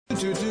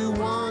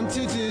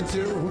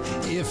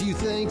1-800-222-1222. If you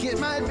think it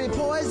might be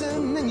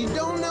poison and you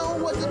don't know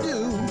what to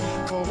do,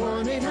 call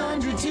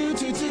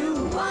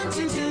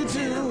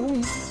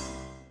 1-800-222-1222.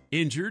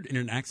 Injured in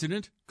an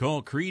accident?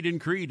 Call Creed and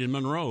Creed in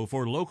Monroe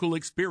for local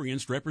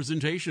experienced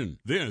representation.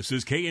 This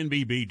is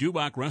KNBB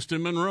Dubach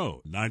Ruston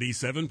Monroe,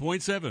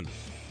 97.7.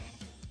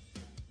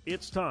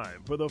 It's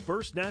time for the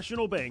First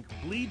National Bank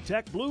Bleed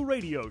Tech Blue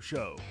Radio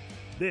Show.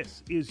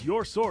 This is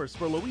your source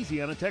for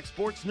Louisiana Tech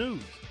sports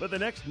news. For the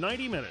next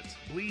 90 minutes,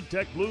 Bleed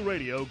Tech Blue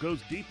Radio goes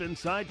deep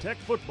inside Tech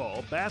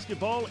football,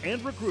 basketball,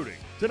 and recruiting.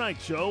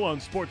 Tonight's show on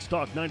Sports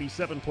Talk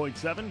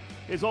 97.7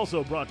 is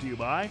also brought to you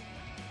by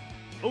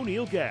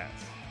O'Neill Gas,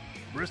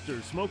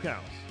 Brister's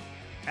Smokehouse,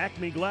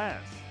 Acme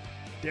Glass,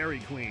 Dairy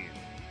Queen,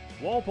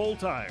 Walpole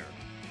Tire,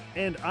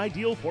 and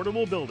Ideal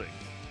Portable Buildings.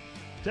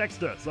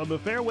 Text us on the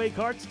Fairway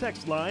Carts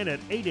text line at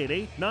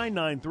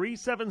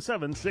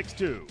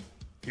 888-993-7762.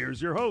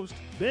 Here's your host,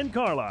 Ben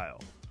Carlisle.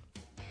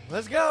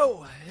 Let's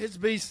go. It's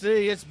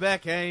BC, it's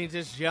Beck Haynes,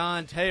 it's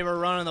John Tabor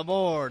running the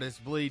board. It's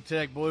Bleed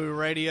Tech Blue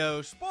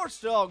Radio, Sports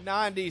Talk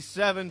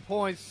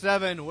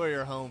 97.7. We're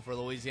your home for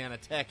Louisiana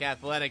Tech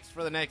Athletics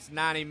for the next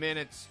 90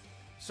 minutes.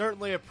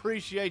 Certainly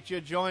appreciate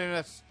you joining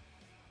us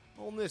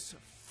on this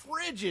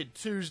frigid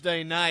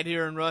Tuesday night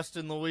here in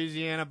Ruston,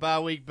 Louisiana.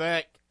 Bye week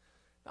back.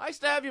 Nice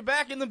to have you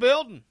back in the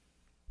building.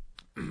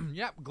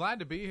 Yep, glad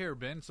to be here,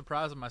 Ben.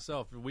 Surprising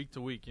myself week to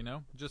week, you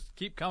know. Just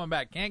keep coming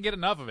back. Can't get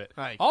enough of it.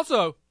 Right.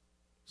 Also,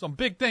 some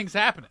big things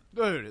happening.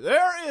 Dude,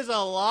 there is a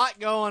lot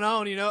going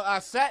on. You know, I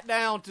sat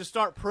down to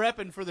start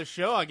prepping for the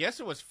show. I guess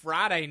it was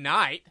Friday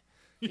night.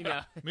 You know.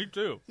 Me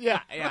too.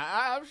 Yeah,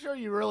 I'm sure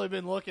you've really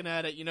been looking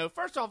at it. You know,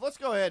 first off, let's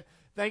go ahead.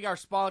 Thank our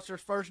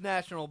sponsors, First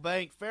National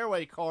Bank,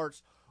 Fairway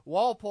Carts,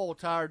 Walpole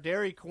Tire,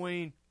 Dairy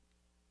Queen,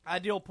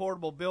 Ideal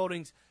Portable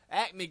Buildings,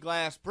 Acme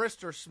Glass,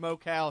 Brister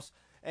Smokehouse,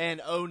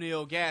 and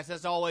O'Neill Gas.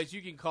 As always,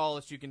 you can call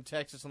us. You can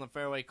text us on the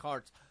Fairway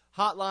Carts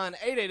hotline,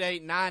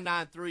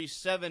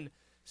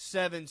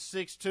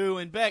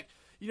 888-993-7762. And, Beck,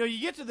 you know, you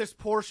get to this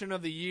portion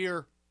of the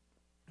year,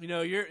 you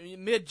know, you're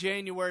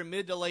mid-January,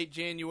 mid to late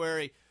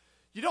January,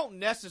 you don't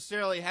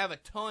necessarily have a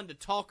ton to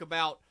talk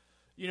about,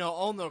 you know,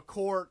 on the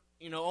court,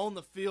 you know, on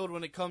the field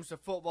when it comes to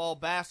football,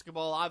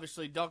 basketball.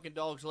 Obviously, Dunkin'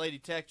 Dogs, Lady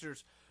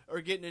Texers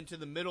are getting into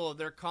the middle of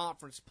their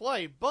conference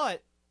play.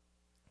 But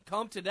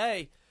come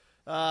today,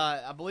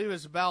 I believe it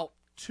was about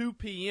 2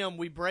 p.m.,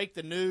 we break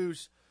the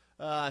news.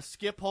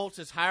 Skip Holtz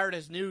has hired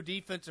his new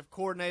defensive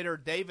coordinator,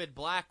 David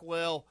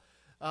Blackwell.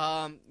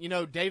 You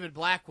know, David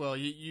Blackwell,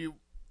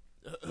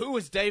 who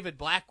was David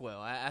Blackwell?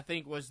 I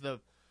think was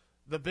the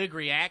big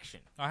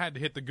reaction. I had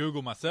to hit the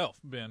Google myself,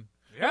 Ben.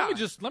 Yeah.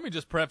 Let me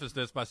just preface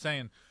this by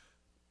saying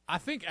I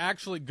think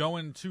actually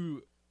going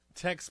to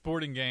Tech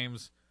sporting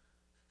games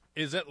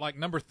is at like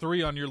number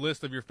 3 on your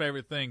list of your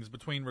favorite things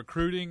between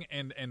recruiting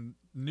and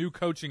new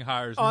coaching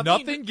hires.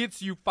 Nothing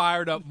gets you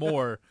fired up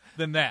more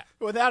than that.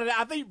 Without it,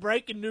 I think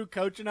breaking new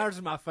coaching hires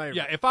is my favorite.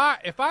 Yeah, if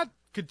I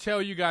could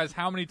tell you guys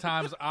how many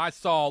times I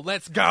saw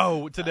 "Let's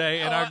go"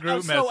 today in our group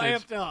I'm so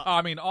message. amped up.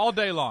 I mean, all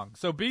day long.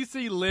 So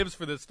BC lives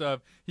for this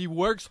stuff. He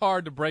works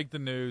hard to break the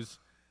news.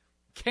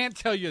 Can't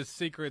tell you his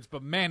secrets,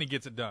 but man, he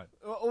gets it done.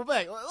 Well,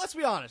 Beck, let's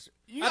be honest.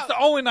 That's the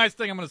only nice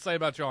thing I'm going to say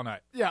about you all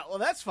night. Yeah, well,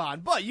 that's fine.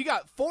 But you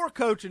got 4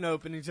 coaching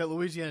openings at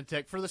Louisiana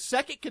Tech for the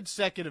second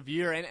consecutive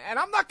year, and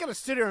I'm not going to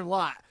sit here and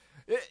lie.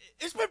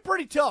 It's been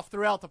pretty tough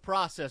throughout the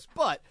process,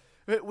 but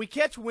we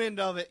catch wind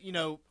of it, you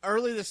know,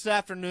 early this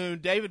afternoon.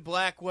 David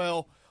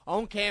Blackwell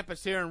on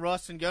campus here in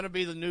Ruston, going to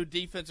be the new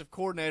defensive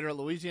coordinator at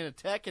Louisiana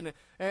Tech. And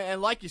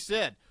like you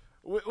said,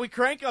 we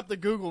crank up the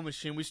Google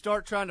machine. We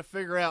start trying to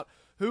figure out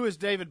who is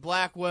David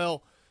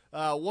Blackwell,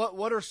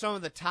 what are some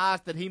of the ties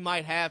that he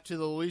might have to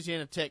the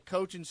Louisiana Tech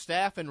coaching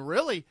staff. And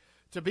really,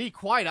 to be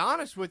quite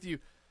honest with you,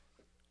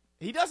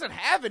 he doesn't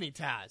have any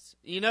ties.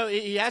 You know,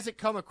 he hasn't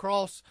come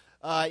across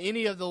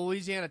any of the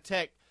Louisiana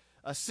Tech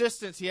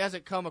assistants. He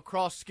hasn't come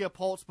across Skip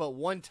Holtz but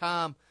one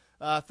time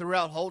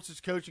throughout Holtz's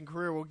coaching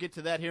career. We'll get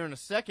to that here in a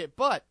second.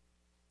 But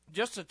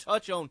just to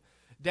touch on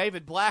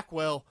David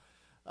Blackwell,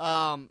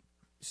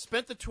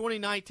 spent the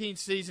 2019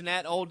 season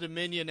at Old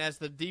Dominion as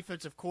the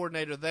defensive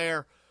coordinator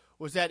there,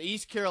 was at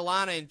East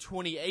Carolina in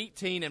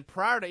 2018, and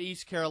prior to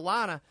East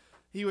Carolina,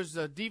 he was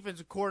the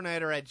defensive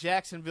coordinator at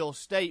Jacksonville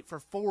State for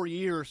 4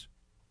 years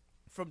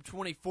from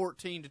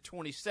 2014 to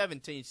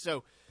 2017.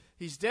 So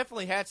he's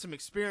definitely had some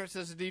experience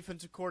as a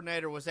defensive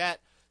coordinator, was at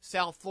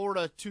South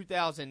Florida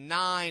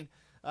 2009,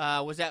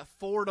 was at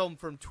Fordham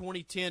from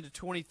 2010 to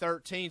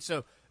 2013.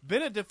 So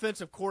been a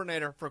defensive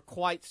coordinator for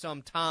quite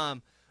some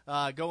time,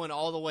 going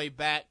all the way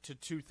back to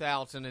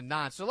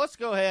 2009. So let's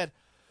go ahead,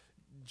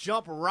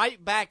 jump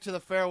right back to the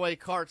Fairway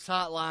Carts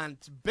hotline.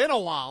 It's been a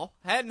while.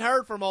 Hadn't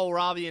heard from old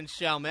Robbie and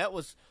Chalmette.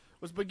 Was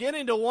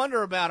beginning to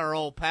wonder about our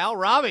old pal.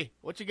 Robbie,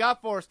 what you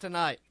got for us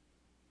tonight?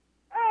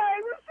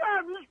 Hey, what's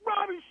up? This is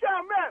Robbie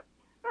Chalmette.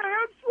 Hey,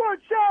 I just want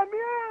to chime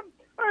in.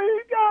 Hey,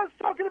 you guys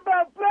talking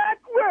about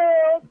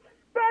Blackwell.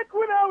 Back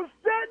when I was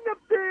setting up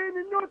there in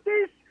the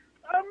Northeast,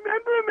 I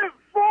remember him at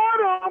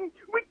Fordham.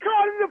 We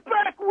called him the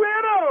Black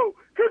Widow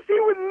because he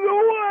would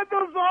lure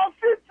those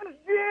offenses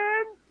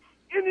in.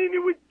 and then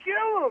it would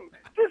kill them,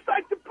 just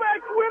like the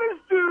black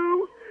winners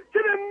do to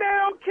the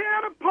male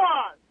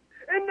counterparts.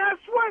 And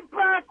that's what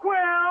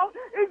Blackwell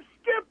and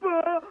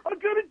Skipper are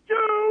going to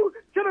do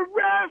to the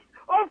rest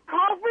of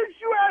Conference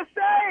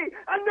USA.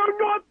 I know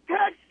North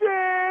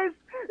Texas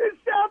and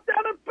South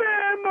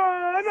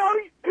Alabama and all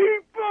these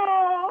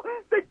people,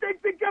 they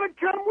think they're going to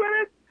come with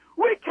it.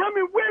 We're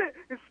coming with it.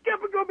 And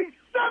Skipper going to be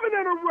 7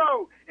 in a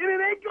row. And it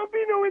ain't going to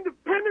be no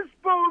Independence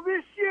Bowl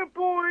this year,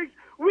 boys.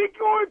 We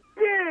going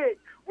big.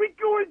 We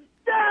going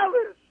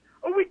Dallas.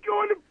 Or we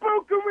going to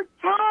Boca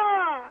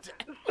Raton.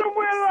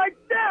 Somewhere like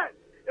that.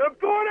 And I'm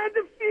going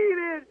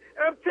undefeated.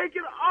 And I'm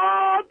taking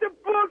all the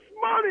Bucks'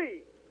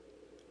 money.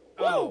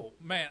 Oh,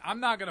 man, I'm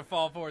not going to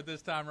fall for it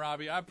this time,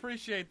 Robbie. I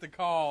appreciate the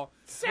call.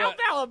 South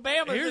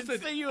Alabama is in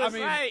CUSA. I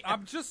mean,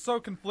 I'm just so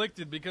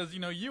conflicted because,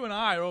 you and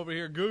I are over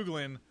here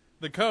Googling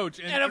the coach.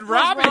 And of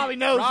course Robbie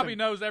knows him. Robbie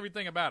knows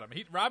everything about him.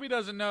 Robbie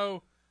doesn't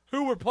know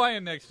who we're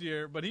playing next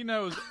year, but he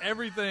knows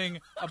everything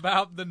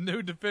about the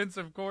new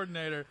defensive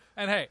coordinator.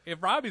 And, hey,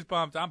 if Robbie's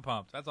pumped, I'm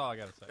pumped. That's all I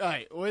got to say. All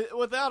right,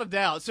 without a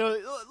doubt. So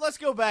let's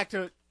go back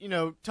to,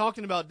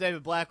 talking about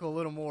David Blackwell a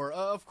little more.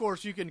 Of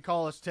course, you can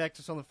call us, text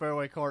us on the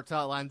Fairway Cards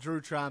hotline.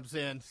 Drew chimes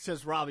in,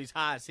 says Robbie's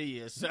high as he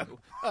is. So,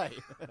 hey,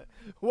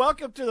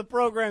 welcome to the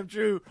program,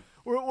 Drew.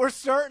 We're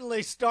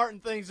certainly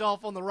starting things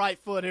off on the right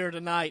foot here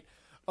tonight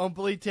on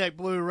Bleed Tech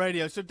Blue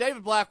Radio. So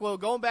David Blackwell,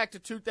 going back to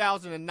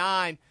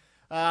 2009,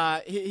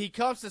 he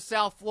comes to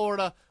South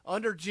Florida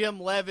under Jim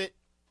Leavitt.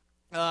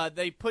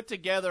 They put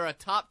together a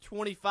top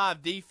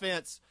 25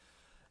 defense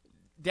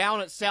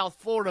down at South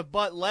Florida,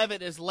 but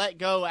Leavitt is let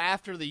go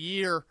after the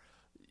year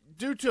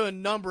due to a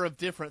number of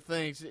different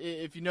things,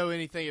 if you know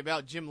anything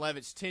about Jim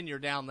Leavitt's tenure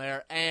down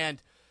there.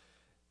 And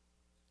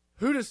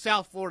who does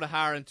South Florida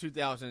hire in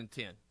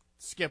 2010?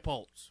 Skip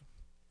Holtz.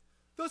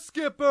 The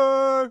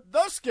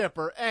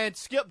skipper. And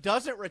Skip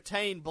doesn't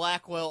retain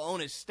Blackwell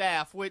on his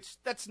staff, which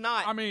that's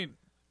not. I mean,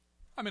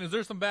 is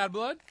there some bad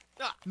blood?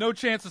 No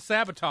chance of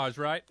sabotage,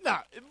 right? No,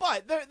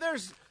 but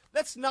there's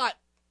that's not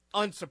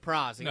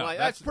unsurprising. No,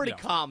 that's pretty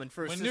common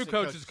for when assistant new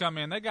coaches come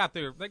in. They got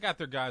their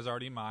guys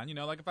already in mind.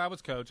 Like if I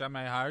was coach, I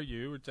may hire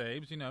you or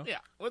Tabes. Yeah,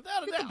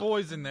 without a doubt. Get the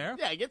boys in there.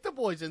 Yeah, get the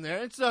boys in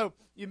there. And so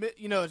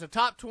it's a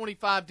top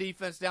 25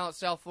 defense down at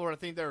South Florida. I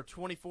think they were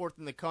 24th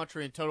in the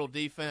country in total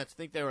defense. I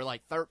think they were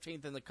like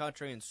 13th in the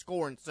country in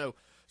scoring. So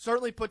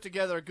certainly put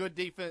together a good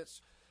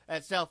defense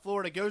at South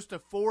Florida. Goes to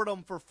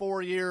Fordham for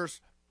 4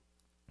 years.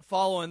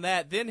 Following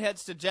that, then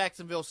heads to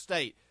Jacksonville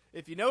State.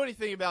 If you know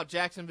anything about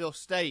Jacksonville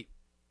State,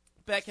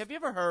 Beck, have you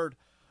ever heard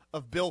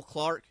of Bill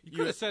Clark? You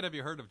could have said, have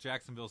you heard of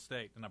Jacksonville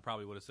State? And I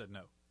probably would have said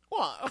no.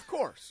 Well, of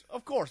course.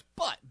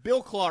 But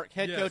Bill Clark,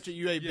 head coach at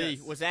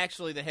UAB, was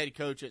actually the head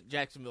coach at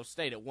Jacksonville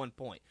State at one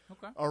point.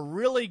 Okay. A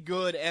really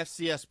good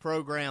FCS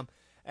program,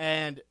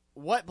 and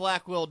what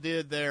Blackwell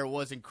did there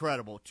was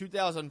incredible.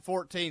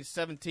 2014,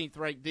 17th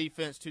ranked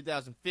defense.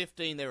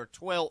 2015, they were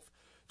 12th.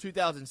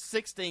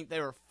 2016,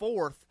 they were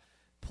 4th.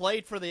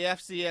 Played for the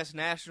FCS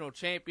National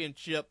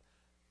Championship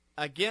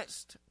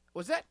against,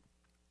 was that?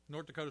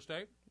 North Dakota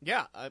State?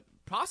 Yeah,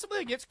 possibly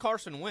against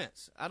Carson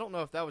Wentz. I don't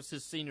know if that was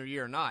his senior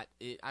year or not.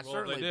 They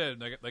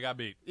did. They got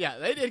beat. Yeah,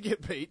 they did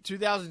get beat.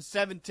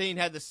 2017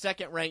 had the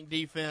second-ranked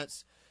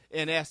defense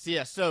in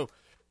FCS. So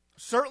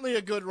certainly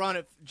a good run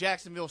at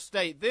Jacksonville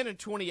State. Then in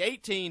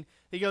 2018,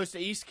 he goes to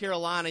East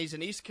Carolina. He's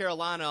an East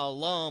Carolina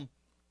alum.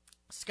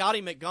 Scotty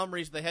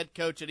Montgomery's the head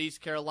coach at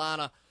East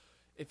Carolina.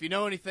 If you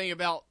know anything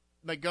about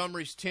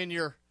Montgomery's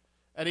tenure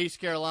at East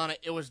Carolina,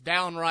 it was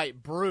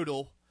downright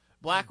brutal.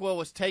 Blackwell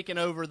was taking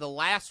over the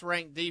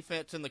last-ranked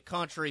defense in the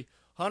country,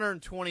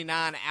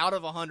 129 out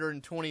of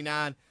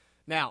 129.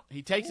 Now,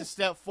 he takes a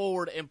step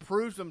forward,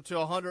 improves them to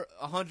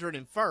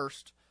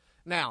 101st.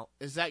 Now,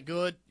 is that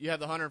good? You have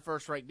the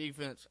 101st ranked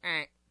defense?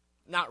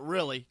 Not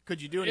really.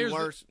 Could you do any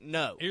worse?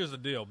 No. Here's the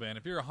deal, Ben.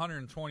 If you're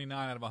 129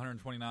 out of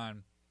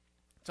 129,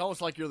 it's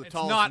almost like you're the it's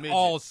tallest not midget.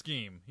 all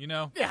scheme,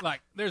 Yeah.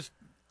 Like,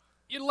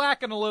 you're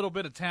lacking a little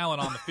bit of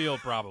talent on the field,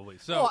 probably.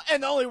 So,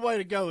 and the only way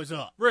to go is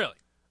up. really,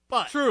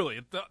 But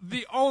truly,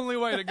 the only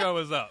way to go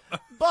is up.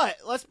 But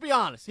let's be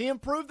honest. He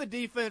improved the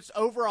defense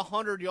over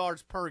 100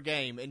 yards per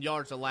game in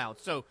yards allowed.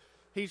 So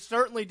he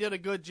certainly did a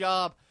good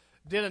job.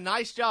 Did a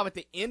nice job at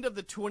the end of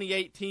the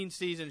 2018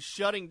 season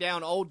shutting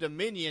down Old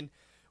Dominion,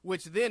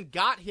 which then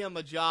got him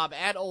a job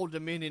at Old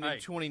Dominion in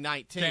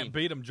 2019. Can't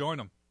beat him, join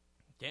him.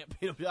 Can't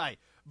beat him. Hey,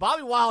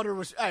 Bobby Wilder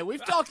was. Hey,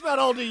 we've talked about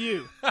Old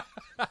DU.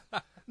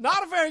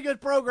 Not a very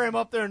good program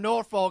up there in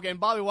Norfolk, and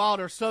Bobby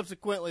Wilder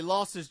subsequently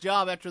lost his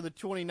job after the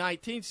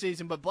 2019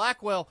 season. But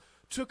Blackwell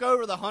took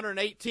over the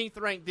 118th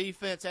ranked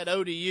defense at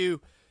ODU,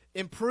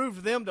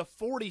 improved them to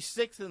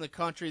 46th in the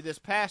country this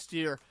past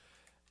year.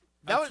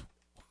 That was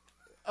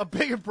a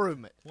big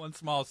improvement. One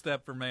small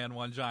step for man,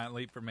 one giant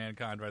leap for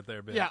mankind right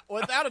there, Ben. Yeah,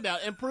 without a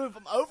doubt. Improved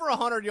them over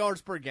 100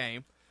 yards per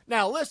game.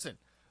 Now, listen,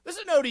 this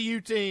is an ODU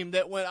team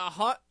that went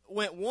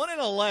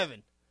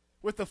 1-11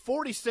 with the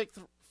 46th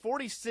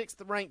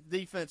ranked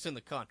defense in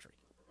the country.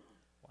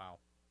 Wow.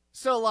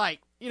 So,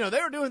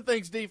 they were doing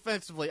things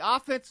defensively.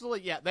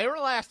 Offensively, yeah, they were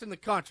last in the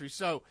country,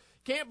 so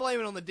can't blame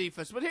it on the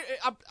defense. But here,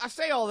 I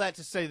say all that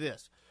to say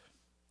this.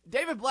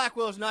 David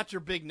Blackwell is not your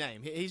big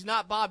name. He's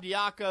not Bob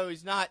Diaco.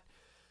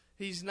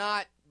 He's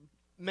not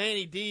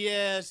Manny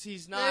Diaz.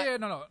 He's not. Yeah,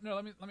 no.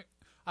 Let me.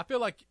 I feel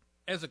like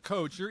as a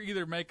coach, you're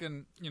either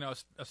making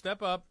a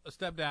step up, a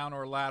step down,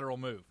 or a lateral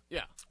move.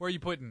 Yeah. Where are you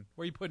putting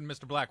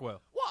Mr.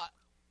 Blackwell? Well,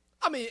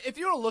 I mean, if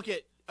you want to look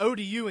at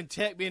ODU and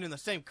Tech being in the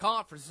same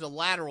conference, it's a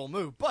lateral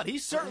move, but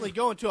he's certainly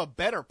going to a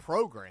better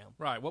program.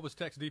 Right. What was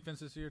Tech's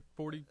defense this year?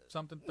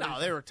 40-something? No,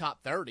 they were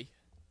top 30.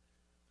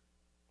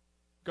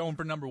 Going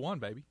for number one,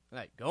 baby.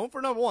 Hey, going for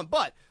number one.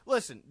 But,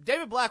 listen,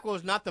 David Blackwell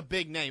is not the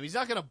big name. He's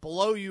not going to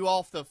blow you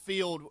off the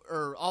field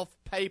or off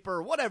paper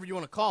or whatever you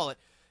want to call it.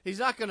 He's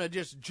not going to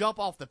just jump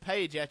off the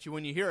page at you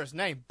when you hear his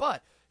name.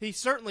 But he's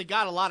certainly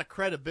got a lot of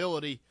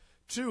credibility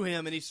to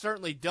him, and he's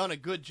certainly done a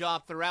good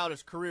job throughout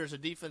his career as a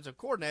defensive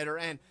coordinator.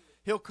 And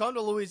he'll come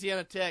to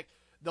Louisiana Tech.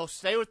 They'll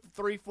stay with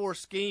the 3-4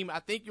 scheme. I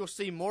think you'll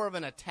see more of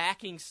an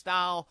attacking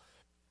style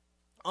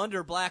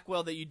under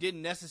Blackwell that you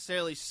didn't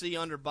necessarily see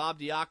under Bob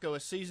Diaco a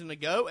season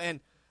ago.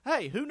 And,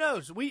 hey, who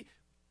knows? We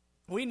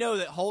know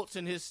that Holtz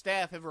and his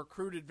staff have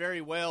recruited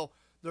very well.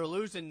 They're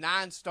losing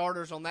 9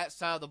 starters on that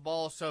side of the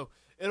ball, so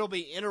it'll be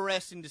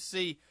interesting to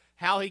see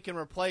how he can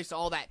replace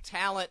all that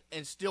talent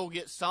and still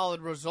get solid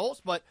results.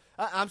 But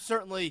I'm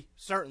certainly,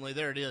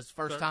 there it is,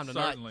 first time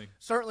tonight.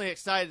 Certainly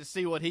excited to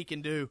see what he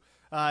can do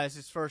as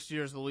his first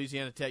year as the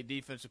Louisiana Tech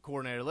defensive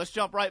coordinator. Let's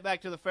jump right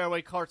back to the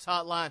Fairway Carts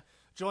Hotline,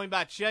 joined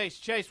by Chase.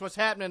 Chase, what's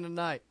happening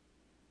tonight?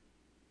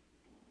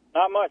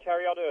 Not much. How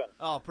are y'all doing?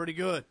 Oh, pretty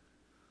good.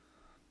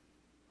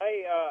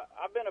 Hey,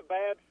 I've been a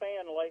bad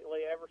fan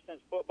lately ever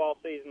since football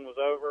season was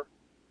over.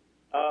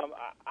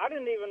 I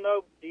didn't even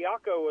know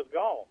Diaco was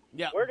gone.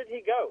 Yeah. Where did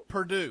he go?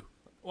 Purdue.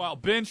 Well,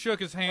 Ben shook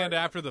his hand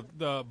after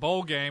the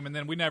bowl game, and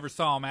then we never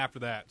saw him after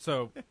that.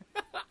 So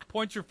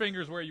point your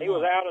fingers where you want. He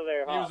was out of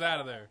there, huh? He was out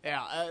of there.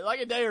 Yeah, like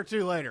a day or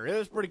two later. It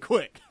was pretty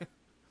quick.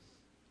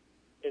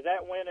 Is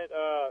that when it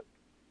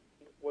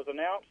was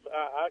announced?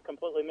 I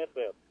completely missed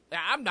this.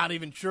 I'm not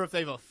even sure if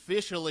they've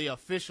officially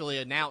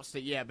announced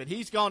it yet, but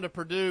he's gone to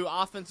Purdue.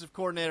 Offensive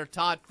coordinator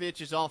Todd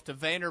Fitch is off to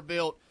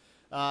Vanderbilt.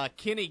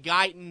 Kenny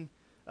Guyton,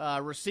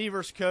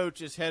 receivers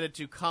coach, is headed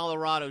to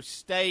Colorado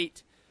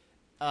State.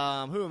 Who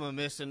am I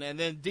missing? And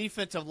then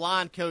defensive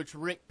line coach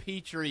Rick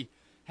Petrie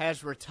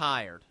has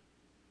retired.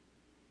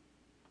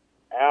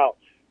 Ouch.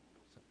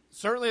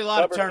 Certainly a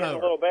lot of Stubborn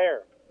turnover. Little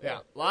bear. Yeah,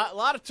 a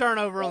lot of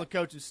turnover on the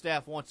coaching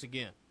staff once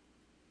again.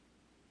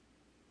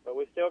 But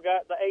we still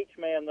got the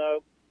H-man,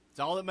 though. It's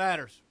all that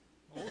matters.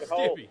 Old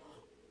Skippy.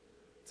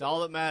 It's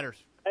all that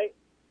matters. Hey,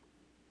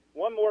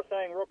 one more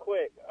thing real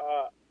quick.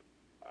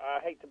 I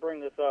hate to bring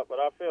this up, but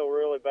I feel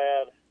really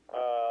bad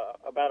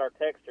about our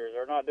Texters.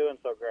 They're not doing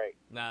so great.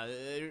 No,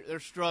 they're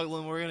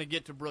struggling. We're going to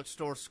get to Brooks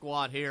Store's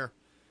squad here.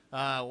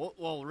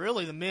 Well,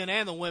 really, the men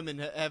and the women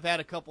have had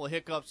a couple of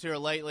hiccups here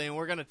lately, and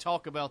we're going to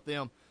talk about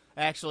them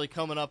actually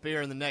coming up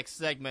here in the next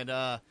segment.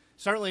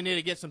 Certainly need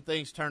to get some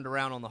things turned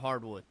around on the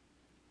hardwood.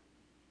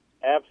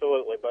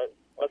 Absolutely, but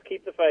let's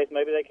keep the faith.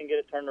 Maybe they can get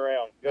it turned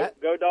around.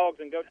 Go Dogs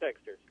and go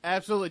Texters.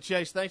 Absolutely,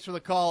 Chase. Thanks for the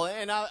call.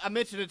 And I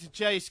mentioned it to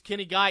Chase.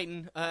 Kenny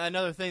Guyton,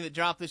 another thing that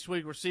dropped this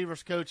week,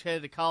 receivers coach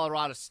headed to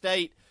Colorado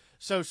State.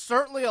 So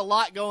certainly a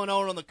lot going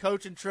on the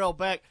coaching trail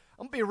back.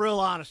 I'm going to be real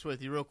honest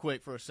with you real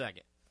quick for a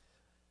second.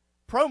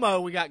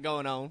 Promo we got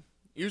going on.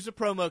 Use the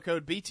promo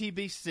code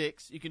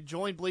BTB6. You can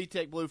join Bleed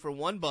Tech Blue for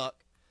 $1.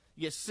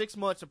 You get 6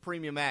 months of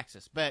premium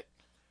access. Beck,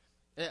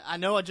 I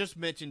know I just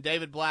mentioned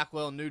David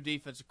Blackwell, new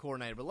defensive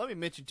coordinator, but let me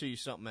mention to you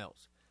something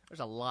else. There's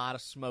a lot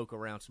of smoke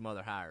around some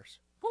other hires.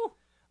 Whew.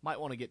 Might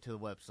want to get to the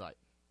website.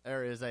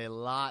 There is a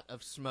lot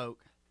of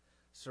smoke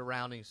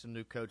surrounding some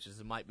new coaches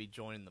that might be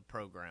joining the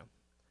program.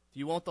 If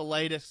you want the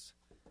latest,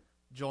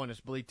 join us,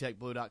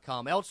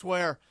 BleedTechBlue.com.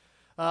 Elsewhere,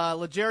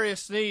 L'Jarius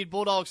Sneed,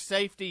 Bulldog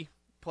safety,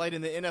 played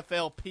in the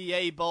NFL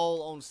PA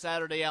Bowl on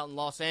Saturday out in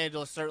Los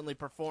Angeles. Certainly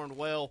performed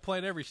well.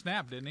 Played every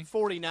snap, didn't he?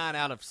 49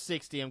 out of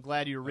 60. I'm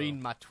glad you're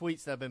reading my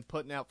tweets that I've been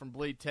putting out from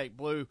Bleed Tech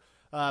Blue.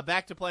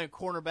 Back to playing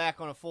cornerback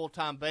on a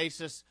full-time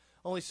basis.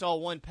 Only saw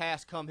one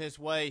pass come his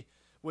way,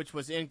 which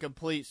was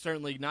incomplete.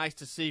 Certainly nice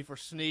to see for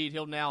Sneed.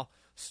 He'll now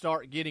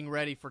start getting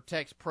ready for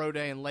Tech's Pro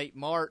Day in late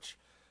March.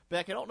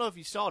 Beck, I don't know if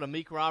you saw it.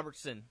 Amik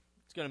Robertson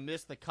is going to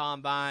miss the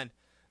combine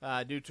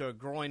due to a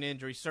groin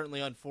injury.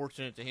 Certainly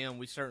unfortunate to him.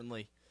 We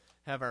certainly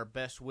have our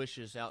best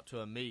wishes out to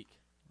Amik.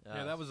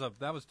 Yeah,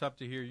 that was tough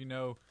to hear. You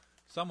know,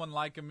 someone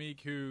like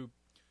Amik who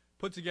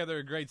put together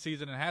a great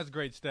season and has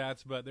great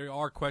stats, but there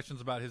are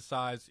questions about his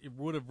size. It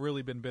would have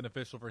really been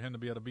beneficial for him to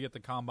be able to be at the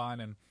combine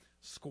and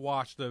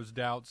squash those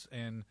doubts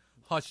and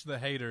hush the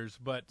haters.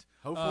 But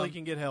hopefully he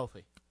can get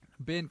healthy.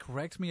 Ben,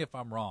 correct me if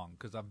I'm wrong,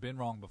 because I've been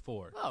wrong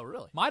before. Oh,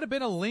 really? Might have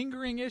been a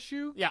lingering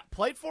issue. Yeah,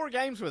 played 4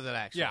 games with it,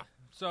 actually. Yeah,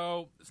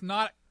 so it's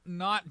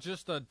not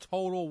just a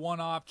total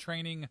one-off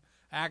training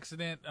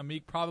accident.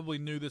 Amik probably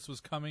knew this was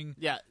coming.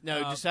 Yeah,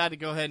 no, decided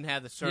to go ahead and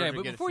have the surgery. Yeah,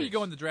 but before you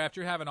go in the draft,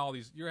 you're having all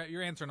these,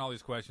 you're answering all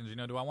these questions. You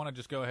know, do I want to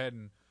just go ahead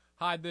and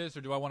hide this,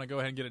 or do I want to go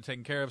ahead and get it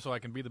taken care of so I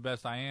can be the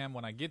best I am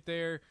when I get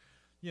there?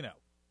 You know.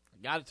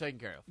 Got it taken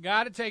care of.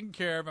 Got it taken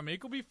care of.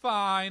 Meek will be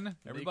fine.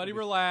 Everybody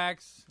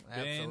relax.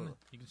 Absolutely. Ben,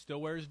 he can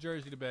still wear his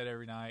jersey to bed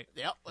every night.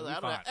 Yep, He'll be without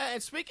a fine. doubt.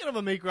 And speaking of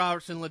Amik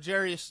Robertson,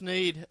 L'Jarius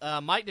Sneed,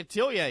 Mike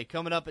Detillier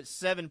coming up at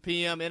 7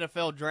 p.m.,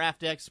 NFL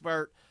draft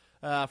expert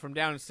from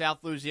down in South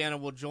Louisiana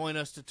will join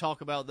us to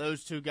talk about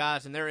those two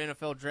guys and their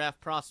NFL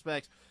draft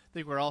prospects. I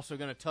think we're also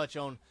going to touch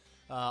on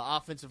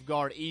offensive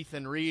guard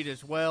Ethan Reed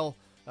as well.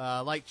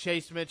 Like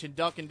Chase mentioned,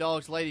 Dunkin'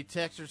 Dogs Lady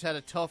Texers had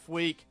a tough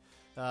week.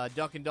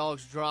 Dunkin'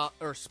 Dogs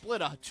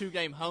split a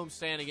 2-game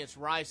homestand against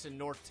Rice in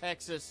North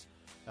Texas.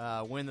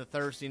 Win the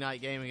Thursday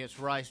night game against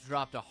Rice,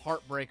 dropped a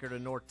heartbreaker to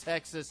North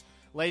Texas.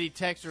 Lady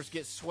Texers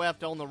get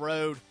swept on the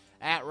road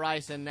at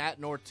Rice and at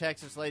North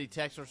Texas. Lady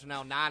Texers are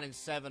now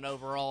 9-7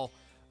 overall,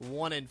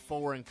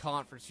 1-4 in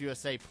Conference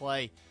USA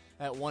play.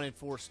 That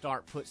 1-4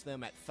 start puts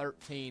them at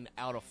 13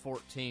 out of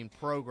 14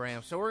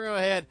 programs. So we're going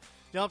to go ahead,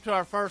 jump to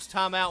our first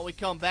timeout. We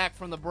come back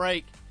from the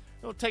break.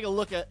 We'll take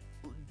a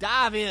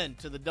dive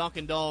into the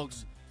Dunkin'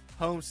 Dogs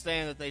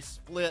homestand that they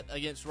split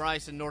against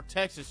Rice in North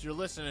Texas. You're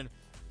listening to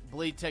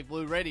Bleed Tech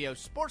Blue Radio,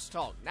 Sports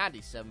Talk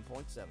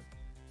 97.7.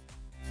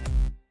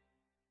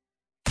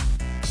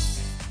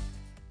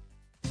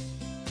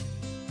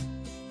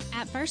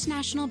 At First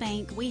National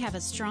Bank, we have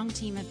a strong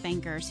team of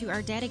bankers who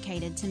are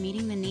dedicated to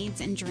meeting the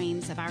needs and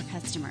dreams of our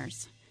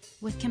customers.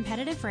 With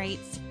competitive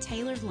rates,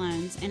 tailored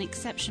loans, and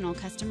exceptional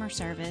customer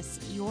service,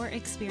 your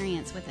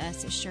experience with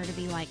us is sure to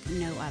be like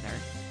no other.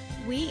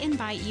 We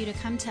invite you to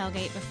come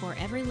tailgate before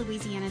every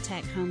Louisiana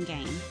Tech home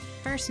game.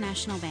 First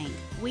National Bank,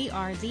 we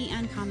are the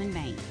uncommon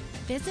bank.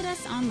 Visit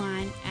us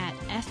online at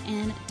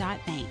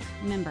fn.bank,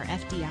 member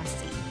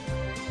FDIC.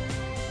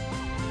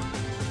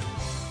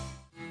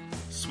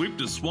 Sweep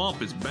the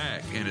Swamp is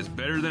back and is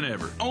better than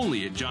ever.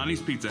 Only at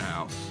Johnny's Pizza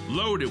House.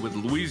 Loaded with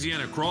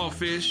Louisiana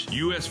crawfish,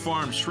 U.S.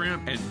 farm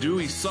shrimp, and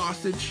Dewey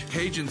sausage,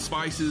 Cajun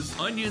spices,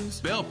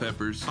 onions, bell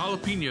peppers,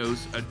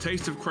 jalapenos, a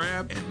taste of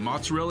crab, and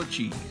mozzarella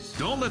cheese.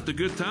 Don't let the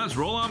good times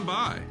roll on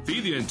by.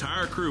 Feed the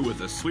entire crew with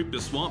a Sweep the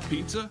Swamp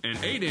pizza, an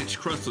 8-inch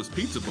crustless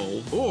pizza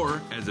bowl,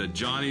 or as a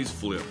Johnny's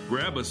flip.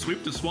 Grab a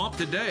Sweep the Swamp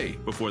today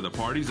before the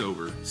party's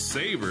over.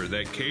 Savor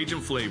that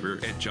Cajun flavor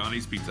at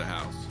Johnny's Pizza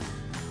House.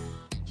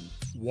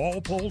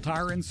 Walpole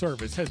Tire and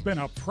Service has been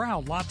a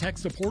proud La Tech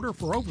supporter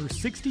for over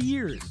 60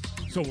 years.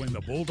 So when the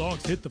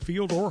Bulldogs hit the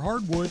field or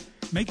hardwood,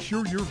 make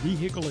sure your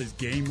vehicle is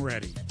game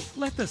ready.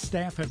 Let the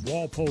staff at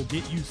Walpole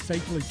get you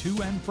safely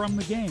to and from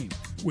the game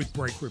with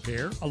brake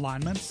repair,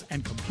 alignments,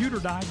 and computer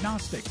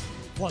diagnostics,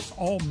 plus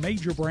all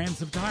major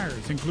brands of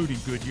tires, including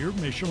Goodyear,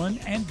 Michelin,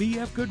 and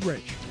BF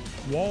Goodrich.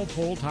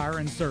 Walpole Tire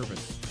and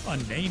Service, a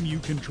name you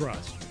can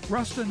trust.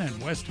 Ruston and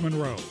West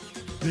Monroe.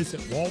 Visit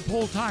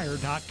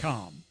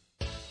walpoletire.com.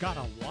 Got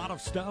a lot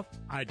of stuff?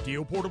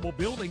 Ideal Portable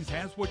Buildings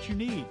has what you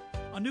need.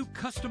 A new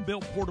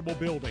custom-built portable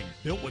building,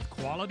 built with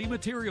quality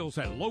materials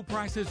at low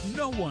prices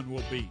no one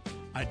will beat.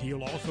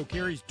 Ideal also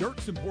carries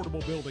Dirksen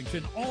portable buildings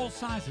in all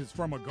sizes,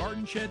 from a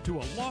garden shed to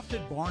a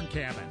lofted barn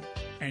cabin.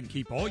 And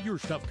keep all your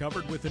stuff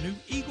covered with the new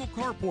Eagle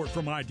Carport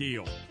from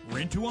Ideal.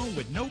 Rent to own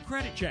with no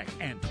credit check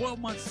and 12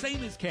 months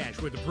same as cash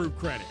with approved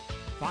credit.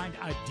 Find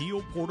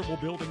Ideal Portable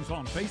Buildings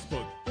on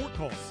Facebook or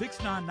call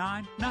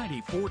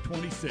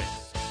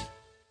 699-9426.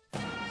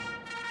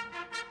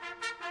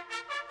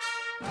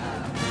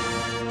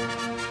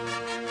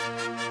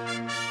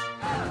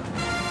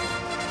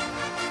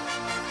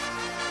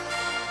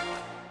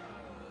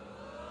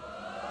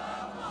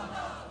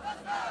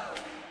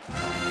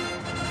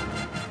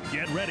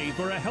 Get ready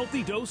for a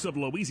healthy dose of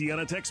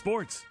Louisiana Tech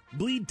sports.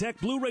 Bleed Tech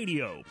Blue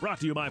Radio, brought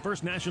to you by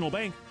First National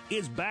Bank,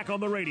 is back on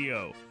the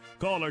radio.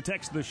 Call or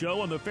text the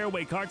show on the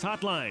Fairway Carts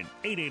hotline,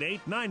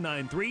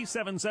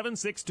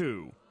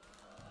 888-993-7762.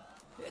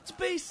 It's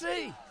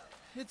BC.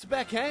 It's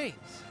Beck Haynes.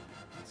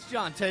 It's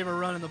John Tabor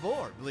running the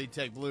board. Bleed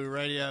Tech Blue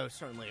Radio.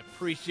 Certainly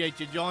appreciate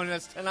you joining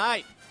us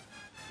tonight. You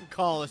can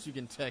call us. You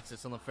can text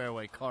us on the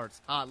Fairway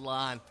Carts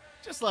hotline,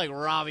 just like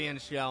Robbie and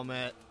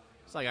Chalmette.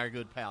 Just like our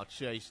good pal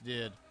Chase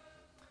did.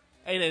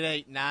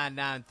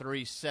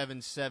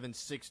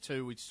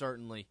 888-993-7762. We'd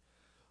certainly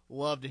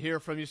love to hear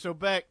from you. So,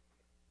 Beck,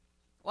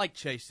 like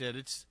Chase said,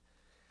 it's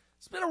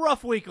been a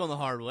rough week on the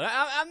hardwood.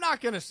 I'm not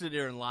going to sit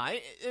here and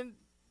lie. And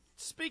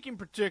speaking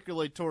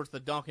particularly towards the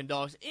Dunkin'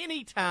 Dogs,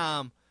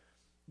 anytime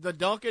the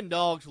Dunkin'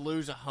 Dogs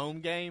lose a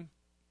home game,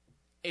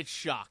 it's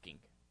shocking.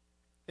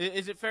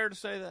 Is it fair to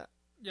say that?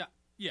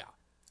 Yeah.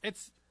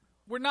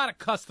 We're not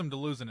accustomed to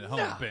losing at home,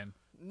 No, Ben.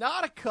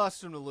 Not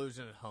accustomed to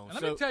losing at home.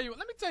 And let me tell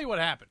you what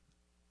happened.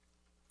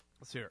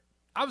 Let's hear it.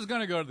 I was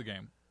going to go to the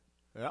game.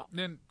 Yeah.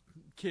 Then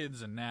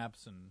kids and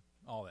naps and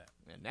all that.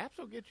 Yeah, naps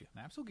will get you.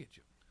 Naps will get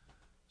you.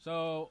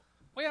 So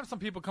we have some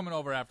people coming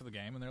over after the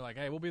game, and they're like,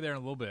 "Hey, we'll be there in a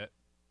little bit."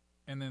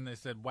 And then they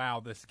said, "Wow,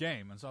 this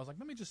game!" And so I was like,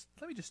 "Let me just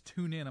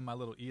tune in on my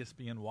little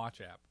ESPN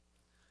Watch app."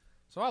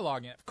 So I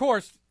log in. Of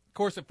course,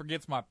 it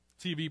forgets my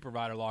TV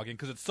provider login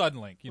because it's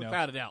Suddenlink.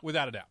 Without a doubt.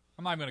 Without a doubt.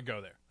 I'm not even going to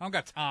go there. I don't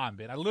got time,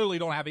 Ben. I literally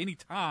don't have any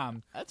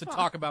time to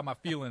talk about my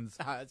feelings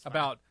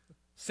about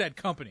said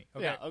company.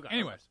 Okay. Yeah, okay.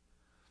 Anyways,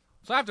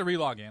 So I have to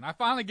relog in. I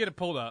finally get it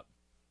pulled up.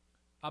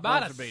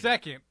 About Bugs are a beating.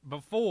 second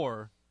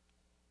before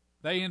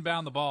they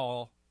inbound the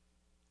ball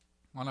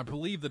on, I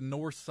believe, the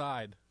north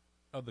side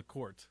of the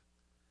court.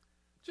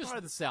 Just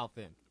Probably the south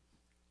end.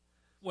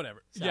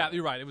 whatever. South Yeah, end.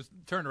 you're right. It was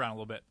turned around a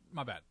little bit.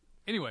 My bad.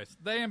 Anyways,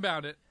 they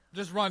inbound it.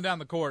 Just run down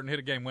the court and hit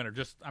a game winner.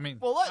 I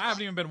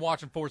haven't even been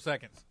watching 4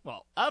 seconds.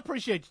 Well, I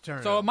appreciate you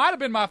turning. So it might have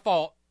been my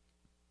fault.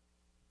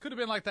 Could have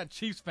been like that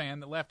Chiefs fan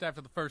that left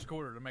after the first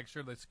quarter to make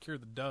sure they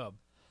secured the dub.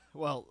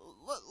 Well,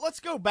 let's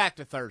go back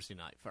to Thursday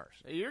night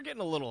first. You're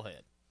getting a little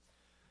ahead.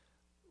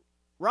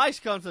 Rice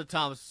comes to the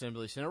Thomas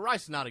Assembly Center.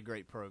 Rice is not a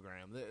great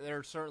program.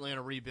 They're certainly in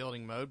a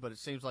rebuilding mode, but it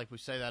seems like we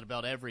say that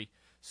about every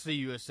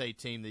CUSA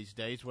team these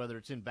days, whether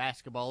it's in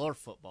basketball or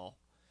football.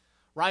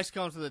 Rice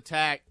comes to the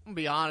attack. I'm going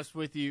to be honest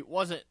with you,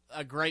 wasn't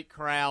a great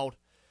crowd.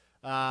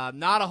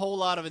 Not a whole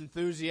lot of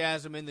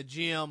enthusiasm in the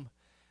gym,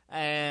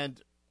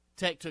 and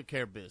Tech took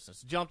care of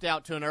business. Jumped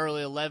out to an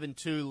early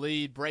 11-2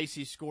 lead.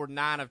 Bracey scored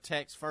 9 of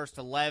Tech's first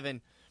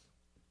 11.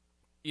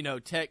 You know,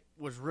 Tech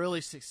was really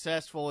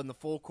successful in the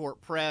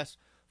full-court press,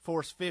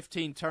 forced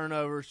 15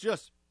 turnovers,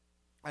 just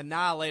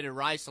annihilated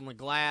Rice on the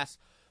glass,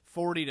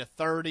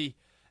 40-30,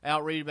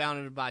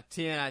 out-rebounded by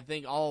 10. I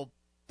think all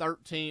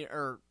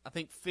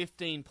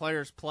 15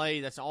 players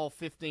played. That's all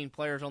 15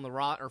 players on the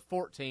roster, or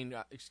 14,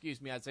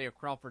 Isaiah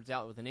Crawford's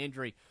out with an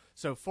injury.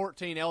 So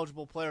 14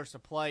 eligible players to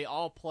play,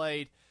 all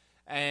played.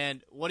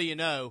 And what do you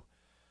know?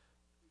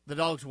 The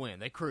Dogs win.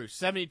 They cruise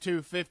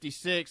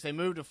 72-56. They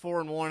move to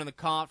 4-1 in the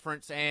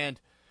conference. And,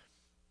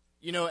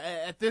 you know,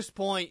 at this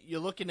point,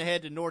 you're looking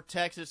ahead to North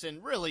Texas.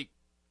 And really,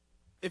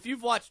 if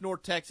you've watched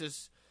North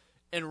Texas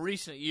in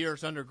recent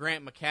years under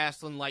Grant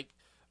McCaslin, like,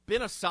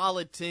 been a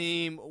solid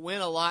team,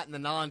 win a lot in the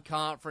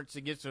non-conference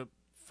against a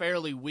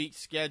fairly weak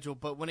schedule.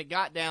 But when it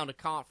got down to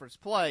conference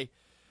play,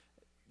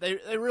 they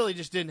really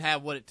just didn't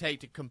have what it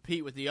takes to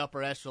compete with the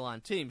upper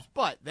echelon teams.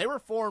 But they were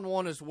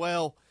 4-1 as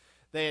well.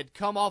 They had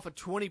come off a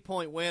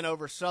 20-point win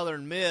over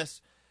Southern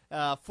Miss.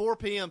 4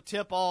 p.m.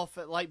 tip-off,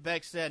 like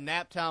Beck said,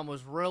 nap time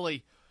was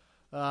really,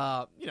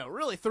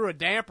 really threw a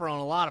damper on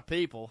a lot of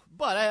people.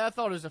 But I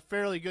thought it was a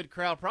fairly good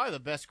crowd, probably the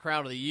best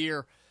crowd of the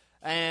year.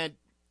 And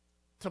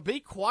to be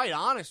quite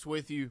honest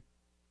with you,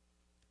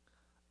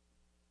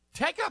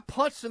 Tech got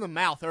punched in the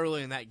mouth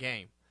early in that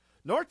game.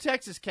 North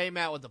Texas came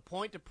out with a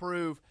point to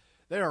prove.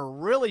 They are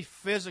really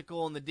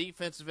physical on the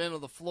defensive end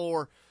of the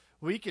floor.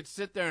 We could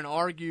sit there and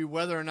argue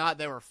whether or not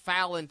they were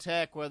fouling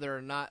Tech, whether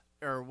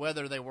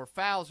they were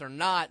fouls or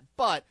not.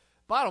 But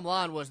bottom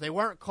line was they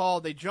weren't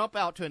called. They jump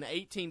out to an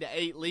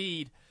 18-8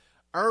 lead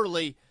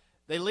early.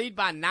 They lead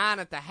by 9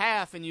 at the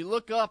half, and you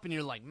look up and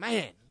you're like,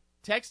 man,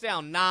 Tech's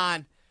down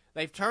 9.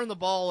 They've turned the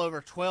ball over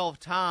 12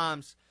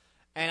 times.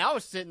 And I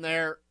was sitting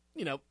there,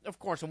 you know, of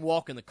course I'm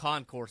walking the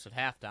concourse at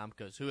halftime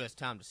because who has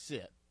time to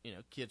sit? You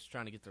know, kids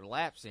trying to get their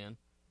laps in.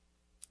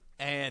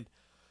 And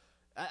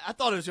I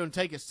thought it was going to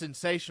take a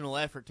sensational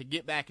effort to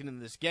get back into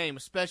this game,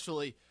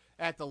 especially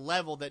at the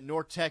level that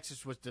North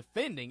Texas was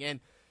defending. And,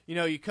 you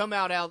know, you come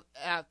out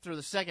after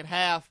the second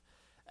half,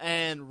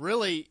 and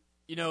really,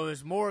 you know, it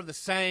was more of the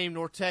same.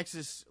 North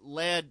Texas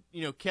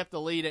kept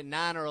the lead at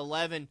 9 or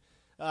 11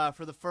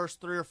 for the first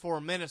 3 or 4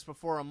 minutes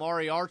before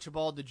Amari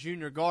Archibald, the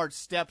junior guard,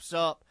 steps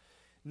up,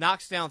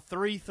 knocks down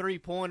 3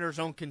 3-pointers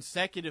on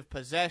consecutive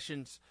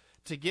possessions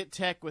to get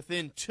Tech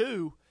within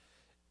 2.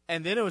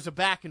 And then it was a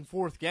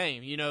back-and-forth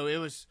game. You know, it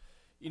was,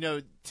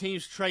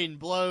 teams trading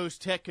blows.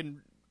 Tech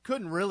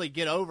couldn't really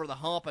get over the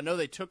hump. I know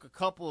they took a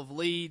couple of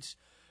leads,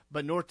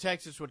 but North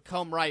Texas would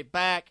come right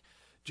back.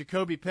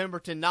 Jacoby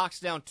Pemberton knocks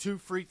down 2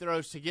 free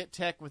throws to get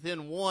Tech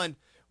within 1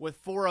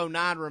 with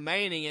 4:09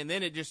 remaining, and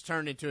then it just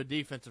turned into a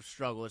defensive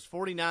struggle. It's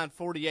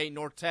 49-48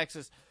 North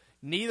Texas.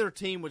 Neither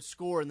team would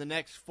score in the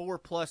next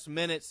 4+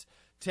 minutes.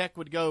 Tech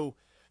would go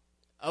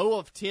 0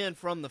 of 10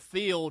 from the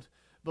field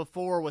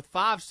before, with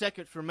 5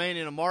 seconds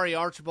remaining, Amari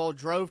Archibald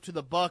drove to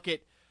the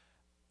bucket.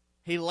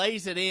 He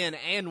lays it in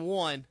and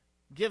one,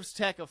 gives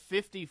Tech a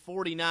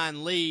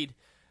 50-49 lead,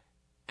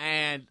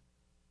 and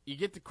you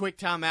get the quick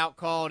timeout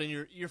called,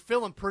 and you're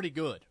feeling pretty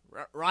good,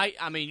 right?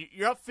 I mean,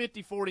 you're up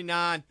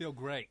 50-49. Feel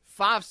great.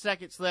 5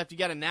 seconds left. You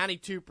got a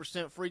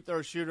 92% free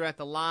throw shooter at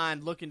the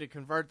line looking to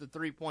convert the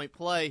three-point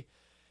play,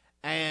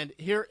 and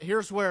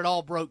here's where it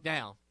all broke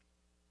down.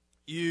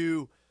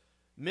 You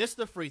missed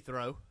the free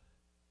throw,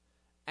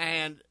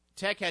 and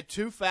Tech had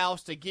 2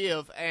 fouls to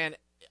give. And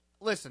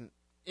listen,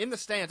 in the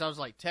stands, I was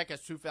like, Tech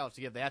has 2 fouls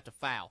to give. They have to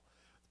foul.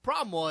 The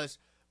problem was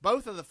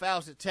both of the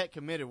fouls that Tech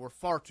committed were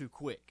far too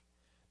quick.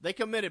 They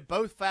committed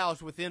both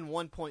fouls within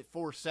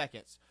 1.4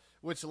 seconds,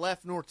 which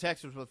left North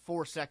Texas with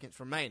 4 seconds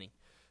remaining.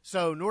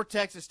 So North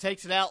Texas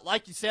takes it out,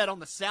 like you said, on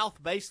the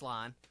south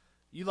baseline.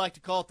 You like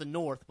to call it the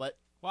north, but...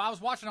 Well, I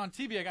was watching on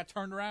TV. I got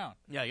turned around.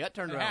 Yeah, you got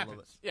turned It around happens. a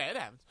little bit. Yeah, it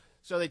happens.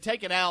 So they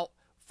take it out,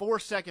 4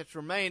 seconds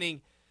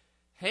remaining.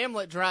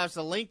 Hamlet drives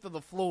the length of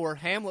the floor.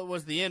 Hamlet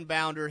was the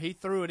inbounder. He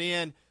threw it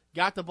in,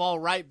 got the ball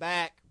right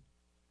back.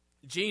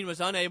 Gene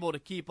was unable to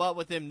keep up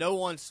with him. No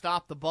one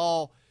stopped the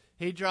ball.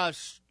 He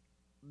drives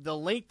the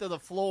length of the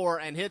floor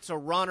and hits a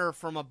runner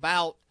from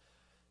about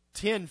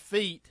 10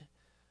 feet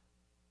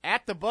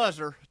at the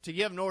buzzer to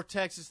give North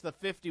Texas the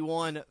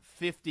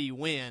 51-50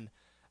 win.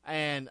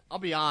 And I'll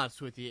be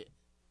honest with you,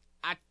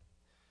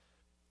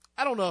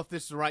 I don't know if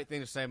this is the right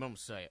thing to say, but I'm going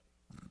to say it.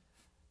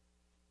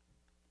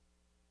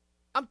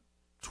 I'm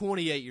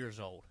 28 years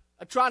old.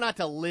 I try not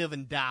to live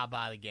and die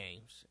by the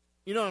games.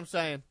 You know what I'm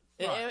saying?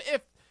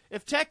 Right.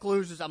 If Tech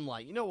loses, I'm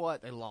like, you know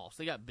what? They lost.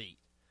 They got beat.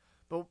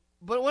 But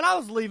when I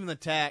was leaving the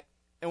Tech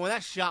and when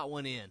that shot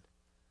went in,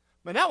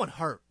 man, that one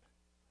hurt.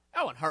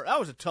 That one hurt. That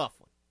was a tough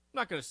one. I'm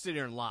not going to sit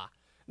here and lie.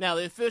 Now,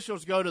 the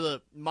officials go to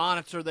the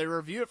monitor. They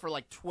review it for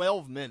like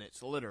 12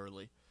 minutes,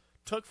 literally.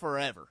 Took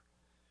forever.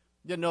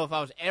 Didn't know if I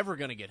was ever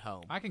going to get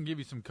home. I can give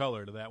you some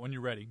color to that when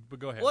you're ready, but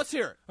go ahead. Let's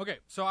hear it. Okay,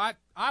 so I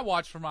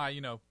watched from my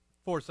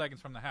 4 seconds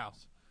from the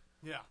house.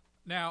 Yeah.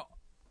 Now,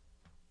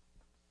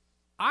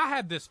 I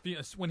had this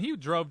feeling when he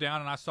drove down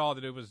and I saw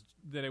that it was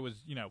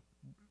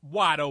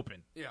wide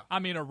open. Yeah. I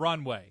mean a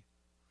runway.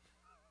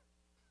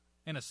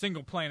 In a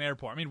single plane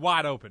airport. I mean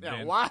wide open. Yeah,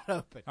 man. wide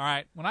open. All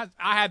right. When I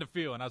had the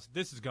feeling, I was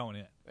this is going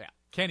in. Yeah.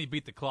 Can he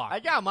beat the clock?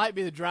 That guy might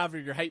be the driver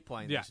of your hate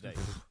plane these days.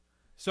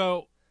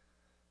 So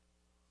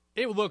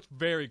it looked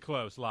very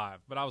close live,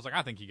 but I was like,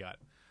 I think he got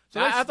it.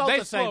 So I thought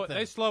the same thing.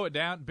 They slow it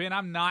down. Ben,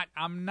 I'm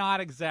not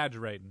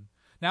exaggerating.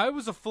 Now it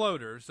was a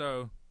floater,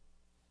 so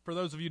for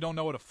those of you who don't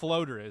know what a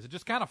floater is, it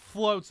just kind of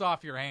floats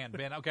off your hand,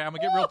 Ben. Okay, I'm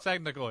gonna get real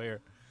technical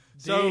here.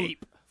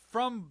 Deep. So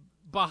from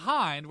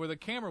behind where the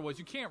camera was,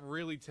 you can't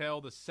really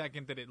tell the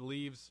second that it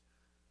leaves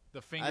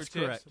the fingertips.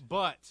 That's correct.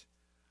 But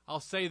I'll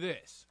say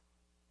this: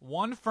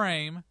 one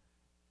frame,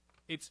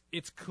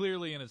 it's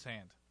clearly in his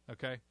hand.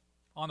 Okay,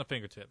 on the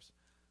fingertips.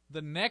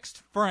 The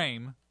next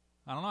frame,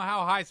 I don't know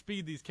how high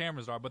speed these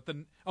cameras are, but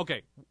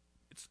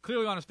it's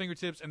clearly on his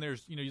fingertips, and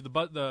there's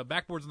the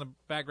backboard's in the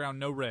background,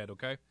 no red.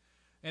 Okay,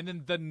 and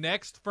then the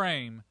next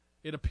frame,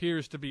 it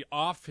appears to be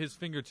off his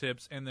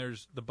fingertips, and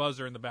there's the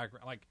buzzer in the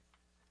background. Like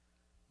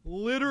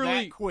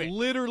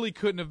literally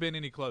couldn't have been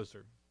any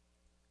closer.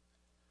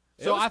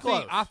 So I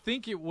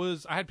think it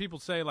was. I had people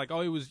say like,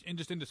 "Oh, it was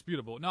just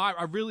indisputable." No,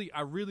 I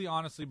really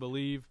honestly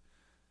believe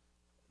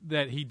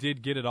that he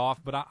did get it off,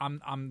 but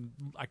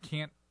I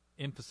can't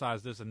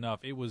emphasize this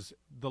enough. It was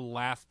the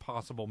last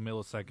possible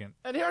millisecond.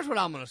 And here's what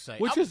I'm going to say.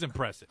 Which is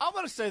impressive. I'm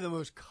going to say the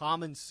most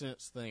common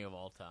sense thing of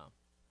all time.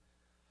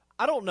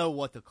 I don't know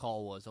what the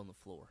call was on the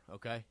floor,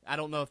 okay? I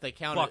don't know if they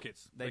counted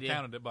buckets. They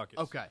counted it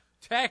buckets. Okay.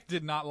 Tech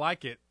did not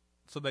like it,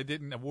 so they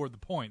didn't award the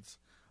points,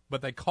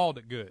 but they called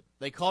it good.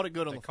 They called it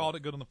good on the floor. They called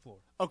it good on the floor.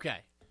 Okay.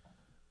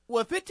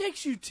 Well, if it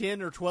takes you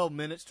 10 or 12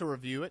 minutes to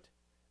review it,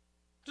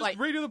 just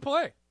redo the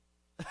play.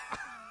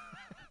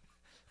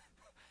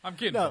 I'm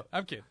kidding. No.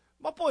 I'm kidding.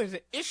 My point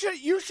is,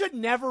 you should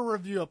never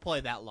review a play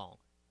that long.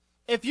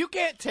 If you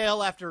can't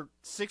tell after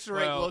 6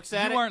 or 8 looks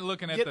at it, you weren't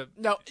looking at the.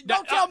 No,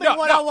 don't tell me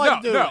what I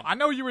wasn't doing. No, I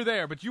know you were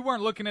there, but you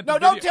weren't looking at the. No,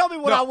 don't tell me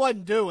what I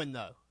wasn't doing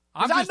though.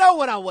 I know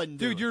what I wasn't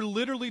doing. Dude, you're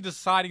literally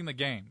deciding the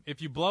game.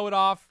 If you blow it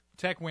off,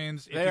 Tech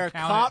wins. If they are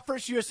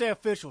Conference it, USA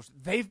officials.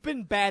 They've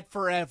been bad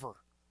forever.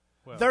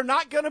 Well, they're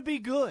not going to be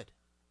good.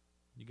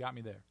 You got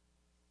me there.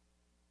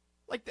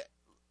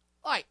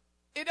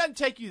 It doesn't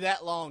take you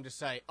that long to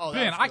say, oh,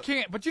 Ben, I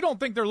can't, but you don't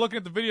think they're looking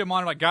at the video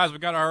monitor like, guys, we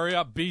got to hurry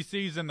up.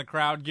 BC's in the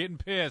crowd getting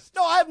pissed.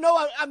 No, I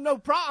have no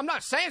problem. I'm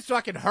not saying so I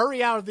can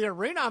hurry out of the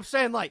arena. I'm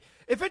saying,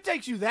 if it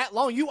takes you that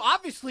long, you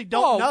obviously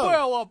don't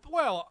know.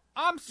 Well,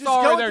 I'm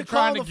sorry they're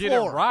trying to get it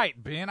right,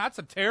 Ben. That's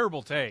a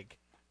terrible take.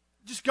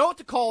 Just go with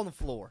the call on the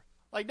floor.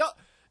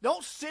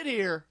 Don't sit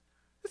here.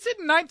 It's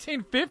in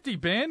 1950,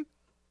 Ben.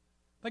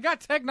 They got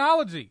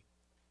technology.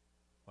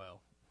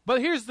 Well. But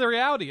here's the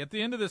reality. At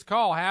the end of this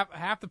call,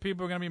 half the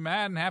people are going to be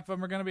mad and half of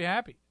them are going to be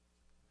happy.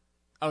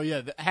 Oh,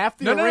 yeah. Half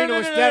the arena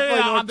was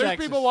definitely North There's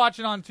Texas. people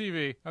watching on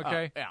TV,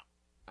 okay? Yeah.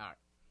 All right.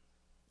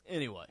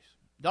 Anyways,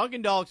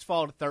 Dunkin' Dogs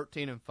fall to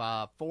 13-5,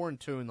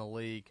 4-2 in the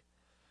league.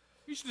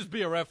 You should just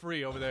be a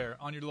referee over there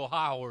on your little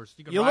high horse.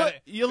 You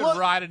can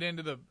ride it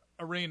into the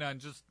arena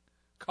and just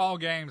call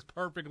games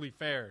perfectly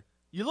fair.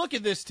 You look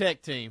at this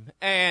Tech team,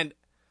 and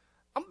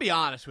I'm going to be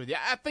honest with you.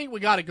 I think we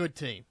got a good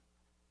team.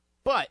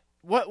 But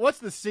what's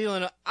the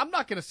ceiling? I'm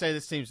not going to say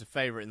this team's the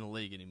favorite in the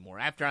league anymore.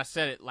 After I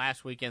said it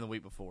last week and the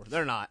week before.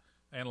 They're not.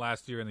 And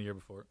last year and the year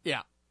before.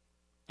 Yeah.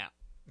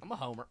 I'm a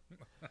homer.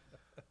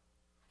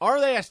 Are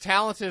they as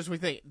talented as we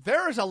think?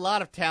 There is a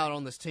lot of talent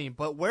on this team,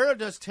 but where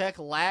does Tech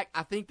lack?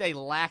 I think they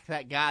lack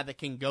that guy that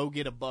can go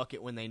get a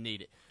bucket when they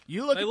need it.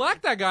 They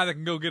lack that guy that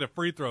can go get a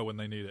free throw when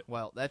they need it.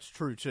 Well, that's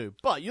true, too.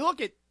 But you look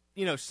at,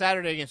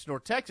 Saturday against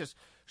North Texas,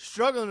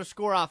 struggling to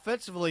score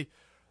offensively.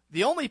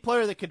 The only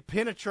player that could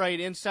penetrate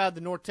inside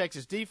the North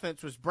Texas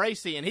defense was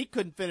Bracey, and he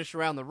couldn't finish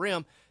around the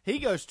rim. He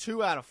goes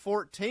 2 out of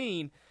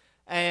 14,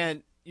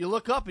 and you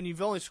look up and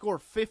you've only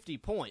scored 50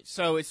 points.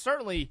 So it's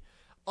certainly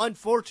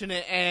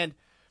unfortunate, and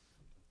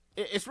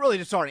it's really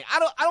disheartening. I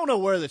don't know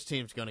where this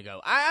team's going to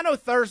go. I know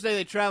Thursday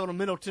they travel to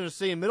Middle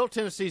Tennessee, and Middle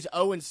Tennessee's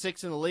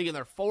 0-6 in the league, and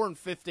they're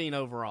 4-15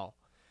 overall.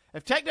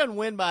 If Tech doesn't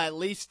win by at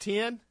least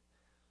 10,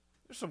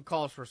 there's some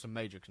cause for some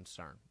major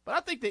concern. But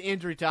I think the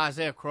injury to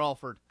Isaiah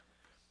Crawford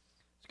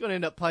is going to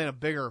end up playing a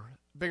bigger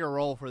bigger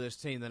role for this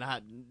team than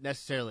I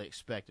necessarily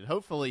expected.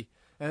 Hopefully,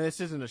 and this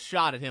isn't a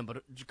shot at him,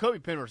 but Jacoby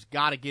Penner's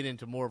got to get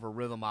into more of a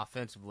rhythm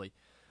offensively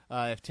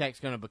if Tech's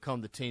going to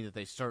become the team that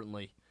they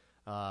certainly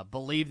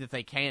believe that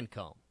they can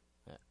come.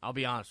 I'll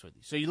be honest with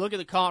you. So you look at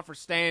the conference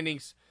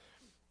standings.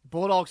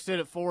 Bulldogs sit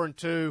at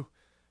 4-2,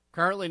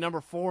 currently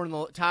number 4 in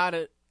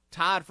the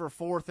tied for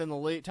fourth in the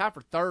league, tied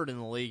for third in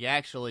the league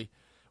actually,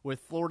 with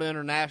Florida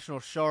International,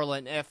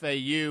 Charlotte, and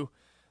FAU.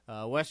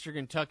 Western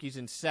Kentucky's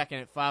in second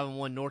at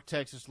 5-1. North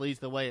Texas leads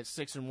the way at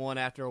 6-1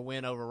 after a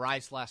win over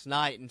Rice last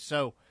night. And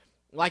so,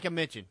 like I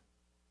mentioned,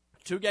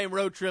 2-game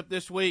road trip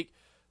this week.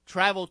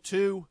 Travel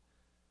to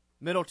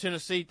Middle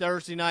Tennessee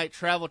Thursday night.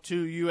 Travel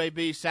to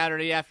UAB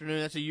Saturday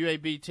afternoon. That's a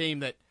UAB team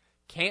that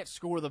can't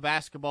score the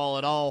basketball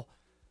at all.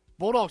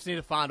 Bulldogs need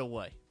to find a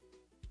way.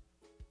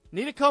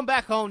 Need to come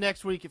back home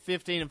next week at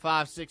 15-5,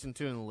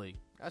 6-2 in the league.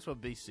 That's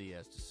what BC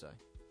has to say.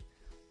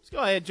 Let's go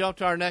ahead and jump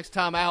to our next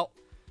time out.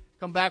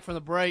 Come back from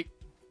the break.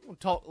 We'll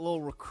talk a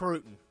little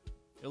recruiting.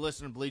 You're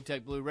listening to Bleed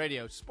Tech Blue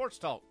Radio, Sports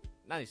Talk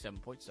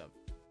 97.7.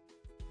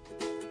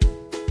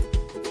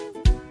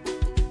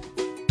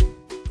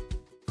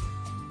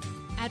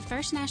 At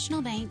First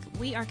National Bank,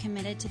 we are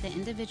committed to the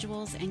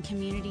individuals and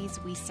communities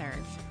we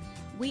serve.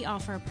 We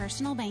offer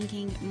personal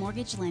banking,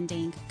 mortgage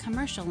lending,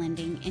 commercial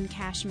lending, and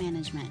cash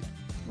management.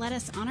 Let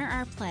us honor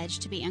our pledge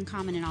to be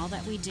uncommon in all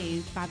that we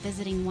do by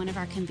visiting one of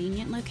our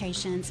convenient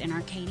locations in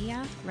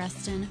Arcadia,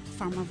 Ruston,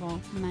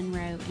 Farmerville,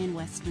 Monroe, and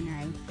West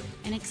Monroe,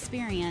 and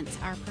experience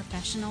our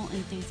professional,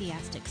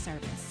 enthusiastic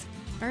service.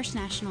 First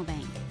National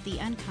Bank, the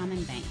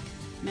uncommon bank.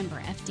 Member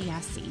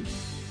FDIC.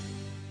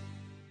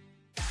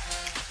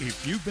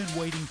 If you've been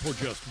waiting for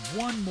just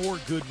one more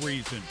good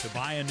reason to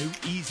buy a new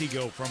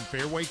E-Z-GO from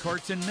Fairway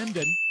Carts in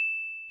Minden,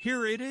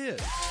 here it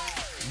is.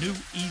 New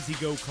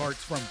E-Z-GO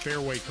carts from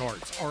Fairway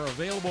Carts are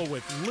available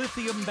with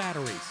lithium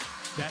batteries.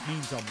 That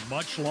means a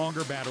much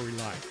longer battery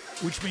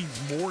life, which means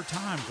more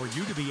time for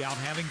you to be out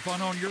having fun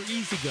on your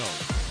E-Z-GO.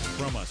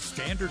 From a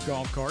standard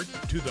golf cart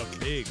to the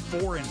big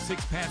 4- and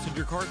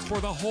 6-passenger carts for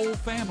the whole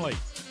family.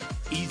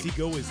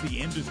 E-Z-GO is the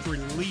industry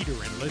leader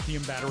in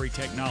lithium battery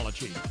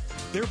technology.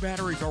 Their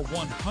batteries are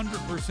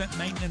 100%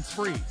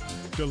 maintenance-free,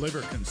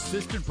 deliver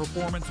consistent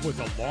performance with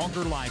a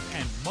longer life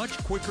and much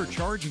quicker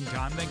charging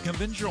time than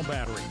conventional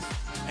batteries.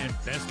 And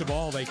best of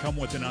all, they come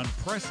with an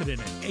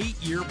unprecedented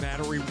 8-year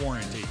battery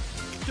warranty.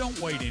 Don't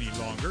wait any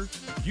longer.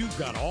 You've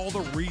got all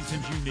the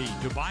reasons you need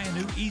to buy a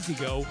new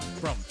E-Z-GO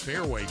from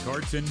Fairway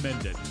Carts in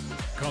Minden.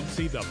 Come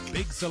see the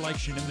big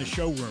selection in the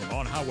showroom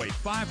on Highway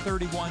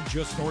 531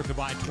 just north of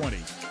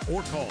I-20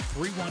 or call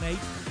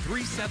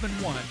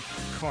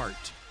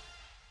 318-371-CART.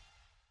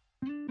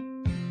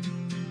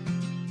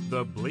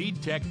 The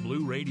Bleed Tech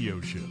Blue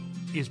Radio Show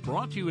is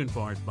brought to you in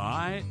part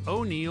by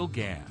O'Neill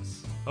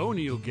Gas.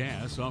 O'Neill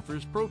Gas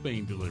offers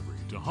propane delivery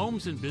to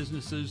homes and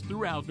businesses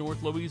throughout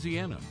North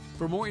Louisiana.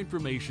 For more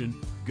information,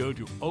 go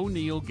to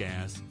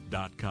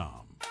o'neillgas.com.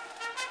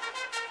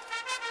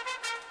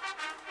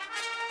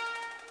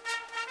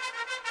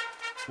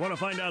 Want to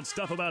find out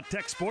stuff about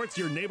tech sports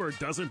your neighbor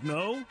doesn't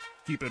know?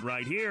 Keep it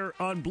right here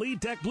on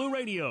Bleed Tech Blue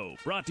Radio,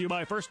 brought to you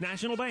by First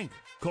National Bank.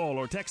 Call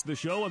or text the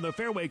show on the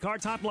Fairway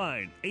Carts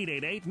hotline,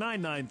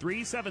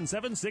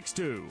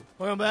 888-993-7762.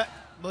 Welcome back,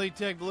 Bleed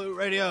Tech Blue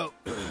Radio.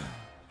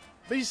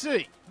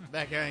 BC,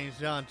 Beck Haynes,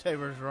 John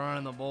Tabor's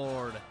running the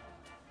board.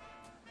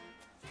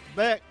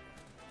 Beck,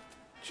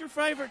 what's your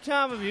favorite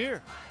time of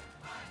year?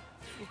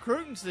 It's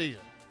recruiting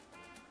season.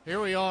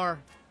 Here we are.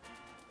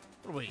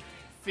 What are we,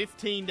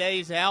 15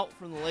 days out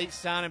from the late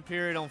signing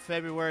period on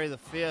February the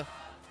 5th.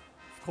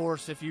 Of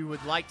course, if you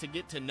would like to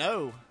get to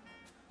know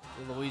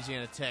the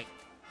Louisiana Tech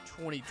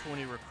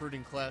 2020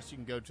 recruiting class, you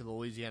can go to the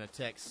Louisiana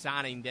Tech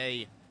Signing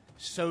Day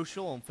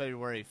Social on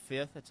February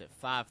 5th. That's at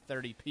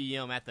 5:30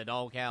 p.m. at the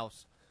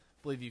Doghouse.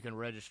 I believe you can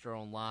register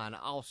online.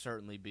 I'll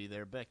certainly be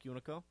there. Beck, you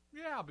want to come?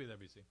 Yeah, I'll be there,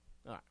 BC.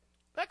 All right.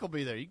 Beck will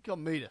be there. You can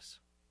come meet us.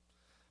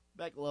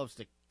 Beck loves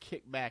to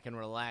kick back and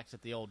relax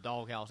at the old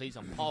Doghouse, eat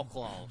some paw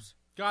claws.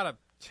 Got a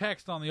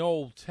text on the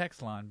old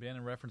text line, Ben,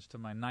 in reference to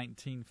my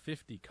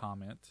 1950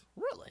 comment.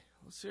 Really?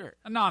 Let's hear it.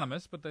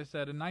 Anonymous, but they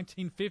said in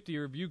 1950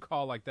 a review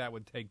call like that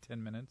would take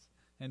 10 minutes.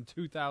 In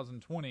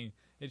 2020,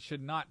 it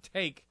should not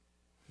take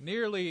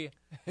nearly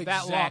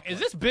that long. Is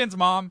this Ben's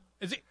mom?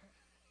 Is he?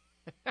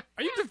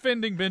 Are you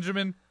defending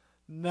Benjamin?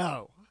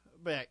 No.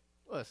 Beck,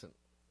 listen.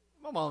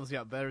 My mom's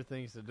got better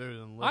things to do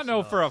than listen I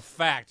know to for us. a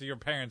fact your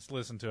parents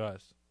listen to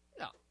us.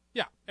 Yeah.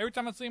 Yeah. Every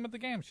time I see him at the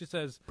game, she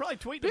says, Probably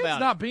tweeting Ben's about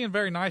not being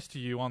very nice to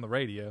you on the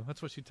radio.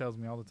 That's what she tells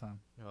me all the time.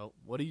 Well,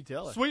 what do you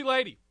tell her? Sweet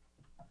lady.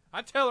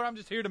 I tell her I'm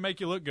just here to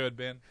make you look good,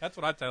 Ben. That's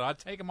what I tell her. I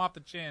take him off the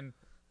chin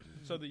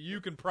so that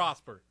you can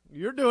prosper.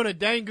 You're doing a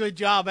dang good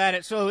job at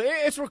it. So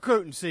it's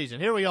recruiting season.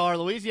 Here we are,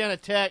 Louisiana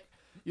Tech.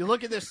 You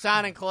look at this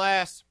signing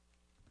class,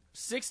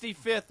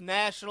 65th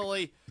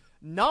nationally,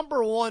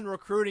 number one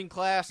recruiting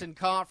class in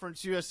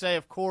Conference USA.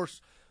 Of course,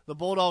 the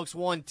Bulldogs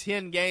won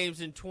 10 games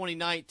in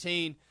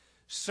 2019.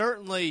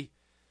 Certainly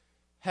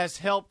has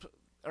helped,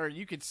 or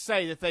you could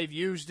say that they've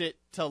used it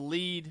to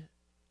lead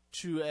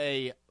to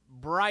a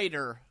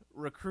brighter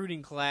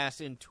recruiting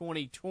class in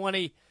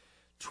 2020.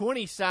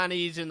 20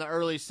 signees in the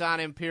early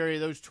signing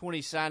period. Those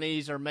 20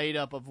 signees are made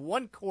up of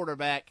 1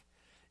 quarterback,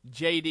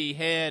 J.D.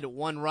 Head,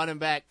 1 running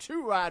back,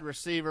 2 wide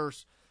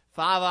receivers,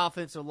 5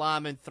 offensive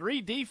linemen,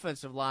 3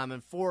 defensive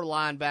linemen, 4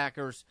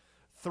 linebackers,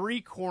 3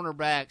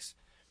 cornerbacks,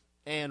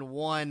 and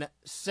 1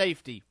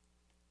 safety.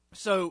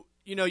 So,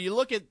 you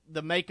look at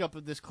the makeup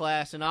of this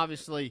class, and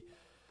obviously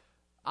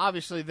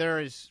there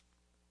is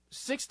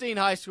 16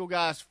 high school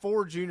guys,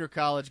 4 junior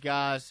college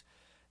guys,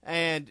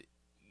 and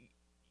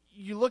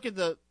you look at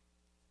the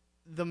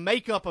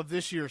makeup of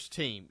this year's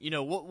team.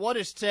 What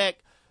is Tech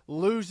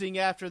losing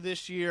after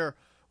this year?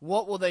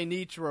 What will they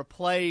need to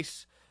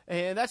replace?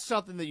 And that's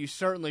something that you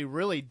certainly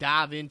really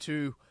dive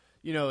into,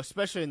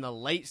 especially in the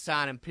late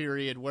signing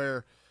period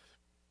where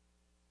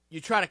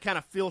you try to kind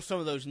of fill some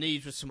of those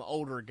needs with some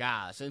older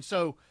guys. And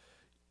so,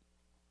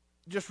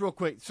 just real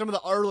quick, some of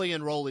the early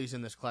enrollees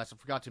in this class, I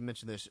forgot to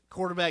mention this.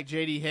 Quarterback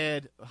J.D.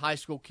 Head, a high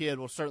school kid,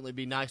 will certainly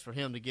be nice for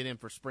him to get in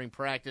for spring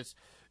practice.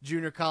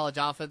 Junior college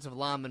offensive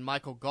lineman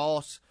Michael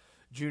Goss,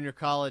 junior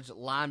college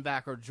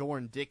linebacker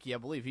Jordan Dickey. I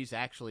believe he's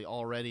actually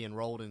already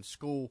enrolled in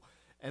school.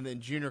 And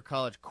then junior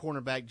college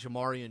cornerback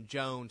Jamarian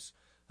Jones,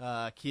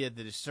 a kid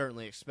that is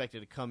certainly expected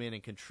to come in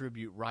and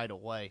contribute right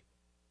away.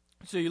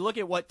 So you look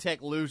at what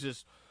Tech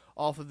loses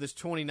off of this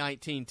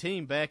 2019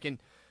 team, Beck, and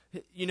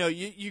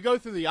you go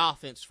through the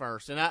offense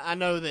first. And I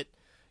know that,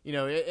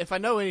 if I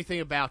know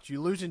anything about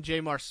you, losing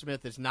Jamar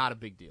Smith is not a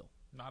big deal.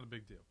 Not a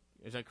big deal.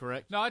 Is that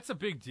correct? No, it's a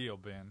big deal,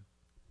 Ben.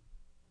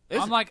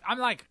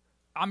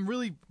 I'm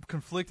really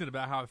conflicted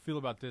about how I feel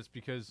about this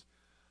because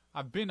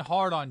I've been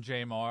hard on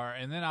Jamar,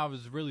 and then I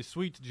was really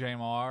sweet to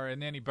Jamar,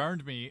 and then he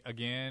burned me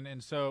again,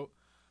 and so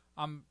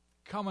I'm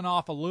coming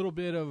off a little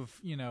bit of,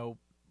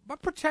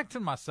 but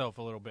protecting myself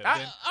a little bit.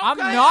 I'm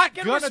not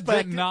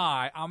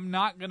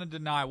going to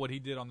deny what he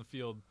did on the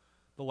field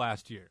the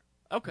last year.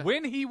 Okay.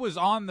 When he was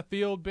on the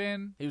field,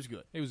 Ben, he was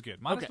good. He was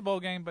good. Minus the bowl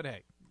game, but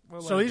hey.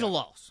 So he's a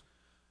loss.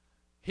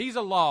 He's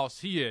a loss.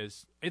 He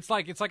is. It's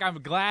like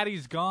I'm glad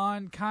he's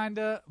gone,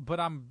 kinda,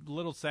 but I'm a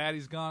little sad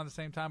he's gone at the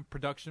same time,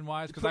 production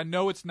wise, because I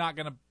know it's not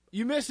gonna.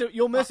 You miss him.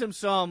 You'll miss him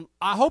some.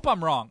 I hope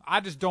I'm wrong. I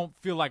just don't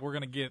feel like we're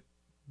gonna get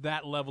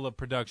that level of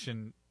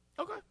production.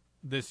 Okay.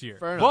 This year,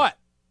 fair enough. But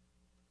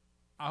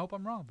I hope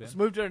I'm wrong, Ben. Let's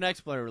move to the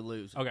next player we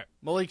lose. Okay.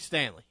 Malik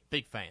Stanley,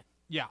 big fan.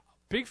 Yeah,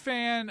 big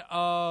fan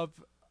of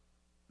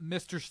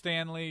Mr.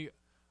 Stanley.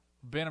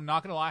 Ben, I'm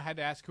not gonna lie. I had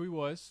to ask who he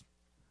was.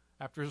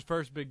 After his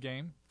first big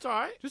game. It's all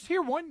right. Just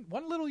here one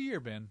little year,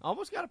 Ben.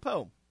 Almost got a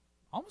poem.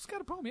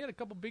 He had a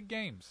couple big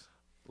games.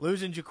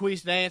 Losing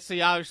Jaquise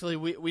Nancy, obviously,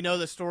 we know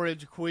the story of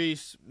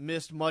Jaquise.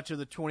 Missed much of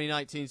the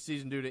 2019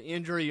 season due to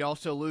injury.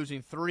 Also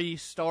losing 3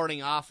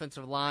 starting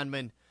offensive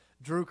linemen,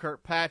 Drew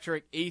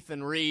Kirkpatrick,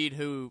 Ethan Reed,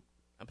 who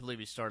I believe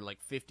he started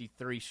like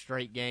 53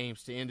 straight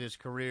games to end his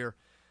career,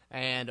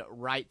 and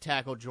right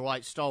tackle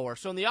Dwight Stallworth.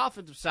 So on the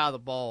offensive side of the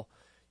ball,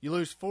 you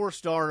lose 4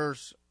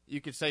 starters.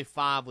 You could say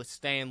 5 with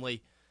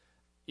Stanley.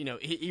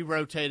 He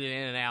rotated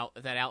in and out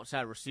that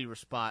outside receiver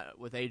spot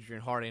with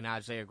Adrian Hardy and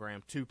Isaiah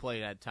Graham, 2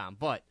 played at a time.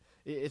 But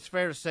it's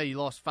fair to say you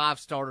lost 5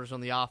 starters on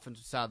the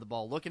offensive side of the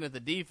ball. Looking at the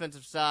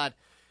defensive side,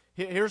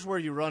 here's where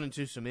you run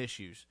into some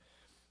issues.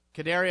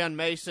 Kadarian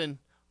Mason,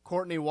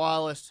 Courtney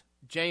Wallace,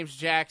 James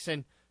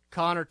Jackson,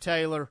 Connor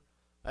Taylor.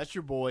 That's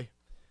your boy.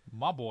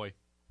 My boy.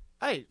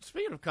 Hey,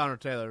 speaking of Connor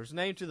Taylor, he's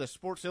named to the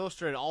Sports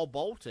Illustrated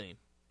All-Bowl team.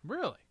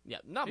 Really? Yeah,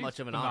 not He's much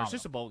of an phenomenal. honor. It's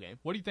just a bowl game.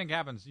 What do you think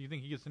happens? You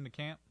think he gets into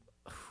camp?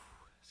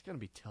 It's going to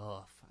be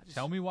tough.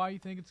 Tell me why you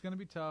think it's going to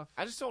be tough.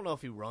 I just don't know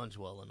if he runs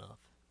well enough.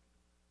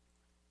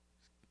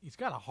 He's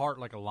got a heart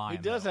like a lion.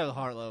 He does have a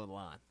heart like a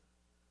lion.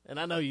 And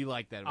I know you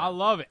like that. I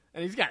love it.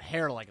 And he's got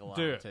hair like a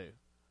lion, too.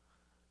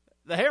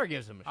 The hair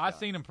gives him a shot. I've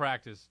seen him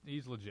practice.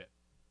 He's legit.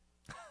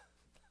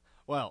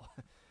 Well,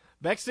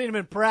 Beck's seen him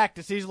in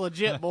practice. He's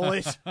legit,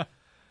 boys.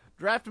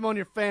 Draft him on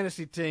your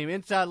fantasy team.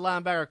 Inside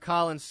linebacker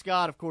Colin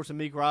Scott, of course,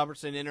 Amik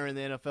Robertson entering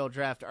the NFL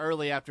draft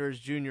early after his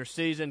junior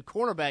season.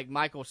 Cornerback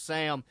Michael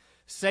Sam,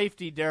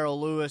 safety Darrell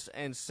Lewis,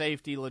 and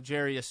safety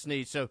L'Jarius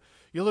Sneed. So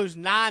you lose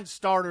 9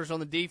 starters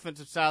on the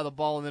defensive side of the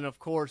ball, and then, of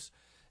course,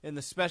 in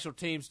the special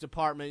teams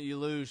department, you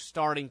lose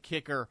starting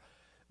kicker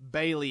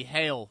Bailey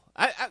Hale.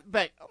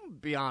 Beck, I'm going to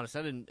be honest,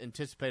 I didn't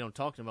anticipate on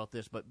talking about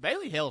this, but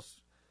Bailey Hale's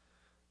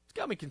it's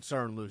got me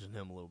concerned losing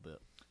him a little bit.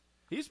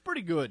 He's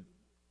pretty good.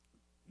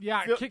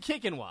 Yeah,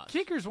 kicking-wise.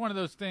 Kicker's one of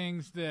those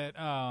things that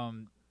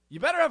you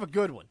better have a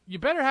good one. You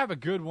better have a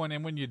good one,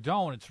 and when you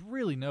don't, it's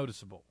really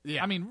noticeable.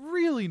 Yeah. I mean,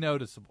 really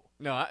noticeable.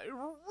 No, it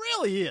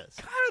really is.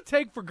 Kind of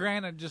take for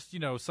granted just,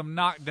 some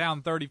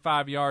knockdown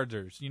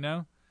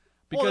 35-yarders,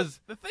 Because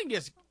the thing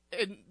is,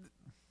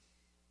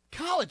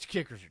 college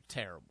kickers are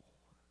terrible.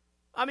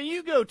 I mean,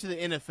 you go to the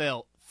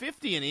NFL,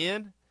 50 and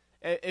in,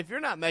 if you're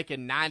not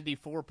making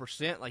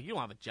 94%, you don't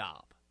have a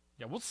job.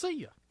 Yeah, we'll see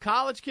you.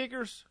 College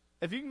kickers,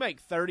 if you can make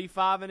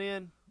 35 and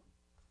in,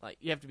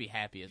 you have to be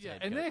happy as a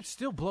head coach. And that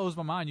still blows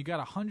my mind. You got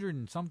 100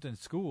 and something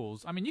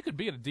schools. I mean, you could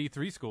be at a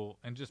D3 school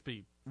and just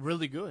be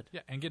really good.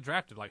 Yeah, and get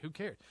drafted. Who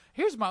cares?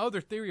 Here's my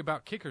other theory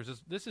about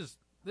kickers. This is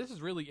this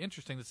is really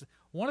interesting. This is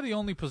one of the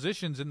only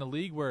positions in the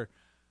league where,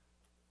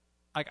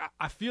 like,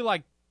 I feel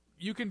like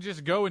you can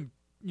just go and,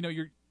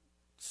 you're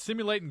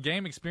simulating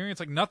game experience.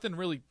 Like, nothing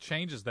really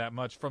changes that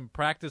much from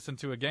practice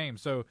into a game.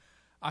 So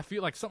I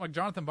feel like something like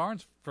Jonathan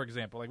Barnes, for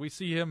example, like we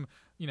see him,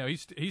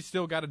 he's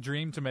still got a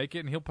dream to make it,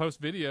 and he'll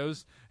post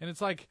videos, and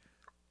it's like,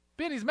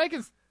 Ben, he's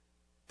making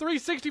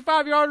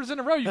 365-yarders in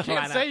a row. You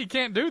can't say he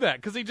can't do that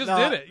because he just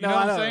did it. You know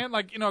what I'm saying?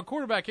 Like, a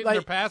quarterback hitting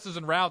their passes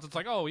and routes, it's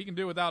like, oh, he can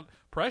do it without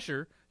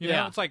pressure. You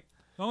know, it's like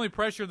the only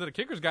pressure that a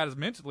kicker's got is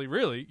mentally,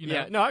 really.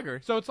 Yeah, no, I agree.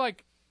 So it's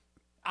like,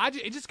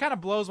 it just kind of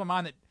blows my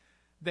mind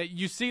that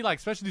you see, like,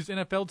 especially these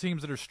NFL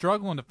teams that are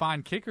struggling to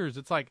find kickers.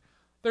 It's like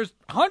there's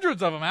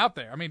hundreds of them out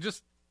there. I mean,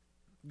 just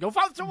go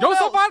find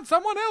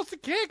someone else to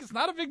kick. It's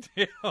not a big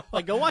deal.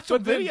 Like, go watch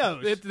some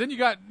videos. Then you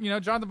got,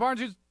 Jonathan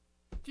Barnes, who's,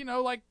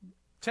 like,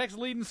 Tech's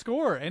leading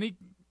scorer, and he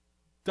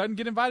doesn't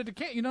get invited to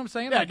kick. You know what I'm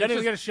saying? Yeah, like, doesn't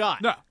even get a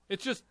shot. No,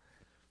 it's just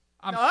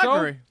I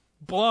agree.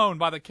 Blown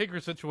by the kicker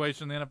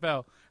situation in the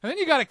NFL. And then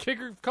you got a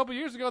kicker a couple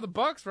years ago, the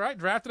Bucks, right?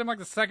 Drafted him like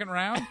the second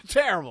round.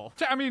 Terrible.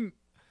 I mean,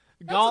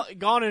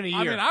 gone in a year.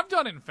 I mean, I've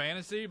done it in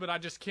fantasy, but I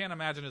just can't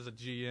imagine as a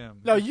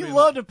GM. No, you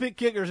love to pick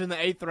kickers in the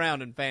 8th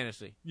round in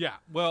fantasy. Yeah,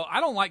 well, I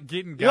don't like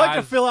getting guys. You like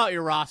to fill out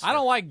your roster. I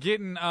don't like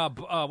getting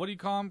what do you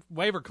call them?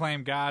 Waiver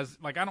claim guys.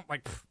 Like, I don't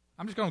like.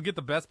 I'm just going to get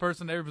the best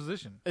person in every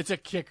position. It's a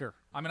kicker.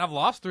 I mean, I've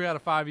lost 3 out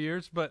of 5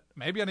 years, but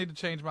maybe I need to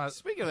change my.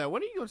 Speaking of that,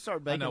 when are you going to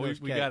start baking those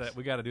cakes?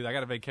 We got to do that. I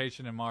got a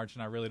vacation in March,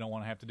 and I really don't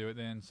want to have to do it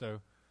then. So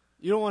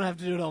you don't want to have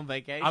to do it on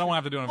vacation. I don't want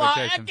to have to do it on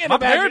vacation. My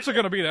parents are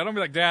going to be there. I don't be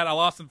like, Dad, I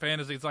lost in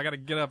fantasy, so I got to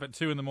get up at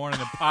 2 in the morning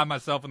and pie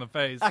myself in the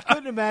face. I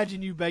couldn't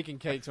imagine you baking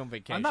cakes on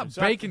vacation. I'm not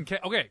baking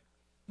cake. Okay,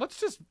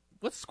 let's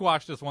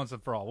squash this once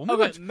and for all.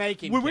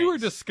 When we were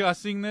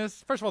discussing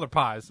this, first of all, they're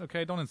pies.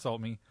 Okay, don't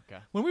insult me.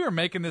 Okay. When we were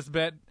making this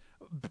bet,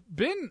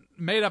 Ben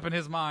made up in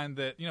his mind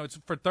that, it's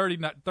for 30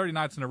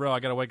 nights in a row,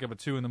 I got to wake up at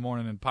 2 in the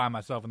morning and pie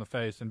myself in the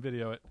face and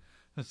video it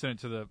and send it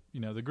to the,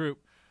 the group.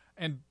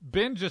 And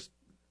Ben just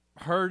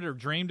heard or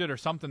dreamed it or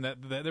something that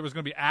there was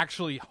going to be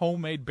actually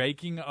homemade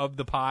baking of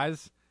the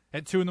pies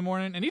at 2 in the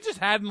morning. And he just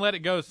hadn't let it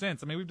go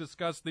since. I mean, we've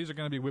discussed these are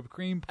going to be whipped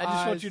cream pies. I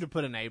just want you to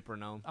put an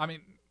apron on. I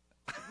mean,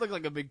 look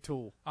like a big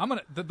tool.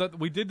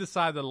 We did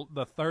decide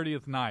the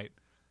 30th night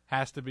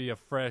has to be a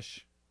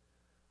fresh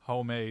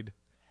homemade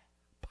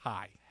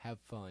pie. Have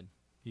fun.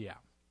 Yeah.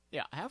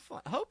 Yeah, have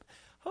fun. Hope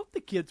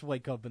the kids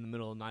wake up in the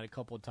middle of the night a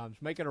couple of times.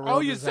 Make it a real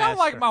disaster. disaster. You sound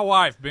like my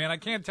wife, Ben. I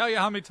can't tell you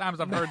how many times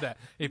I've heard that.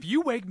 If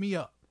you wake me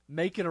up.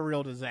 Make it a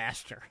real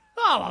disaster.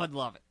 Oh, I would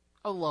love it.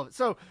 I would love it.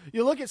 So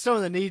you look at some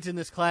of the needs in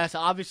this class.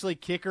 Obviously,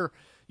 kicker,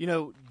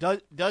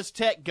 does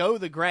Tech go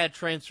the grad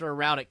transfer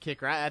route at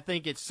kicker? I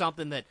think it's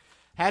something that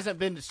hasn't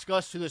been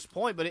discussed to this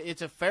point, but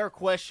it's a fair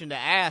question to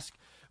ask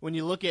when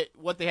you look at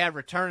what they have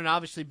returning.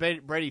 Obviously,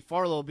 Brady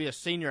Farlow will be a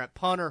senior at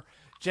punter.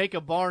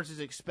 Jacob Barnes is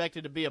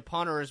expected to be a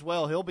punter as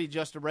well. He'll be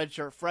just a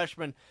redshirt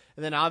freshman.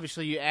 And then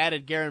obviously you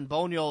added Garen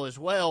Boniol as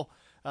well,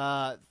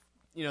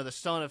 the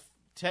son of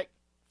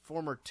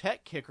former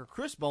Tech kicker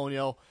Chris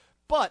Boniol,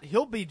 but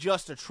he'll be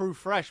just a true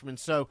freshman.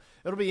 So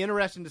it'll be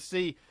interesting to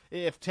see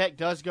if Tech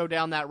does go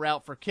down that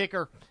route for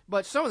kicker.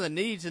 But some of the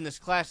needs in this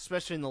class,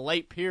 especially in the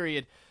late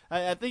period,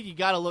 I think you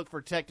got to look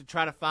for Tech to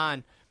try to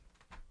find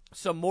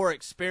some more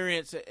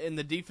experience in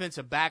the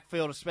defensive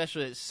backfield,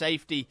 especially at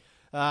safety.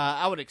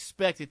 I would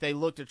expect that they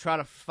look to try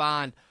to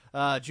find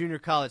junior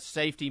college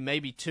safety,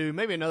 maybe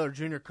another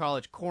junior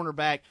college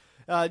cornerback,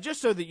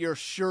 just so that you're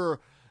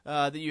sure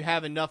that you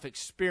have enough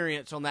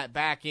experience on that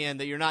back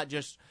end, that you're not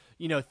just,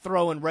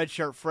 throwing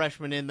redshirt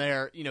freshmen in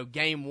there,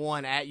 game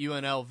one at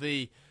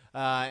UNLV,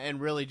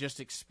 and really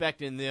just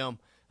expecting them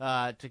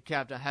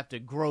to have to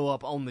grow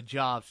up on the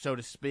job, so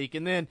to speak.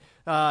 And then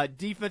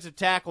defensive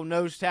tackle,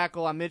 nose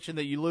tackle, I mentioned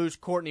that you lose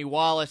Courtney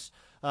Wallace.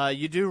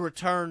 You do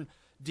return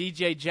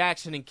DJ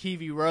Jackson and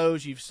Keevy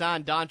Rose. You've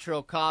signed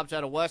Dontrell Cobbs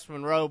out of West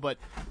Monroe, but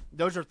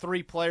those are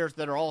 3 players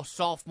that are all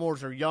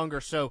sophomores or younger.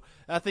 So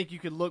I think you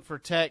could look for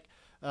Tech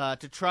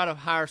to try to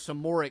hire some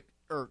more,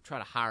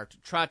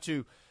 try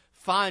to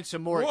find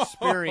some more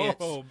experience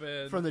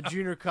from the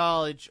junior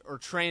college or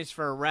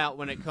transfer route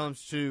when it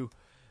comes to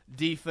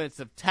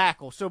defensive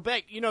tackle. So,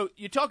 Beck,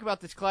 you talk about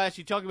this class,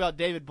 you talk about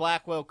David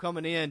Blackwell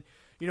coming in.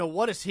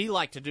 What does he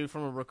like to do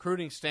from a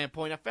recruiting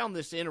standpoint? I found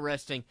this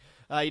interesting.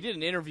 He did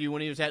an interview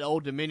when he was at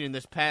Old Dominion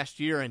this past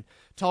year and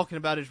talking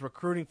about his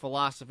recruiting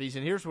philosophies,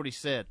 and here's what he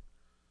said.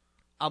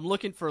 I'm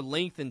looking for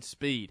length and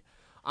speed.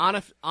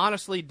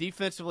 Honestly,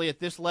 defensively at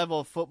this level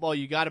of football,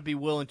 you got to be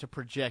willing to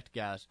project,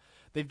 guys.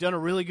 They've done a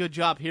really good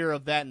job here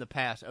of that in the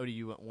past.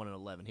 ODU went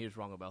 1-11. He was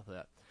wrong about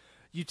that.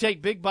 You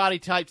take big body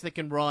types that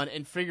can run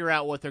and figure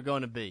out what they're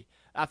going to be.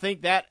 I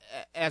think that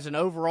as an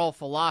overall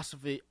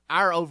philosophy,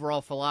 our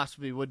overall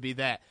philosophy would be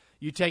that.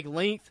 You take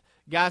length,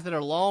 guys that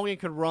are long and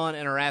can run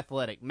and are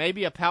athletic.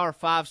 Maybe a Power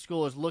 5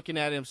 school is looking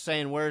at him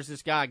saying, where's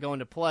this guy going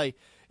to play?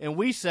 And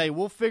we say,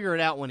 we'll figure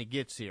it out when he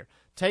gets here.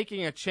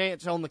 Taking a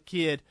chance on the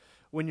kid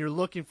when you're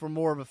looking for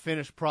more of a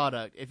finished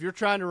product. If you're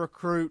trying to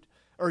recruit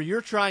a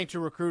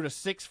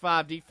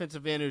 6'5"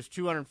 defensive end who's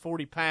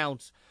 240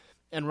 pounds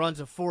and runs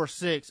a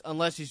 4.6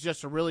 unless he's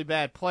just a really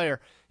bad player.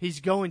 He's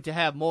going to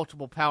have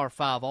multiple Power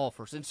 5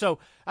 offers. And so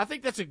I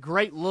think that's a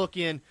great look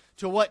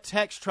into what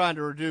Tech's trying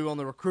to do on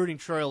the recruiting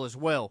trail as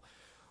well.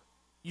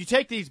 You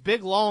take these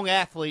big, long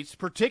athletes,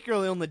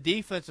 particularly on the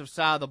defensive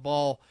side of the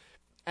ball,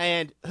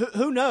 and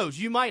who knows,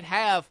 you might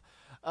have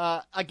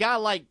a guy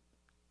like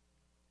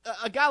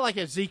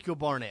Ezekiel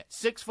Barnett,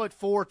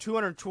 6'4",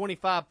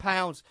 225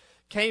 pounds,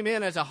 came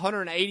in as a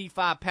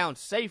 185-pound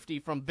safety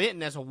from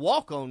Benton as a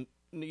walk-on,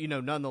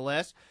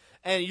 nonetheless.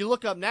 And you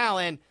look up now,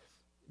 and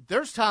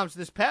there's times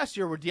this past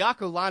year where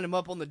Diaco lined him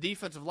up on the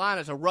defensive line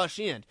as a rush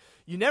end.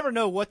 You never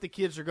know what the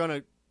kids are going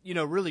to,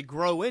 really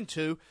grow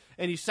into.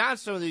 And you sign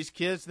some of these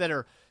kids that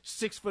are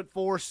 6'4",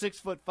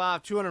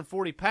 6'5",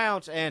 240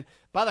 pounds, and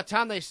by the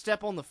time they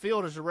step on the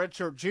field as a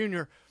redshirt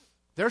junior,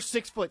 they're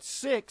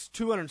 6'6",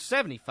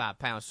 275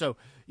 pounds. So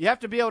you have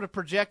to be able to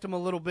project them a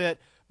little bit.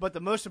 But the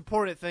most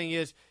important thing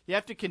is you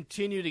have to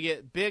continue to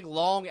get big,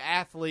 long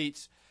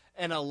athletes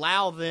and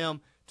allow them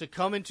to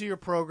come into your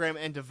program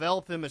and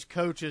develop them as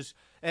coaches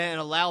and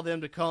allow them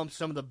to become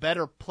some of the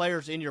better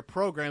players in your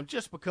program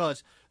just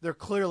because they're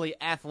clearly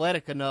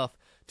athletic enough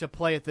to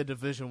play at the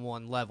Division I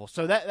level.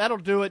 So that'll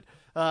do it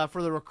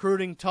for the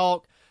recruiting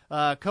talk.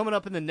 Coming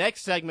up in the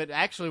next segment,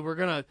 actually, we're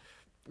gonna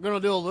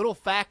do a little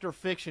fact or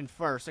fiction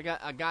first.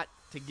 I got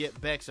to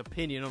get Beck's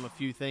opinion on a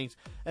few things,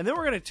 and then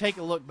we're going to take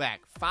a look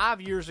back.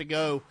 5 years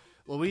ago,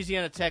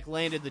 Louisiana Tech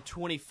landed the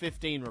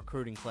 2015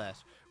 recruiting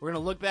class. We're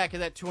going to look back at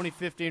that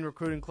 2015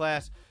 recruiting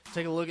class,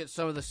 take a look at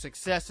some of the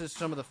successes,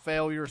 some of the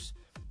failures,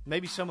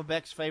 maybe some of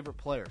Beck's favorite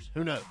players.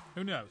 Who knows?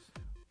 Who knows?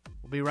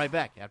 We'll be right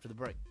back after the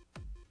break.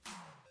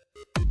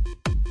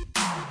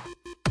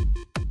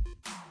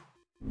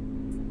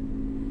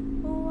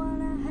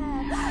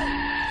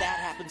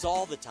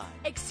 All the time.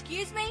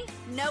 Excuse me?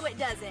 No, it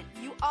doesn't.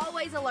 You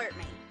always alert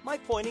me. My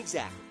point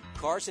exactly.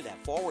 Cars that have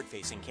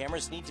forward-facing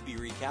cameras need to be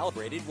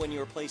recalibrated when you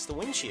replace the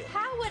windshield.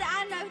 How would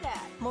I know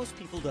that? Most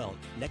people don't.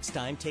 Next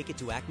time, take it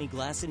to Acme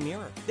Glass and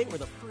Mirror. They were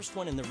the first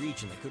one in the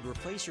region that could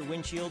replace your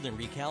windshield and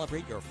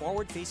recalibrate your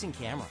forward-facing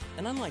camera.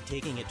 And unlike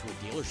taking it to a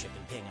dealership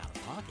and paying out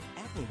of pocket,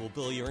 Acme will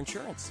bill your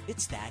insurance.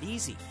 It's that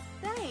easy.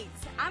 Thanks.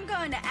 I'm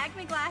going to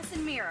Acme Glass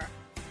and Mirror.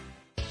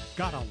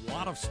 Got a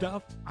lot of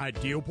stuff?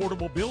 Ideal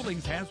Portable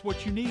Buildings has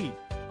what you need.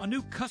 A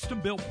new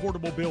custom-built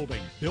portable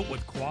building, built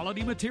with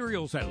quality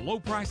materials at low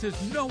prices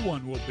no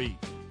one will beat.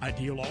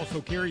 Ideal also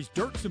carries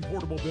Dirksen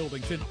portable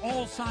buildings in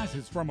all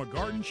sizes, from a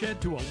garden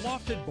shed to a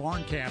lofted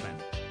barn cabin.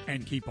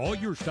 And keep all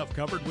your stuff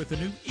covered with the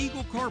new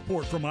Eagle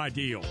Carport from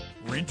Ideal.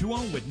 Rent to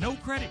own with no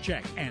credit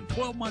check and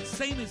 12 months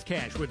same as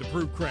cash with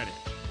approved credit.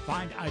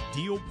 Find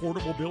Ideal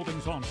Portable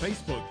Buildings on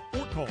Facebook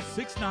or call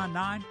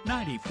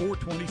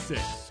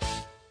 699-9426.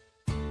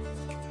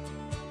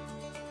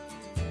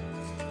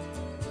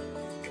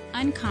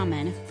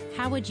 Uncommon,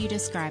 how would you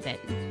describe it?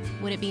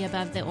 Would it be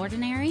above the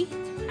ordinary,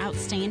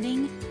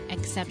 outstanding,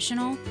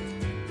 exceptional?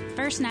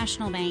 First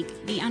National Bank,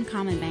 the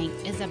Uncommon Bank,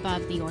 is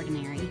above the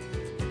ordinary.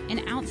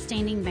 An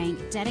outstanding bank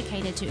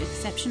dedicated to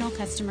exceptional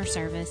customer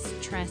service,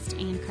 trust,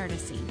 and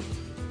courtesy.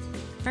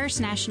 First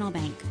National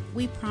Bank,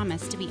 we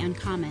promise to be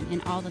uncommon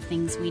in all the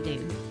things we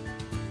do.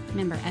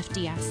 Member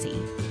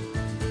FDIC.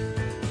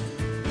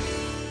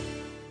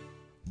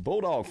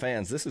 Bulldog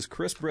fans, this is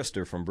Chris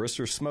Brister from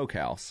Brister's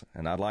Smokehouse,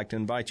 and I'd like to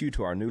invite you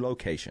to our new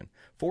location,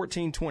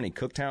 1420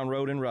 Cooktown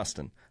Road in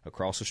Ruston,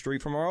 across the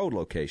street from our old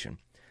location.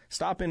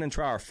 Stop in and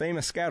try our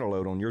famous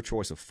scatterload on your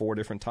choice of 4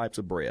 different types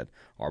of bread.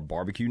 Our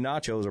barbecue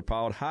nachos are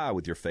piled high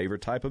with your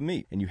favorite type of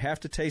meat, and you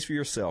have to taste for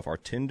yourself our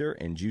tender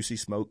and juicy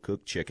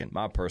smoke-cooked chicken,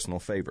 my personal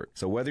favorite.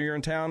 So whether you're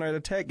in town at a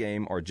Tech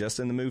game or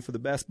just in the mood for the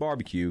best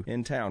barbecue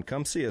in town,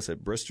 come see us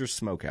at Brister's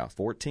Smokehouse,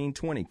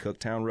 1420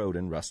 Cooktown Road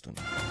in Ruston.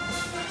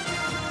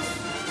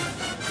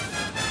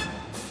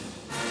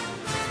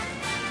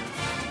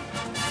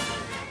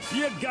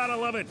 You gotta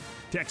love it.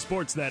 Tech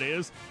sports, that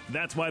is.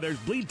 That's why there's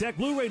Bleed Tech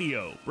Blue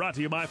Radio, brought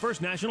to you by First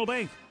National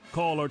Bank.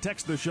 Call or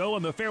text the show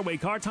on the Fairway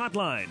Cards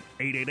hotline,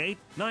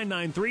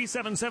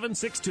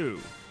 888-993-7762.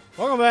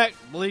 Welcome back,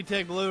 Bleed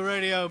Tech Blue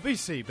Radio.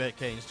 BC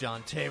Betcane's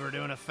John Tabor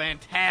doing a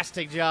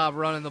fantastic job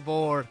running the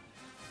board.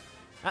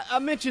 I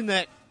mentioned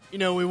that,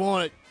 we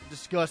want to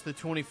discuss the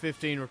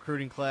 2015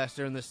 recruiting class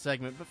during this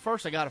segment, but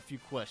first I got a few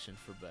questions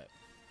for Beck.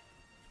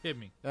 Hit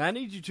me. And I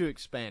need you to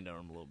expand on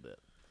them a little bit.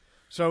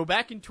 So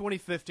back in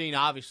 2015,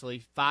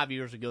 obviously, 5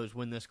 years ago is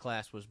when this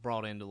class was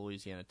brought into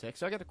Louisiana Tech.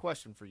 So I got a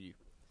question for you.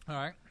 All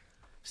right.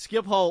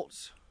 Skip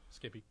Holtz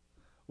Skippy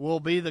will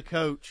be the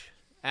coach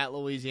at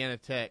Louisiana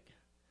Tech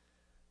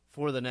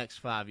for the next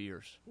 5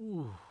 years.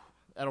 Ooh.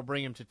 That'll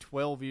bring him to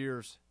 12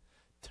 years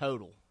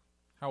total.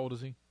 How old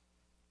is he?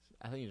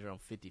 I think he's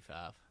around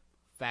 55.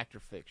 Fact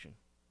or fiction?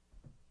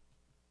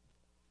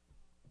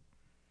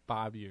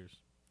 5 years.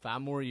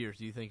 5 more years.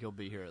 Do you think he'll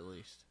be here at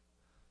least?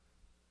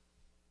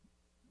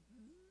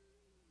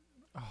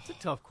 It's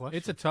a tough question.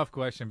 It's a tough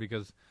question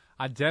because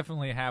I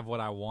definitely have what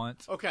I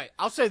want. Okay,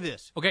 I'll say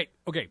this. Okay.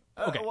 Well, go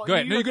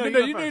ahead. You go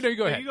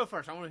ahead. You go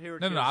first. I want to hear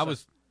what No, I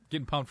was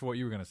getting pumped for what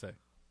you were going to say.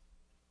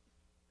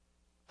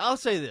 I'll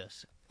say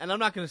this, and I'm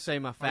not going to say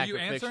my fact you or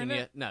fiction answering it?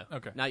 yet. No,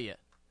 Okay. not yet.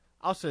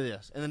 I'll say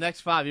this. In the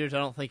next 5 years, I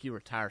don't think he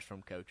retires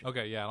from coaching.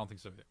 Okay, yeah, I don't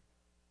think so either.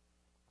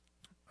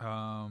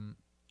 I'm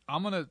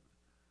going to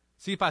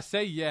see if I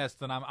say yes,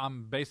 then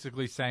I'm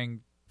basically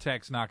saying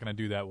Tech's not going to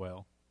do that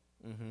well.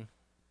 Mm-hmm.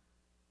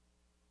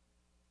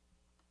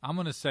 I'm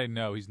going to say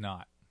no, he's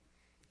not.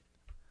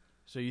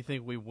 So you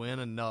think we win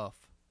enough?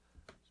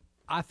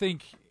 I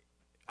think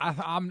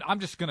I'm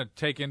just going to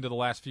take into the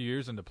last few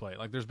years into play.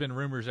 Like, there's been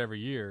rumors every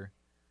year.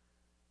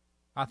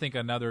 I think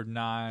another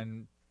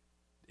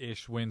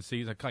 9-ish win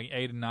season, like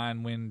 8 and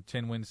 9 win,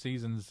 10 win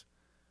seasons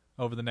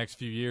over the next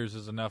few years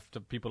is enough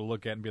to people to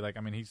look at and be like,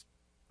 I mean, he's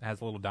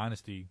has a little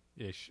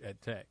dynasty-ish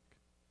at Tech.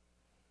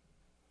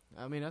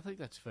 I mean, I think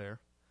that's fair.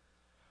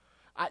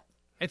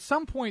 At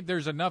some point,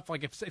 there's enough.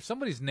 Like, if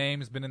somebody's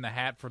name has been in the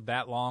hat for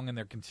that long and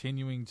they're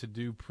continuing to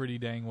do pretty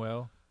dang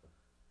well.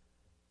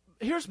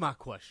 Here's my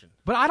question.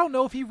 But I don't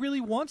know if he really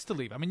wants to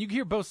leave. I mean, you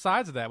hear both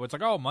sides of that. Where it's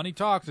like, oh, money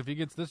talks. If he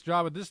gets this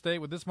job at this state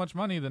with this much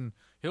money, then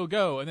he'll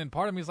go. And then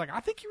part of me is like,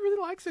 I think he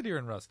really likes it here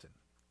in Ruston.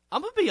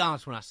 I'm going to be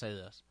honest when I say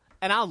this.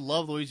 And I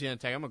love Louisiana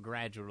Tech. I'm a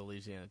graduate of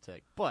Louisiana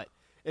Tech. But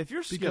if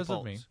you're Skip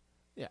Holtz,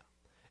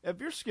 if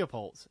you're Skip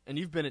Holtz and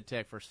you've been at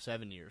Tech for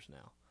 7 years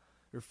now,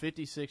 you're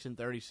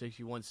 56-36.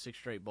 You won 6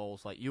 straight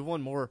bowls. Like, you've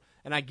won more,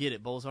 and I get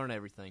it. Bowls aren't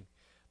everything.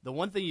 The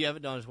one thing you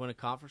haven't done is win a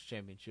conference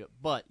championship,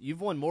 but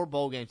you've won more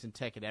bowl games than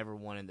Tech had ever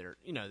won in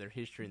their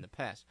history in the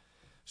past.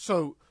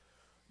 So,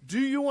 do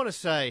you want to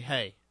say,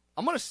 hey,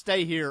 I'm going to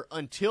stay here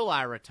until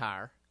I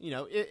retire?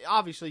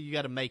 Obviously you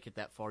got to make it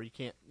that far. You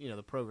can't,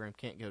 the program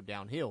can't go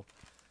downhill.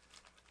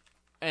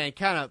 And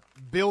kind of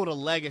build a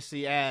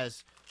legacy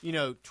as,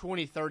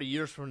 20, 30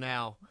 years from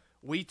now,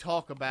 we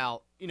talk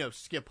about,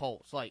 Skip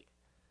Holtz. Like,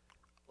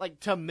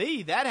 to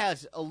me, that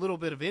has a little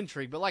bit of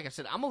intrigue. But like I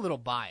said, I'm a little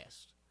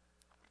biased.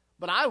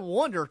 But I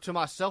wonder to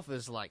myself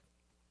is like,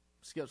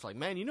 Skip's like,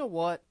 man, you know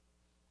what?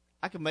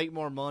 I could make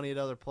more money at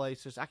other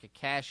places. I could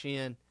cash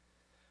in.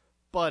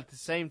 But at the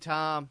same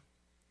time,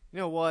 you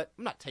know what?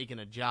 I'm not taking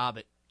a job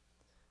at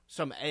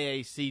some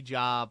AAC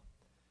job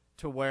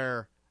to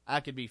where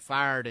I could be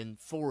fired in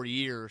 4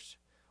 years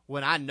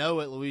when I know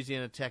at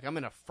Louisiana Tech I'm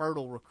in a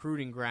fertile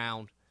recruiting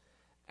ground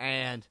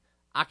and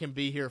I can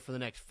be here for the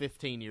next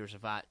 15 years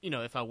if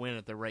I win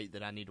at the rate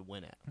that I need to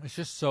win at. It's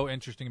just so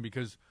interesting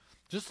because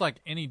just like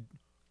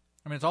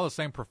it's all the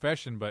same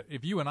profession, but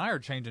if you and I are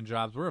changing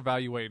jobs, we're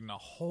evaluating a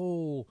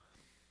whole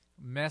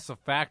mess of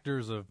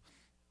factors of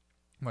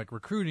like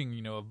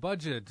recruiting, of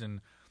budget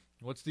and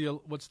what's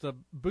the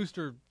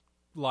booster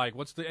like,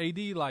 what's the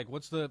AD like,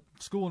 what's the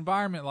school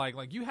environment like.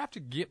 Like, you have to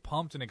get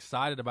pumped and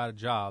excited about a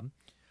job.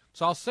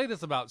 So I'll say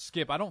this about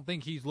Skip. I don't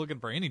think he's looking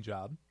for any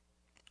job.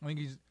 I think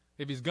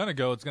if he's going to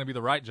go, it's going to be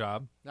the right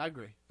job. I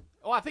agree.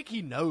 Oh, I think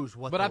he knows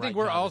what. But the I think right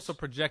we're job also is.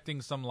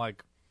 projecting some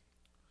like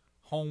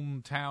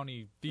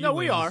hometowny feelings. No,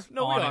 we are.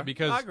 on it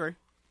because I agree.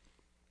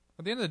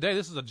 At the end of the day,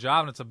 this is a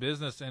job and it's a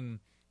business, and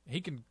he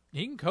can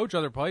coach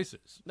other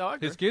places. No, I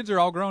agree. His kids are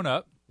all grown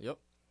up. Yep.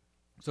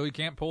 So he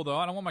can't pull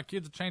I don't want my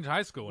kids to change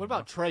high school. What anymore.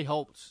 about Trey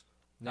Holtz,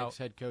 next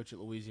head coach at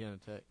Louisiana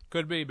Tech?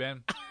 Could be,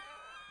 Ben.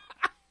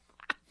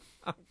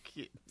 I'm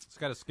kidding. It's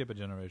got to skip a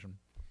generation.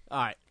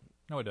 All right.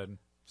 No, it doesn't.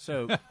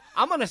 So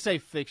I'm going to say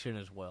fiction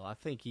as well. I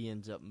think he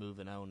ends up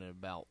moving on in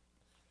about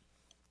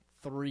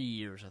 3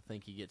 years. I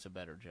think he gets a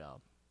better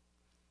job.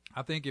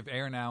 I think if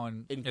Aaron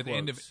Allen, at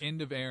the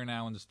end of Aaron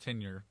Allen's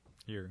tenure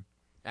here,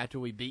 after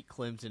we beat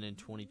Clemson in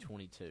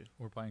 2022,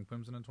 we're playing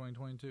Clemson in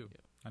 2022. Yeah.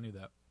 I knew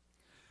that.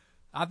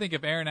 I think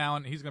if Aaron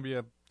Allen, he's going to be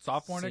a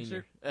sophomore next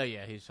year. Oh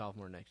yeah, he's a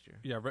sophomore next year.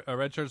 Yeah, a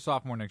redshirt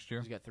sophomore next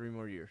year. He's got 3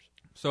 more years.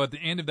 So at the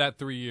end of that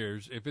 3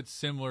 years, if it's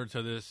similar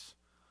to this,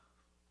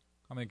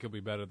 I think he'll be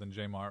better than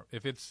Jamar.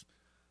 If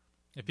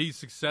he's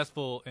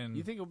successful in,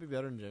 You think he'll be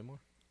better than Jamar?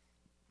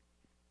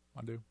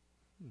 I do.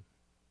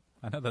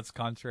 I know that's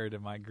contrary to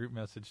my group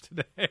message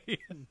today.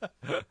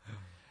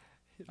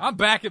 I'm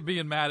back at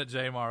being mad at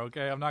Jamar,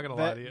 okay? I'm not going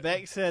to lie to you.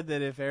 Beck said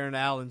that if Aaron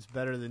Allen's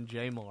better than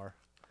Jamar,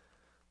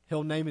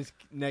 he'll name his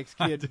next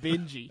kid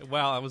Benji.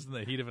 Well, I was in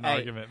the heat of an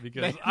argument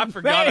because I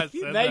forgot I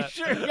said that. Make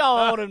sure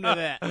y'all hold him to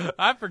that.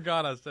 I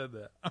forgot I said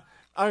that.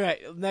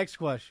 Okay, next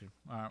question.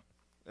 All right.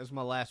 That's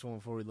my last one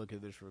before we look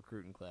at this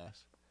recruiting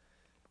class.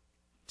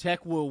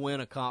 Tech will win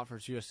a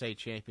Conference USA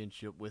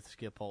championship with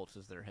Skip Holtz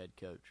as their head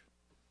coach.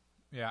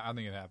 Yeah, I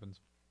think it happens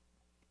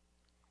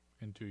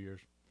in 2 years.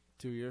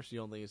 2 years? You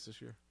don't think it's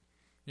this year?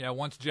 Yeah,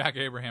 once Jack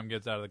Abraham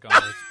gets out of the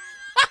conference.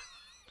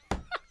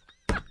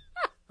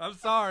 I'm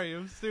sorry. It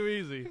was too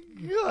easy.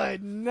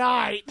 Good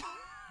night.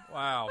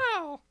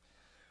 Wow.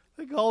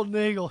 The Golden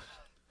Eagles.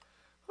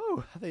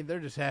 Oh, I think they're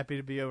just happy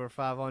to be over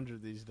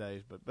 500 these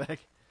days. But Beck,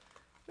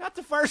 not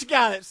the first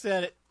guy that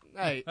said it.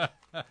 Hey,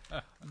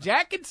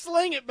 Jack can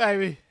sling it,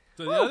 baby.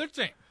 To the other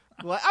team.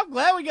 Well, I'm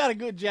glad we got a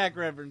good Jack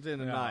reference in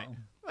tonight. Yeah.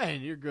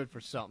 Man, you're good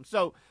for something.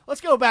 So let's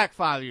go back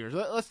 5 years.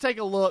 Let's take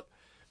a look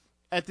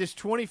at this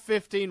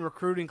 2015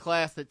 recruiting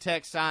class that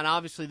Tech signed.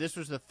 Obviously, this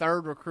was the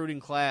third recruiting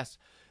class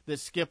that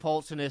Skip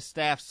Holtz and his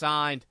staff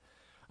signed.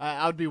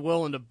 I would be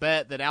willing to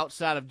bet that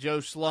outside of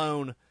Joe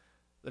Sloan,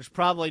 There's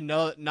probably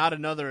not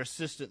another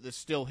assistant that's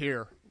still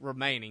here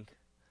remaining.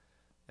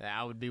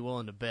 I would be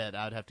willing to bet.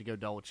 I'd have to go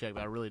double check,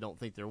 but I really don't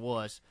think there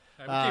was.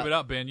 Hey, keep it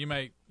up, Ben. You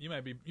may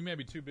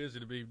be too busy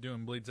to be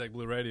doing Bleed Tech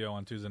Blue Radio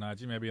on Tuesday nights.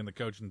 You may be in the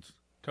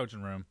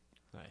coaching room.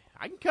 Hey,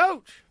 I can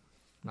coach.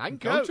 I can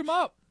coach them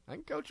up. I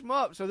can coach them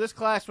up. So this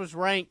class was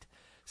ranked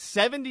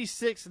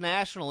 76th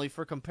nationally.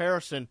 For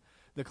comparison,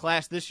 the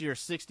class this year is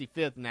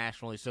 65th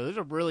nationally. So this is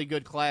a really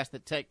good class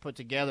that Tech put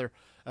together,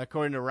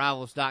 according to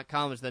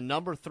Rivals.com. Is the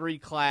number 3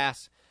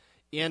 class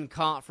in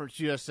Conference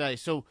USA.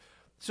 So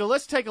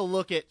let's take a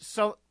look at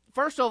some.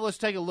 First off, let's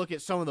take a look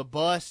at some of the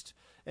bust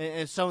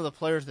and some of the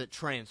players that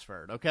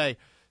transferred. Okay,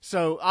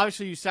 so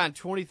obviously you signed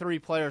 23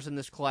 players in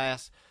this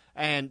class,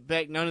 and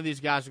Beck, none of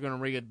these guys are going to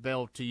ring a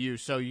bell to you.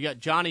 So you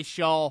got Johnny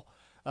Shaw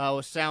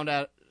was signed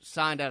out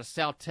of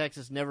South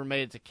Texas, never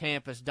made it to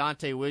campus.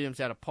 Dante Williams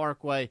out of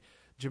Parkway.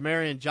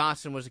 Jamarian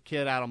Johnson was a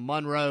kid out of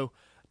Monroe.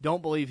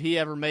 Don't believe he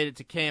ever made it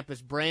to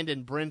campus.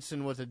 Brandon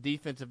Brinson was a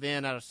defensive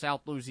end out of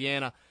South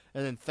Louisiana.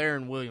 And then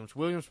Theron Williams.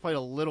 Williams played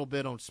a little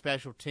bit on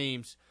special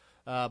teams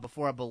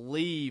before I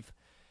believe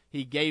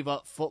he gave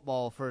up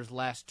football for his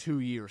last 2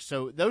 years.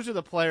 So those are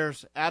the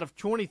players. Out of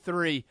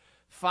 23,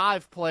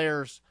 5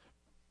 players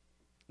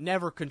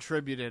never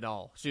contributed at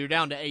all. So you're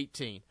down to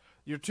 18.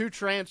 Your 2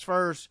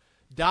 transfers,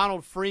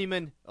 Donald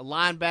Freeman, a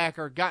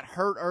linebacker, got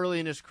hurt early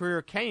in his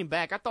career, came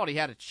back. I thought he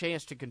had a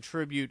chance to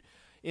contribute,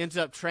 ends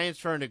up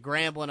transferring to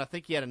Grambling. I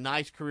think he had a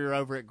nice career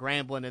over at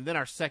Grambling. And then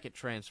our second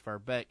transfer,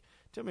 Beck.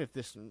 Tell me if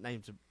this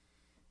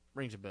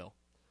rings a bell.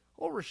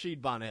 Or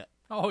Rashid Bonnet.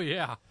 Oh,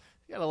 yeah.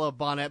 You gotta love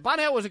Bonnet.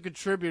 Bonnet was a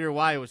contributor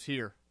while he was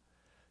here.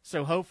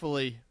 So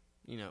hopefully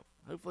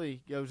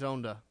he goes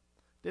on to,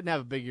 didn't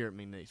have a big year at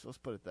McNeese. Let's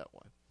put it that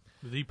way.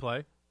 Did he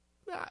play?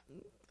 Nah, I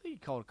think he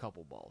caught a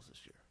couple balls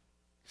this year.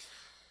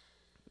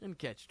 Didn't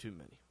catch too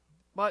many.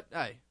 But,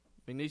 hey,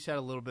 McNeese had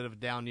a little bit of a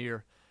down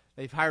year.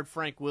 They've hired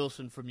Frank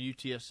Wilson from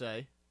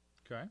UTSA.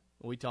 Okay.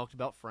 We talked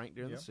about Frank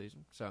during the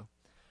season.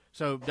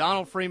 So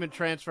Donald Freeman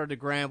transferred to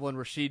Grambling.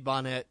 Rashid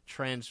Bonnet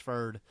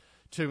transferred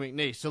to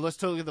McNeese. So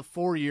let's look at the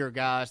 4-year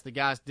guys, the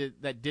guys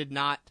that did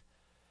not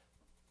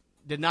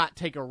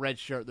take a red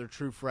shirt their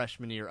true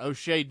freshman year.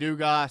 O'Shea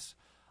Dugas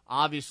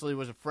obviously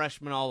was a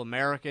freshman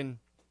All-American.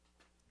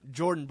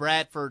 Jordan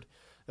Bradford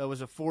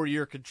was a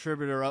 4-year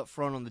contributor up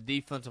front on the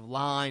defensive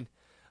line.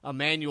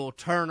 Emmanuel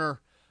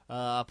Turner,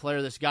 a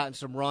player that's gotten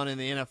some run in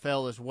the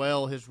NFL as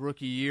well, his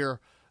rookie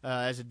year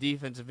as a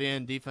defensive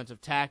end,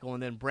 defensive tackle.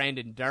 And then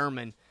Brandon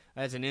Derman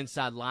as an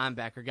inside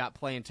linebacker, got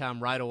playing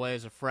time right away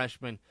as a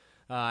freshman.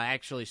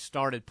 Actually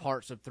started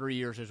parts of 3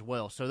 years as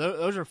well. So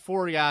those are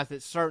 4 guys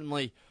that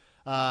certainly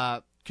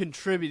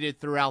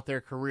contributed throughout their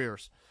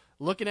careers.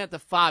 Looking at the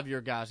 5-year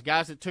guys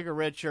that took a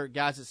red shirt,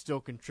 guys that still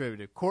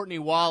contributed. Courtney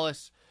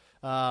Wallace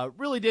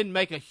really didn't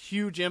make a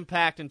huge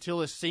impact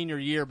until his senior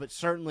year, but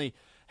certainly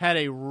had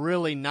a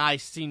really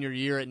nice senior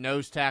year at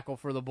nose tackle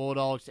for the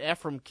Bulldogs.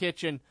 Ephraim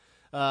Kitchen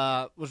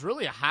was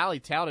really a highly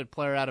touted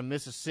player out of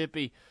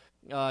Mississippi,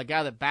 a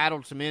guy that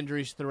battled some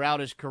injuries throughout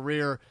his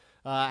career.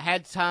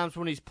 Had times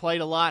when he's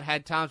played a lot,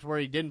 had times where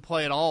he didn't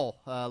play at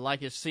all, like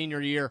his senior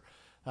year,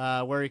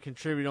 where he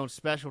contributed on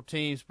special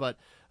teams. But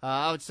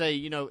I would say,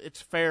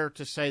 it's fair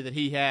to say that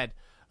he had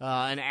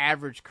an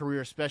average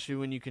career, especially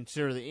when you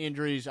consider the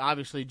injuries.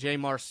 Obviously,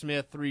 Jamar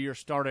Smith, 3-year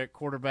starter at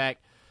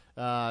quarterback,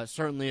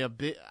 certainly a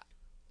bit.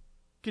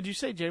 Could you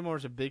say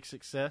Jamar's a big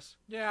success?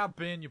 Yeah,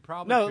 Ben, you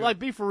probably No, could. like,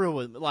 be for real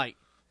with me. Like,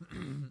 I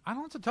don't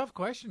know, it's a tough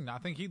question. I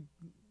think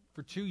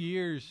for 2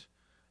 years,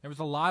 there was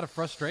a lot of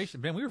frustration.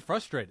 Ben, we were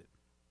frustrated.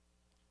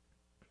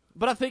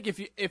 But I think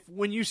if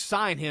when you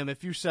sign him,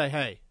 if you say,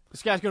 hey,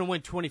 this guy's going to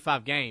win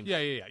 25 games. Yeah.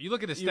 You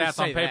look at his stats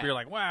on paper, you're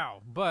like,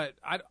 wow. But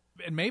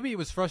and maybe it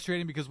was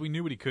frustrating because we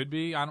knew what he could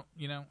be. I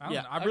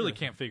really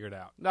can't figure it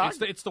out. No,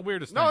 it's the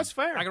weirdest thing. No, it's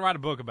fair. I can write a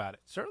book about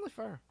it. Certainly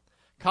fair.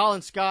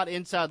 Colin Scott,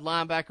 inside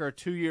linebacker, a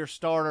 2-year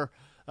starter,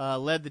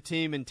 led the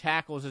team in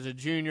tackles as a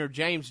junior.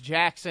 James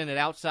Jackson, at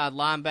outside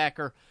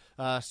linebacker,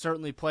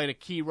 certainly played a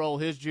key role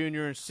his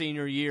junior and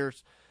senior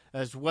years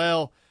as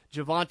well.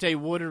 Javante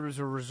Woodard was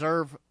a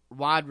reserve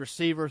wide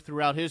receiver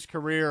throughout his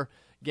career,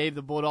 gave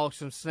the Bulldogs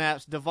some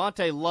snaps.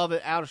 Devontae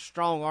Lovett out of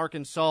Strong,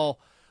 Arkansas,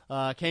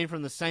 came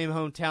from the same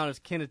hometown as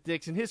Kenneth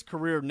Dixon. His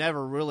career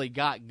never really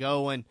got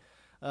going.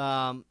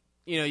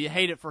 You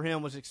hate it for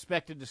him, was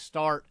expected to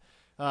start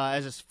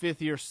as his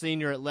 5th-year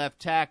senior at left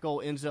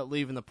tackle, ends up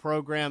leaving the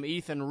program.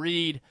 Ethan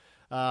Reed,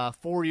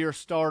 4-year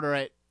starter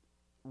at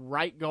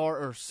right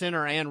guard or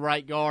center and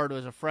right guard,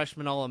 was a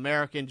freshman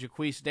All-American.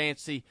 Jaquise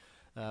Dancy,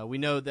 we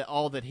know that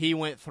all that he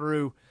went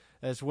through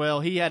as well.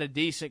 He had a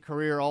decent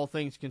career, all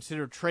things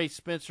considered. Trey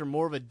Spencer,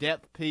 more of a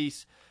depth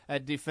piece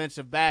at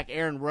defensive back.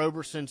 Aaron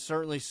Roberson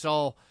certainly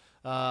saw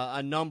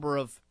a number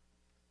of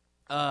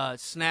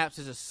snaps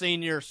as a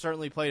senior,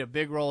 certainly played a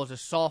big role as a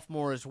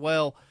sophomore as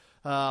well.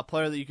 A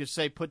player that you could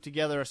say put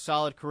together a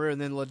solid career. And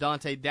then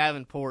LaDonte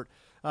Davenport,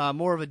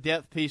 more of a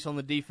depth piece on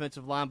the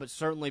defensive line, but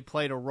certainly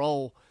played a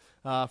role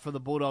for the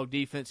Bulldog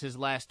defense his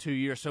last 2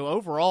 years. So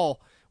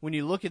overall, when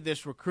you look at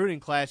this recruiting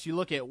class, you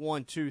look at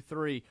 1, 2,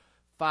 3,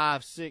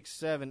 5, 6,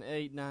 7,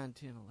 8, 9,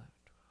 10, 11, 12.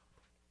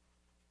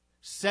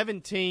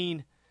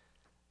 17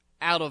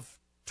 out of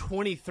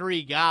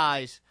 23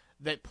 guys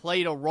that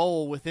played a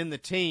role within the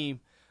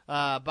team.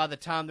 By the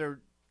time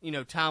their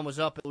time was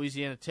up at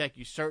Louisiana Tech,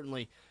 you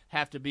certainly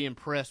have to be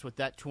impressed with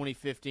that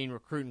 2015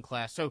 recruiting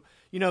class. So,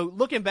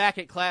 looking back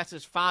at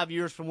classes 5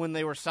 years from when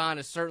they were signed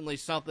is certainly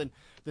something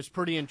that's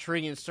pretty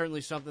intriguing. It's certainly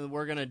something that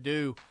we're going to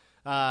do,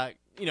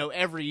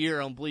 every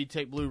year on Bleed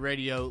Tech Blue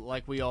Radio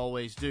like we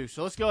always do.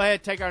 So let's go ahead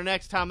and take our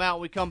next time out.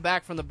 When we come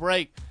back from the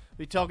break, we'll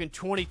be talking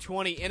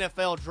 2020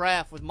 NFL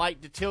Draft with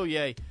Mike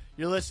Detillier.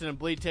 You're listening to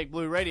Bleed Tech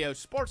Blue Radio,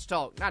 Sports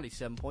Talk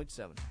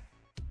 97.7.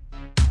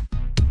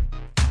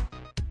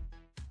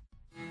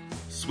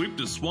 Sweep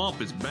the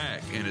Swamp is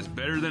back and is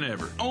better than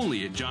ever.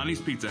 Only at Johnny's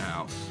Pizza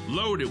House.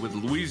 Loaded with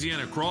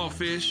Louisiana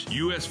crawfish,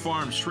 U.S.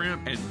 farm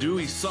shrimp, and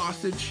Dewey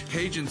sausage,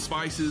 Cajun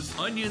spices,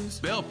 onions,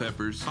 bell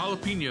peppers,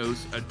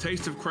 jalapenos, a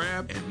taste of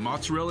crab, and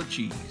mozzarella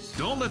cheese.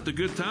 Don't let the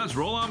good times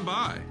roll on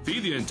by.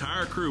 Feed the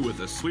entire crew with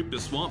a Sweep the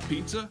Swamp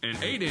pizza, an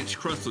 8-inch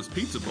crustless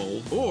pizza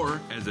bowl,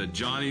 or as a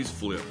Johnny's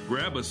flip.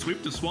 Grab a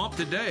Sweep the Swamp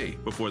today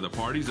before the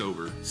party's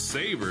over.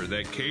 Savor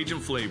that Cajun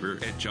flavor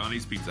at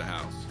Johnny's Pizza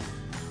House.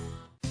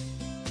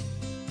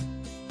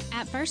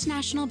 At First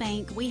National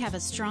Bank, we have a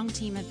strong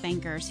team of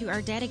bankers who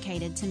are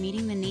dedicated to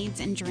meeting the needs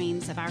and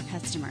dreams of our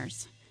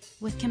customers.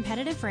 With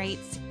competitive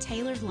rates,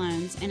 tailored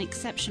loans, and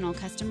exceptional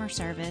customer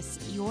service,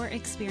 your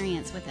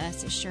experience with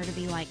us is sure to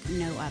be like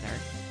no other.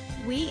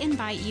 We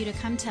invite you to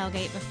come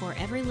tailgate before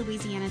every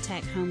Louisiana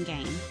Tech home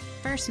game.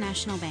 First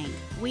National Bank,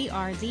 we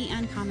are the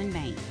uncommon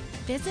bank.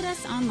 Visit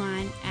us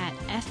online at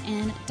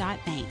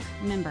fn.bank,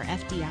 member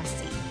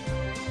FDIC.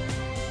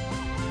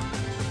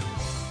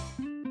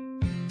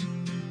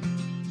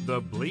 The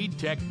Bleed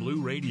Tech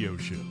Blue Radio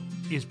Show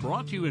is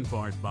brought to you in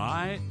part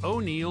by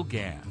O'Neill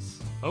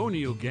Gas.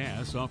 O'Neill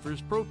Gas offers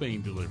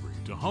propane delivery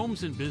to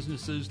homes and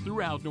businesses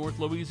throughout North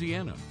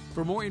Louisiana.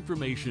 For more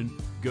information,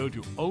 go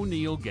to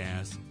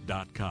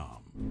o'neillgas.com.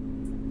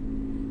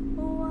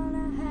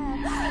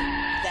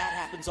 That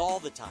happens all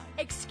the time.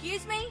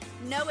 Excuse me?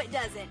 No, it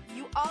doesn't.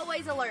 You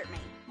always alert me.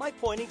 My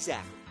point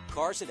exactly.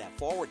 Cars that have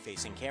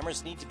forward-facing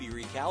cameras need to be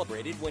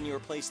recalibrated when you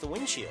replace the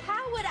windshield.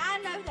 How would I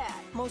know that?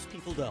 Most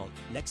people don't.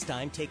 Next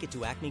time, take it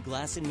to Acme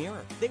Glass and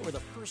Mirror. They were the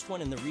first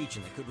one in the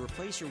region that could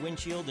replace your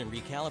windshield and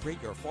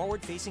recalibrate your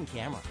forward-facing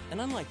camera.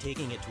 And unlike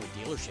taking it to a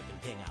dealership and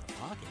paying out of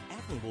pocket,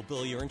 Acme will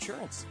bill your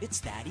insurance.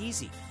 It's that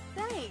easy.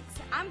 Thanks.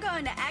 I'm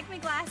going to Acme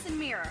Glass and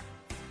Mirror.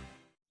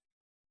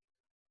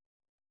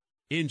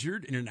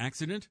 Injured in an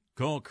accident?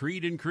 Call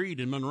Creed & Creed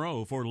in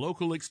Monroe for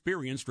local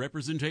experienced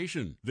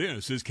representation.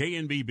 This is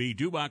KNBB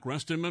Dubach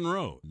Ruston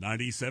Monroe,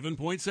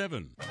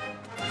 97.7.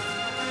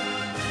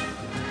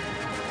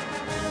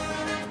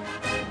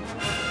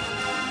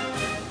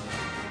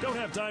 Don't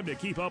have time to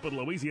keep up with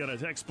Louisiana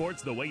Tech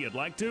sports the way you'd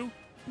like to?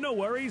 No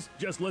worries.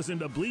 Just listen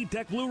to Bleed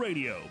Tech Blue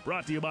Radio,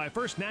 brought to you by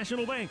First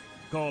National Bank.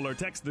 Call or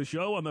text the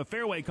show on the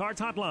Fairway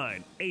Carts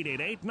hotline,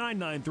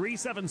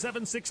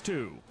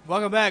 888-993-7762.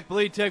 Welcome back,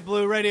 Bleed Tech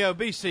Blue Radio.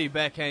 BC,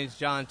 Beck Haynes,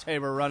 John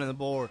Tabor running the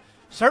board.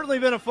 Certainly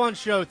been a fun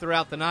show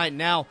throughout the night.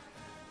 Now,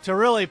 to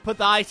really put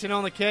the icing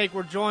on the cake,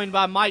 we're joined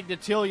by Mike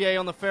Detillier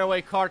on the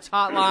Fairway Carts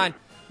hotline.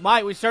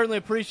 Mike, we certainly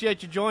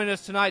appreciate you joining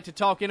us tonight to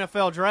talk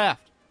NFL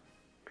Draft.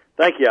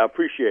 Thank you. I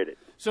appreciate it.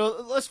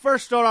 So let's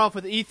first start off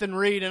with Ethan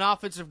Reed, an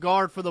offensive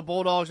guard for the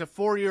Bulldogs, a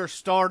 4-year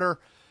starter.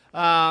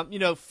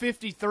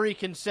 53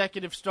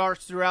 consecutive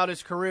starts throughout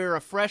his career,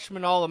 a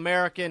freshman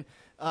All-American,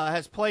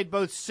 has played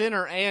both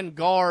center and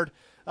guard.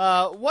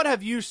 What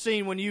have you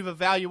seen when you've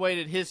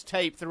evaluated his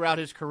tape throughout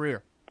his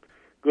career?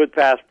 Good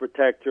pass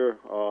protector.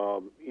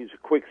 He's a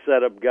quick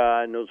setup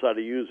guy, knows how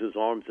to use his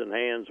arms and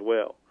hands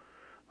well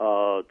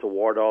to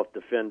ward off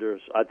defenders.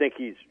 I think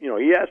he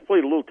has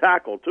played a little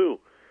tackle too,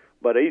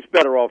 but he's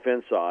better off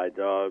inside.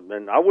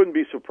 And I wouldn't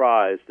be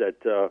surprised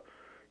that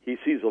he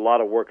sees a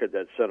lot of work at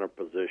that center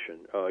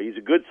position. He's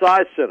a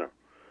good-sized center.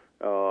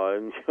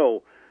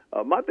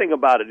 My thing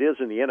about it is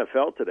in the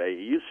NFL today,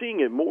 you're seeing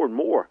it more and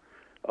more.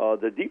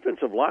 The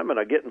defensive linemen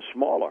are getting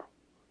smaller.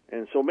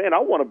 And so, man, I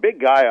want a big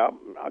guy.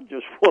 I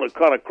just want to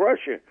kind of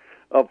crush him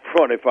up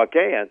front if I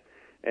can.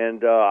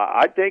 And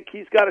I think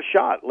he's got a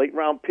shot.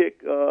 Late-round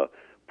pick,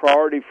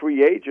 priority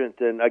free agent.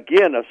 And,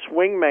 again, a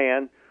swing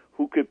man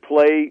who could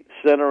play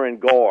center and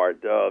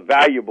guard,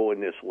 valuable in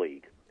this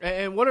league.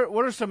 And what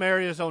are some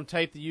areas on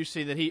tape that you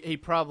see that he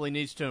probably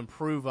needs to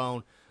improve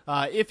on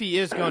if he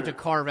is going to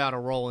carve out a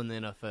role in the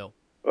NFL?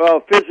 Well,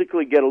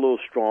 physically get a little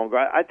stronger.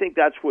 I think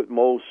that's what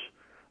most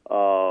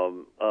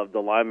of the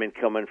linemen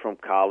coming from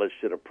college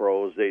to the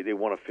pros, they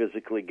want to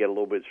physically get a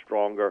little bit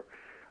stronger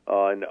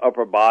in the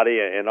upper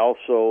body and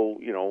also,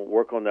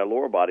 work on their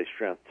lower body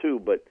strength too.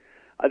 But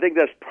I think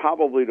that's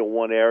probably the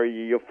one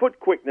area. Your foot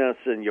quickness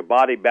and your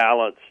body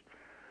balance,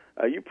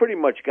 you pretty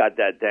much got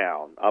that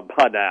down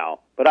by now.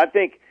 But I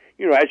think,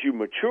 as you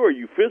mature,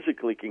 you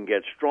physically can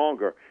get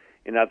stronger.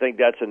 And I think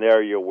that's an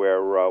area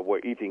where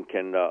Ethan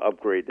can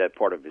upgrade that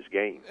part of his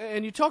game.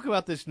 And you talk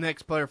about this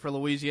next player for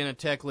Louisiana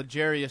Tech,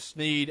 L'Jarius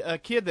Sneed, a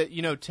kid that,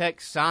 Tech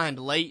signed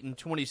late in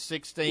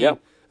 2016.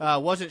 Yep.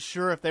 Wasn't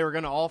sure if they were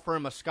going to offer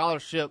him a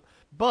scholarship,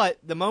 but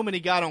the moment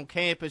he got on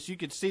campus, you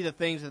could see the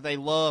things that they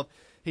love.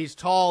 He's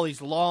tall,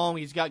 he's long,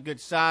 he's got good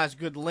size,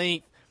 good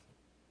length.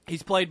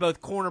 He's played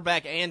both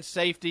cornerback and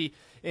safety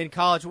in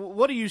college.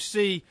 What do you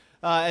see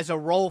as a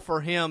role for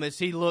him as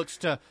he looks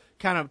to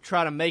kind of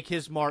try to make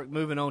his mark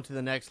moving on to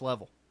the next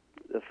level?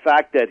 The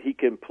fact that he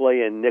can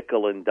play in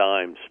nickel and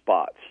dime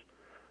spots,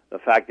 the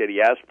fact that he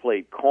has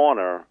played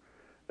corner,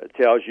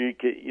 tells you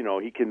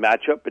he can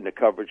match up in the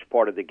coverage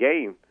part of the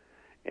game.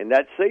 And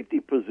that safety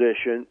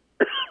position,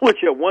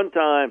 which at one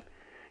time,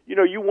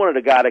 you wanted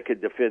a guy that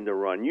could defend the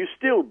run. You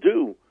still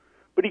do,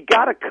 but he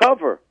got to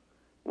cover.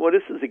 Well,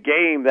 this is a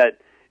game that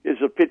is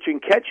a pitch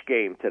and catch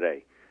game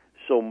today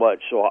so much.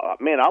 So,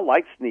 man, I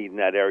like Sneed in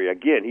that area.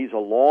 Again, he's a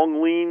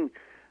long, lean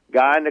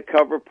guy in the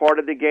cover part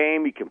of the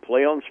game. He can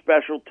play on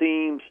special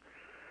teams.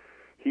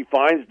 He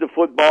finds the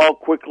football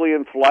quickly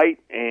in flight,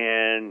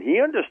 and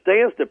he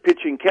understands the pitch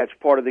and catch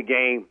part of the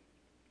game.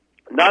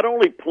 Not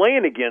only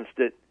playing against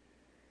it,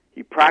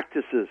 he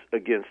practices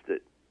against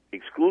it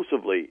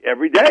exclusively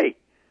every day.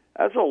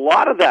 That's a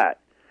lot of that.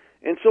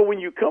 And so when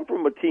you come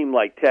from a team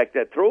like Tech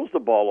that throws the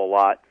ball a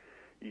lot,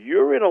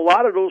 you're in a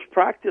lot of those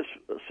practice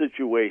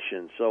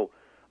situations. So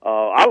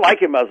I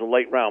like him as a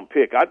late-round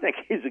pick. I think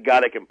he's a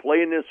guy that can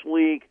play in this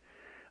league.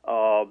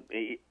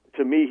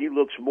 To me, he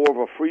looks more of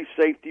a free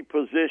safety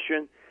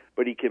position,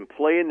 but he can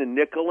play in the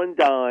nickel and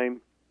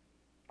dime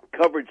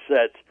coverage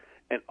sets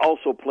and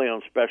also play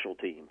on special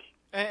teams.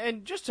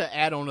 And just to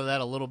add on to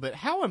that a little bit,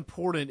 how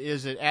important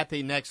is it at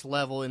the next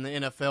level in the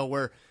NFL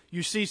where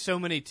you see so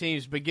many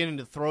teams beginning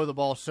to throw the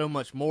ball so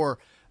much more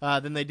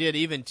than they did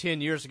even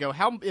 10 years ago?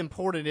 How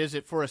important is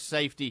it for a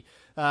safety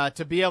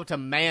to be able to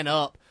man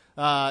up,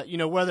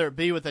 whether it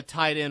be with a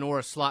tight end or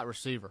a slot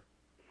receiver?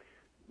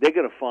 They're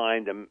going to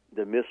find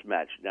the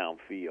mismatch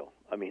downfield.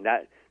 I mean,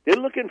 they're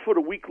looking for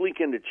the weak link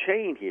in the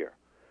chain here.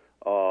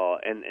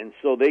 And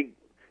so they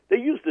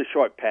use the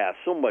short pass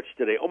so much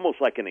today,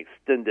 almost like an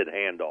extended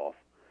handoff.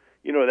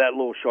 That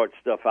little short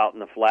stuff out in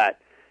the flat,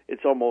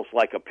 it's almost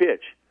like a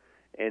pitch.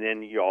 And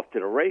then you're off to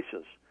the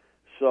races.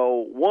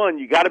 So, one,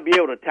 you got to be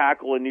able to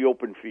tackle in the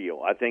open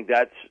field. I think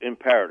that's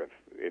imperative.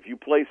 If you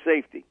play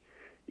safety,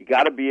 you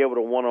got to be able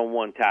to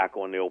one-on-one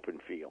tackle in the open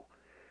field.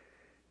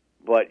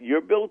 But your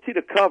ability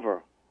to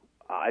cover,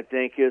 I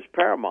think, is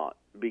paramount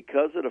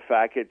because of the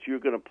fact that you're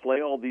going to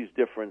play all these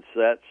different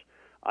sets.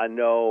 I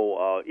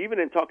know, even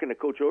in talking to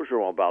Coach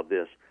Orgeron about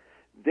this,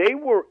 they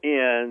were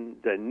in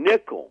the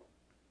nickel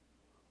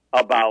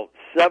about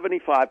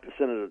 75% of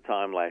the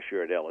time last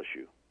year at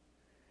LSU.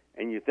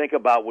 And you think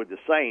about with the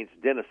Saints,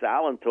 Dennis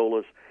Allen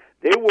told us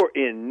they were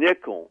in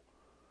nickel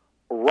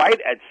right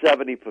at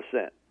 70%.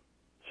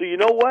 So you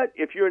know what?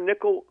 If you're a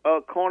nickel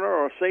corner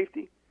or a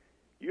safety,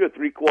 you're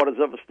three-quarters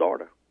of a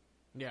starter.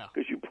 Yeah.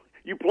 Because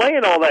you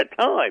playing all that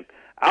time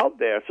out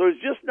there. So it's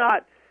just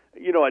not,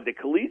 at the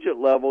collegiate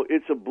level,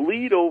 it's a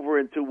bleed over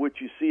into what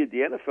you see at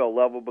the NFL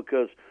level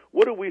because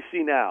what do we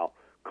see now?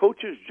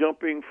 Coaches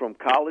jumping from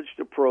college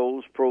to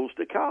pros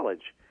to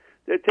college.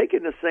 They're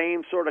taking the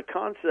same sort of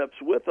concepts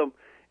with them.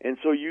 And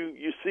so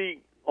you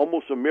see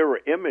almost a mirror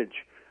image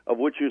of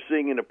what you're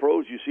seeing in the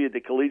pros, you see at the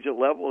collegiate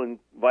level and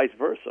vice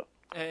versa.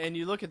 And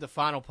you look at the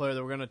final player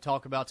that we're going to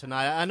talk about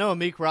tonight. I know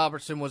Amik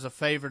Robertson was a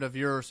favorite of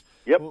yours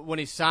when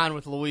he signed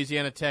with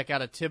Louisiana Tech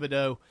out of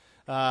Thibodaux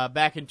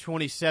back in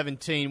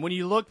 2017. When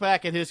you look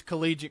back at his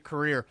collegiate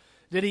career,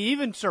 did he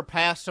even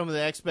surpass some of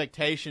the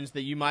expectations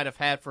that you might have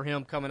had for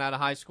him coming out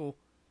of high school?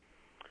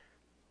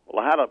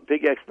 Well, I had a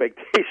big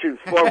expectations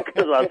for him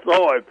because I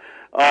saw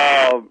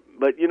him.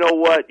 But you know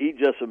what? He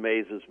just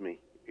amazes me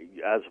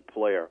as a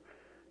player.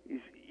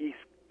 He's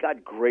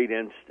got great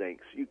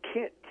instincts. You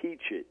can't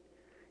teach it.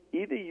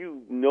 Either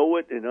you know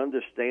it and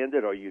understand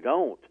it or you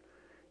don't.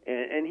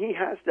 And he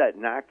has that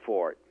knack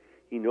for it.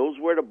 He knows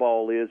where the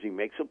ball is. He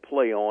makes a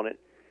play on it.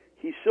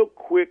 He's so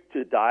quick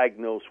to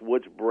diagnose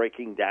what's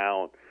breaking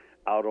down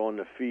out on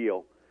the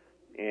field.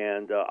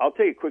 And I'll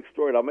tell you a quick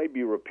story. And I may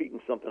be repeating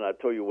something I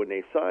told you when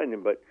they signed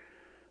him, but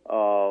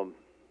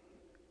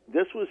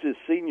this was his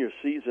senior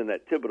season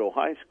at Thibodaux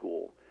High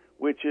School,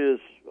 which is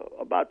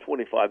about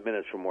 25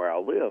 minutes from where I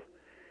live.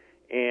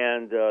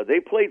 And they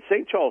played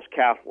St. Charles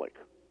Catholic,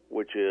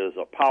 which is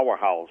a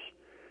powerhouse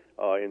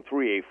in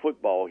 3A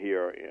football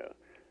here,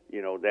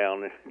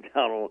 down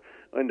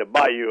in the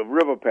Bayou of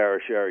River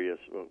Parish areas,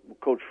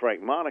 Coach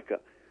Frank Monica.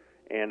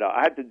 And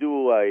I had to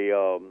do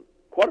a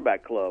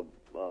quarterback club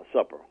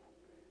supper.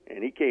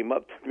 And he came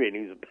up to me and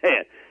he said,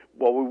 man,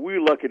 well, we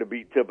were lucky to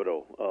beat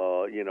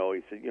Thibodaux.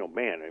 He said,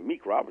 man,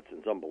 Amik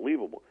Robertson's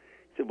unbelievable.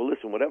 He said, well,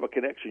 listen, whatever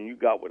connection you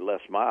got with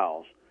Les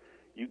Miles,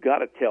 you got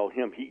to tell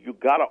him he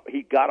got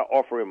to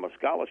offer him a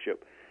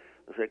scholarship.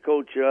 I said,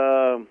 Coach,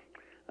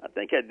 I I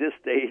think at this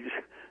stage,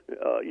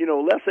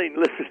 Les ain't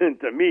listening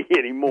to me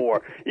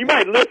anymore. He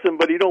might listen,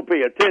 but he don't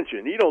pay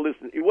attention. He don't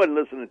listen. He wasn't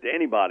listening to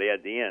anybody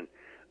at the end,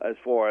 as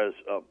far as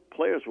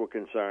players were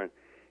concerned.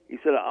 He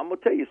said, "I'm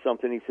gonna tell you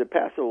something." He said,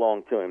 "Pass it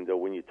along to him, though,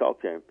 when you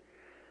talk to him."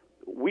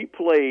 We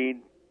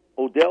played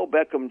Odell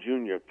Beckham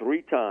Jr.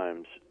 3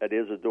 times at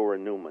Isadora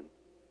Newman.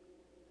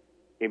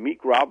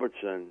 Amik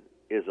Robertson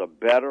is a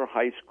better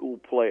high school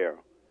player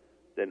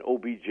than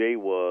OBJ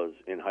was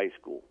in high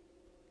school.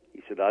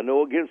 He said, "I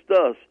know against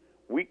us,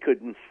 we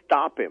couldn't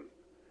stop him."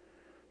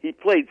 He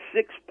played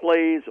 7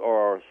 plays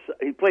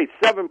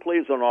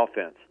on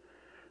offense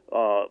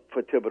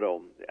for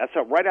Thibodeau. That's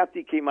right after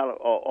he came out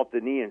off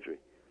the knee injury.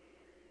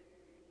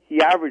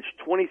 He averaged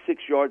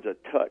 26 yards a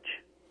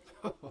touch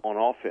on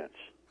offense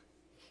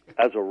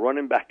as a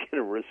running back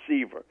and a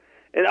receiver.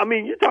 And,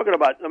 you're talking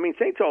about,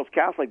 St. Charles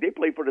Catholic, they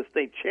played for the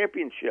state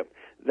championship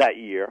that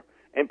year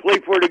and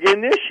played for it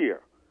again this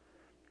year.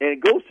 And it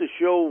goes to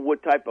show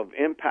what type of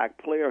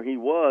impact player he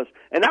was.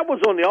 And that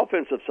was on the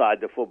offensive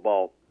side of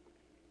football.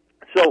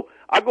 So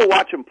I go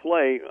watch him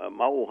play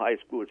my old high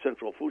school at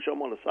Central Fuchsia.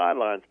 I'm on the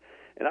sidelines,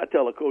 and I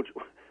tell the coach,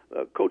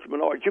 Coach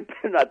Menard, you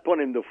better not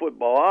punt him the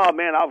football. Oh,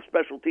 man, our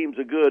special teams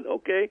are good.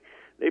 Okay.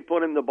 They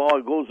punt him the ball.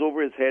 It goes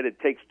over his head. It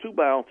takes 2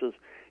 bounces.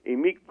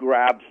 Amik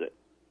grabs it,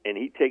 and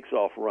he takes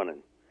off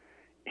running.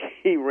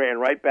 He ran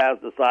right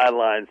past the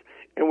sidelines,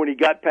 and when he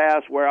got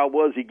past where I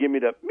was, he gave me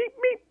the meep,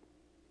 meep.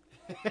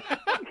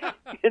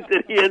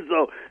 Into the end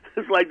zone.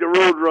 It's like the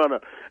road runner.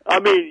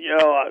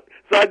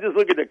 So I just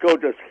look at the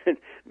coach and said,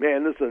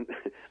 "Man, listen,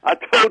 I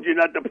told you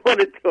not to put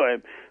it to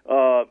him."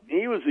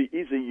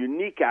 He's a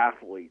unique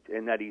athlete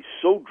in that he's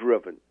so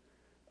driven.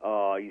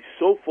 He's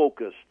so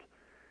focused.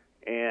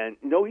 And,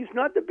 no, he's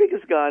not the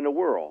biggest guy in the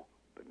world.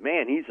 But,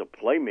 man, he's a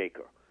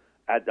playmaker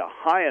at the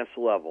highest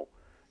level,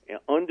 and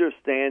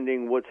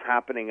understanding what's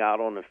happening out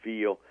on the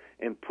field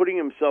and putting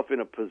himself in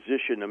a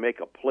position to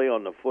make a play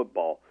on the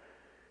football.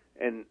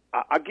 And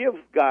I give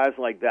guys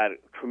like that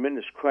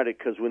tremendous credit,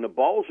 because when the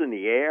ball's in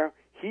the air,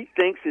 he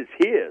thinks it's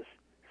his.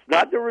 It's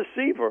not the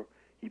receiver.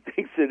 He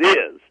thinks it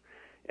is.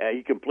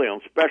 He can play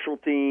on special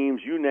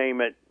teams, you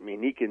name it.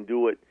 He can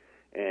do it.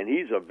 And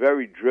he's a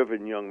very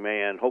driven young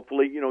man.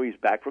 Hopefully, he's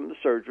back from the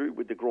surgery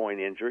with the groin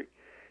injury,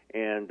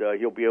 and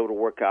he'll be able to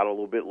work out a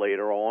little bit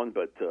later on.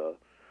 But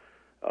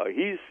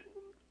he's,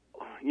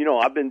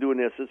 I've been doing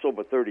this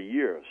over 30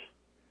 years.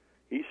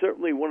 He's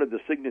certainly one of the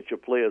signature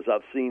players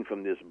I've seen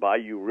from this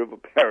Bayou River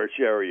Parish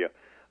area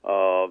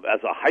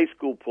as a high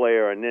school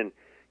player, and then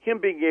him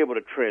being able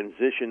to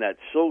transition that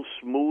so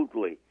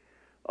smoothly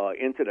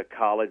into the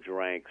college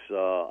ranks.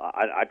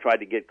 I tried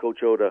to get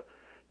Coach Oda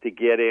to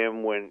get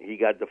him when he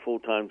got the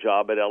full-time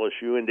job at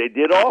LSU, and they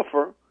did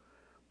offer.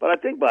 But I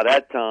think by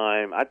that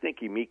time,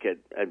 Amik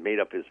had made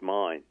up his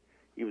mind.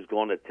 He was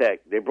going to Tech.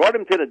 They brought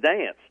him to the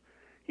dance.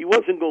 He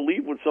wasn't going to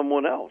leave with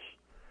someone else.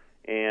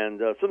 And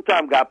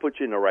sometimes God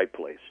puts you in the right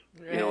place,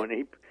 And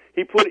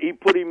he put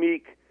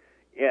Amik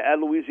at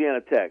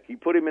Louisiana Tech. He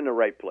put him in the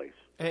right place.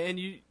 And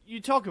you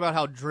talk about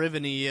how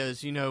driven he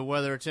is,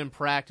 whether it's in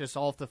practice,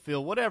 off the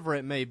field, whatever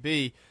it may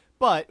be.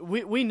 But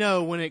we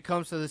know when it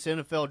comes to this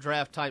NFL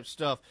draft type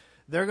stuff,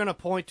 they're going to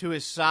point to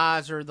his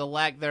size or the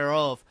lack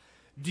thereof.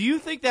 Do you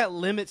think that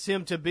limits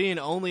him to being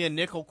only a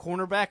nickel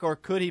cornerback, or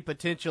could he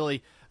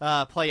potentially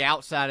play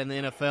outside in the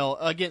NFL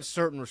against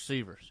certain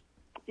receivers?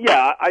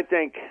 Yeah, I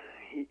think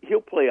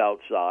he'll play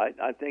outside.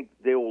 I think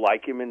they will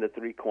like him in the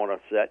 3-corner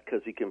set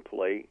because he can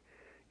play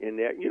in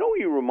there.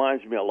 He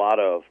reminds me a lot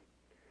of,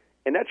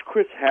 and that's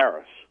Chris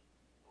Harris,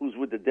 who's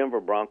with the Denver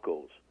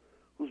Broncos,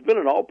 who's been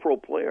an all-pro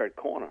player at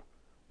corner.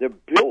 They're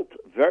built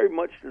very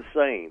much the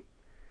same.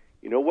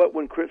 You know what?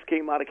 When Chris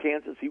came out of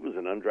Kansas, he was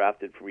an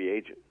undrafted free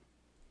agent.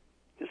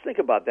 Just think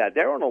about that.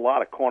 There aren't a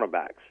lot of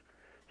cornerbacks,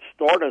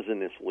 starters in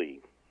this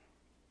league,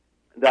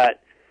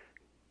 that,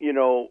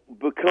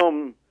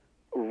 become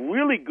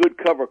really good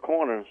cover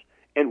corners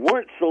and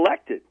weren't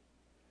selected.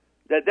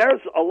 That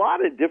there's a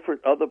lot of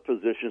different other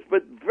positions,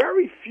 but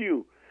very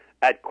few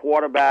at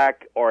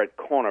quarterback or at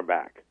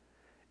cornerback.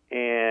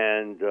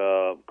 And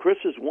Chris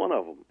is one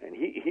of them, and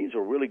he's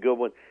a really good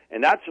one.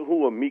 And that's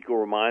who Amiko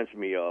reminds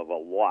me of a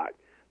lot.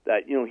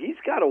 That, he's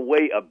got a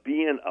way of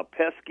being a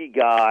pesky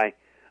guy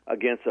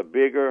against a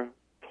bigger,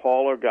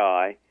 taller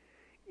guy,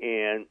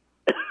 and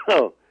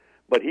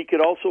but he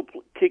could also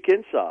kick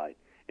inside.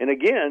 And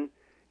again,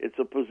 it's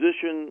a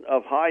position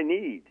of high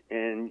need,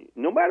 and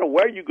no matter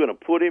where you're going to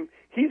put him,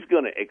 he's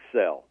going to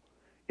excel.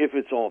 If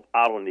it's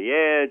out on the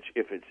edge,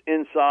 if it's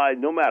inside,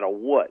 no matter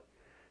what.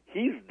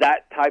 He's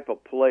that type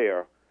of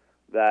player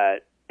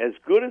that, as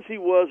good as he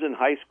was in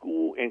high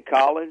school and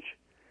college,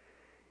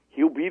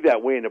 he'll be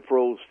that way in the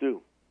pros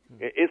too.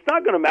 It's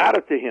not going to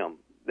matter to him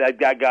that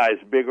guy is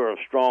bigger or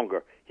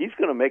stronger. He's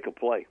going to make a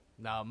play.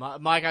 No,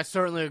 Mike, I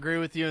certainly agree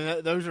with you.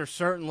 And those are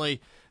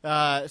certainly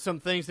some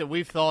things that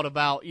we've thought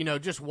about,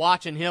 just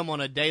watching him on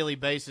a daily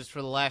basis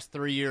for the last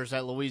 3 years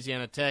at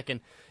Louisiana Tech.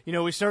 And,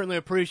 we certainly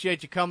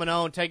appreciate you coming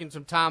on, taking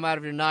some time out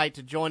of your night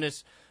to join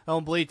us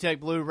on Bleed Tech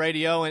Blue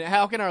Radio. And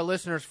how can our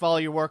listeners follow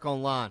your work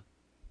online?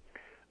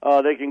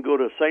 They can go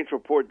to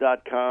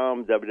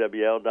saintsreport.com,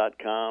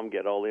 WWL.com,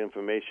 get all the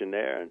information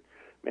there. And,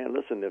 man,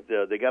 listen,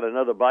 if they got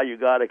another Bayou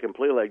guy that can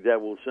play like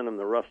that, we'll send him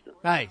to Ruston.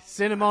 Hey,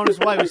 send him on his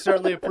way. We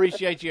certainly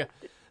appreciate you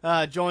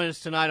joining us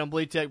tonight on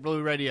Bleed Tech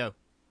Blue Radio.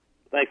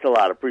 Thanks a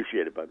lot.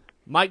 Appreciate it, buddy.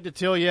 Mike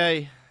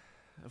Detillier,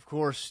 of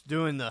course,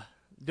 doing the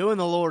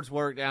Lord's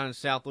work down in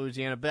South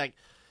Louisiana. Beck,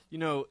 you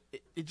know,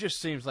 it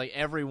just seems like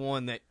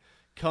everyone that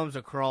comes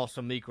across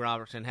Amik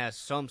Robertson has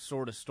some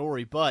sort of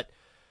story. But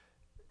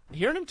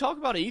hearing him talk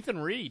about Ethan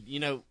Reed, you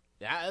know,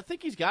 I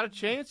think he's got a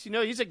chance. You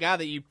know, he's a guy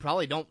that you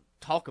probably don't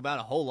talk about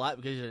a whole lot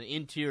because he's an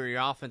interior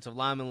offensive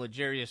lineman,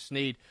 L'Jarius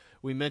Sneed.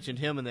 We mentioned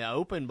him in the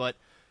open, but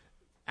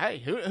hey,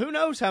 who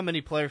knows how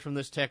many players from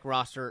this Tech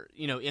roster,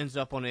 you know, ends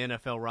up on the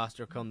NFL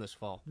roster come this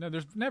fall. No,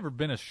 there's never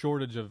been a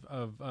shortage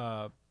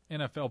of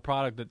NFL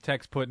product that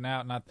Tech's putting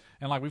out,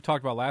 and like we've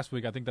talked about last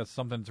week, I think that's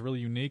something that's really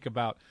unique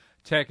about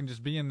Tech and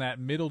just being that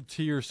middle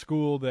tier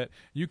school that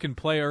you can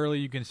play early,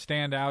 you can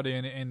stand out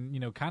in, and you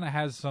know, kind of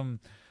has some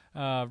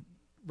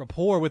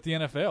rapport with the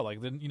NFL. Like,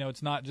 you know,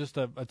 it's not just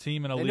a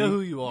team in a league. They know who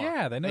you are.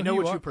 Yeah, they know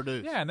what you you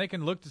produce. Yeah, and they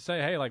can look to say,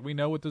 hey, like, we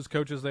know what those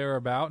coaches there are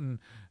about, and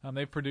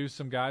they've produced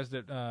some guys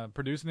that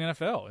produce in the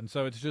NFL, and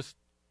so it's just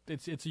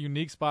it's a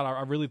unique spot.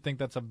 I really think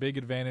that's a big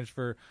advantage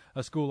for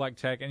a school like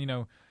Tech, and you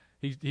know.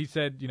 He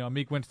said, you know,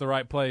 Amik went to the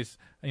right place.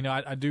 You know,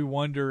 I do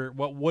wonder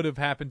what would have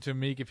happened to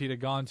Amik if he'd have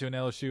gone to an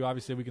LSU.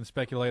 Obviously, we can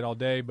speculate all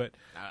day, but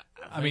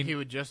I mean, he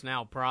would just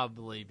now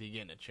probably be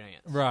getting a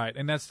chance. Right,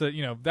 and that's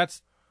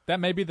that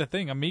may be the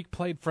thing. Amik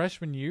played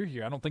freshman year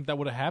here. I don't think that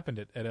would have happened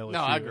at LSU.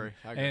 No, I agree.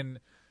 And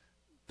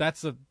I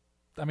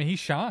mean, he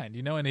shined,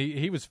 you know, and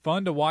he was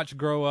fun to watch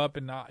grow up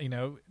and, you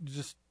know,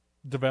 just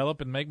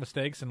develop and make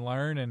mistakes and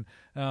learn. And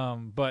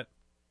but,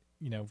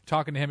 you know,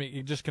 talking to him,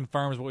 it just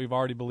confirms what we've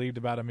already believed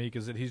about Amik,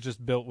 is that he's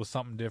just built with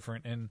something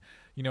different. And,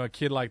 you know, a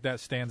kid like that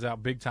stands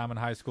out big time in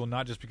high school,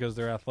 not just because of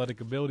their athletic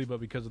ability, but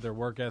because of their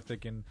work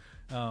ethic. And,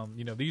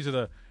 you know, these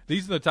are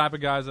the type of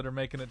guys that are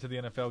making it to the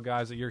NFL,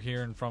 guys that you're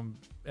hearing from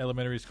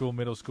elementary school,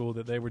 middle school,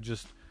 that they were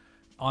just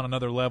on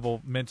another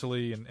level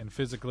mentally and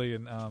physically.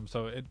 And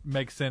so it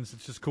makes sense.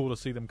 It's just cool to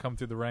see them come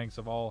through the ranks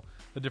of all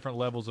the different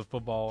levels of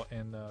football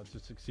and to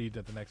succeed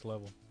at the next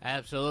level.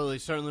 Absolutely.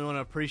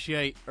 Certainly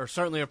appreciate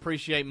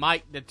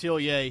Mike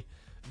Detillier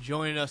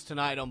joining us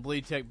tonight on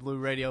Bleed Tech Blue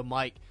Radio.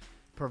 Mike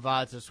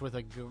provides us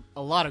with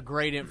a lot of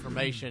great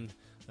information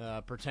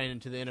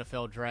pertaining to the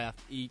NFL draft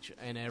each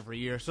and every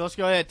year. So let's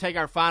go ahead and take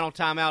our final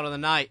time out of the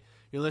night.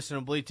 You're listening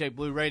to Bleed Tech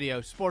Blue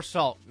Radio, Sports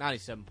Salt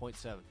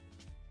 97.7.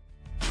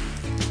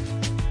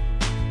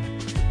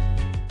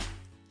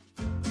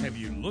 Have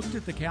you looked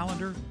at the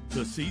calendar?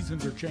 The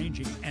seasons are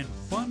changing, and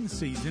fun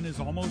season is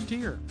almost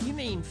here. You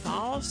mean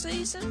fall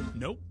season?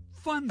 Nope,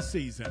 fun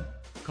season.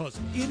 Because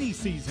any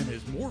season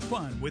is more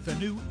fun with a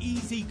new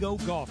E-Z-Go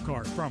golf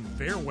cart from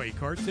Fairway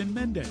Carts in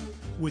Minden.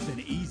 With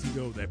an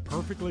E-Z-Go that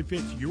perfectly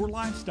fits your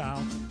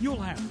lifestyle, you'll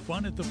have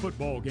fun at the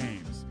football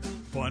games.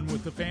 Fun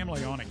with the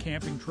family on a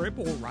camping trip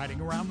or riding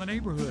around the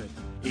neighborhood.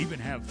 Even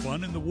have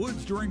fun in the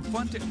woods during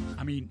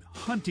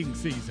hunting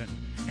season.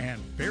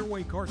 And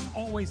Fairway Carts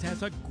always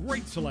has a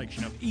great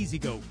selection of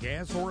E-Z-Go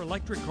gas or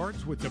electric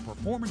carts with the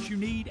performance you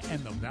need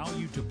and the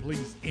value to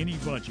please any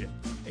budget.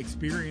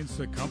 Experience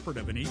the comfort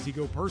of an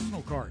E-Z-Go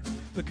personal cart,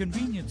 the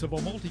convenience of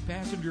a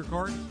multi-passenger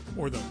cart,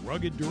 or the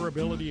rugged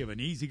durability of an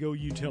E-Z-Go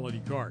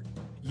utility cart.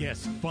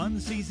 Yes, fun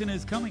season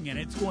is coming, and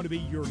it's going to be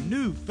your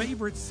new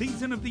favorite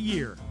season of the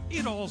year.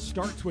 It all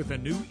starts with a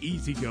new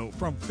E-Z-Go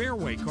from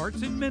Fairway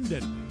Carts in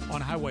Minden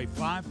on Highway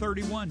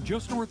 531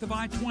 just north of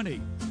I-20.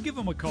 Give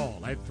them a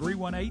call at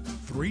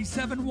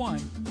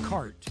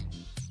 318-371-CART.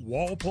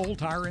 Walpole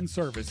Tire and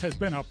Service has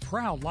been a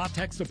proud La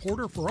Tech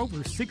supporter for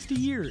over 60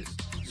 years.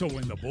 So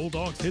when the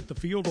Bulldogs hit the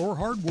field or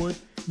hardwood,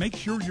 make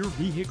sure your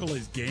vehicle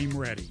is game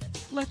ready.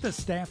 Let the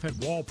staff at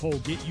Walpole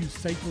get you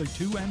safely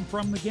to and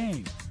from the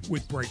game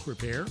with brake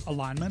repair,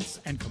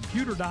 alignments, and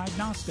computer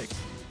diagnostics,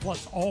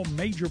 plus all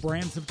major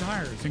brands of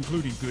tires,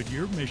 including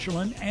Goodyear,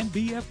 Michelin, and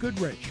BF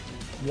Goodrich.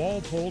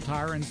 Walpole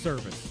Tire and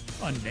Service,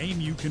 a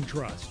name you can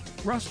trust.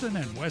 Ruston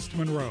and West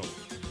Monroe.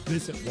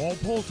 Visit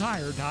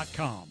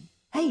walpoletire.com.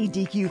 Hey,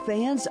 DQ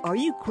fans, are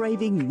you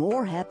craving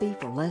more happy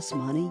for less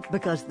money?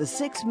 Because the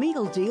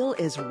 6-meal deal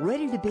is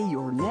ready to be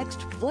your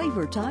next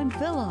flavor time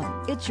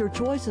fill-up. It's your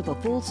choice of a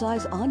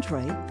full-size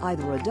entree,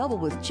 either a double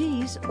with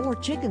cheese or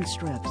chicken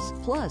strips,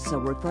 plus a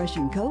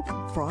refreshing Coke,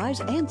 fries,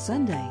 and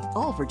sundae,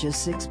 all for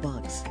just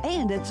 $6.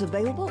 And it's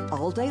available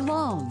all day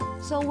long.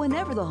 So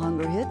whenever the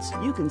hunger hits,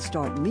 you can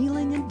start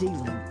mealing and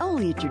dealing.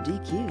 Only at your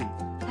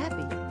DQ.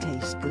 Happy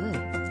tastes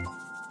good.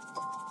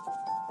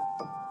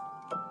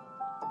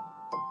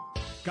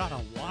 Got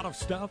a lot of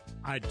stuff?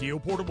 Ideal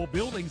Portable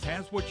Buildings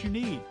has what you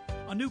need.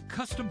 A new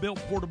custom-built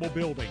portable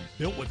building,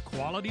 built with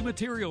quality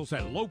materials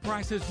at low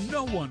prices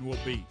no one will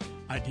beat.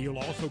 Ideal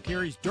also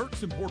carries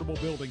Dirksen portable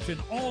buildings in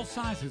all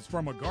sizes,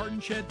 from a garden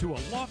shed to a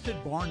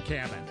lofted barn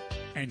cabin.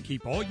 And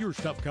keep all your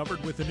stuff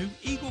covered with the new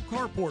Eagle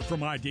Carport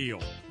from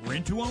Ideal.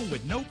 Rent to own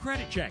with no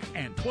credit check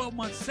and 12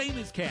 months same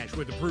as cash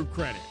with approved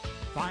credit.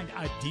 Find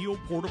Ideal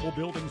Portable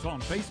Buildings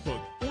on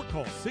Facebook or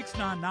call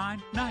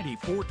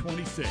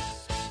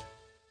 699-9426.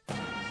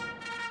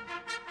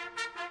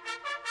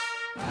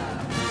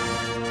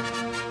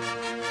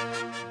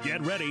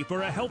 Get ready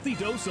for a healthy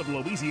dose of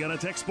Louisiana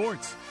Tech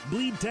sports.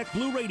 Bleed Tech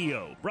Blue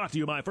Radio, brought to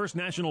you by First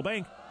National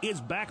Bank, is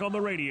back on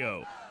the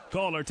radio.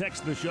 Call or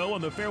text the show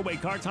on the Fairway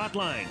Carts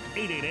hotline,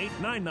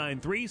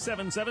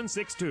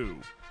 888-993-7762.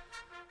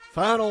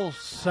 Final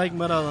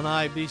segment of the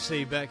night.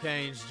 BC, Beck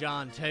Haynes,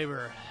 John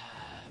Tabor.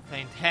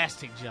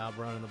 Fantastic job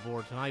running the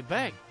board tonight.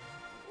 Beck,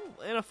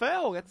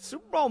 NFL got the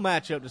Super Bowl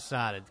matchup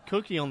decided.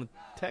 Cookie on the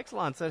text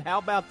line said, how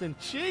about them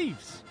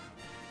Chiefs?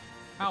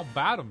 How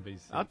about them, BC?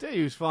 I'll tell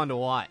you who's fun to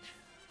watch.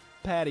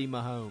 Patty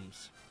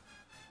Mahomes.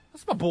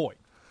 That's my boy.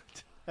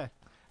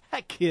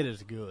 That kid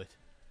is good.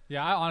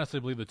 Yeah, I honestly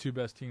believe the two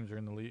best teams are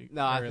in the league.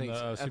 No, I think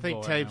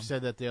Tape right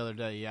said that the other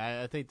day.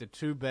 Yeah, I think the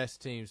two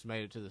best teams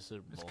made it to the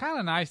Super Bowl. It's kind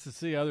of nice to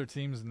see other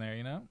teams in there,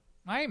 you know?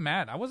 I ain't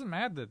mad. I wasn't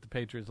mad that the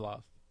Patriots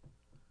lost.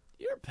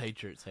 You're a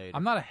Patriots hater.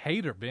 I'm not a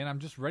hater, Ben. I'm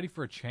just ready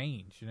for a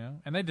change, you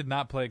know? And they did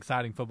not play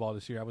exciting football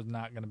this year. I was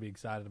not going to be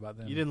excited about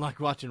them. You didn't like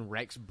watching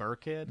Rex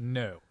Burkhead?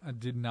 No, I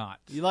did not.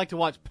 You like to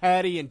watch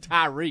Patty and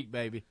Tyreek,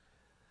 baby.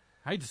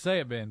 I hate to say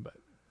it, Ben, but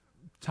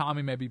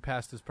Tommy may be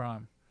past his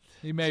prime.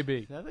 He may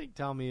be. I think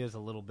Tommy is a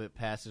little bit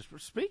past his.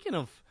 Speaking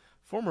of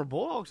former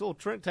Bulldogs, old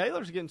Trent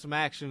Taylor's getting some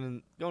action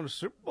and going to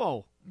Super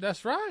Bowl.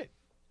 That's right.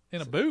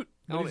 In a boot.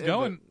 He's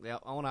going. Yeah,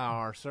 on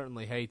IR.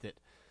 Certainly hate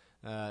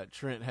that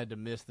Trent had to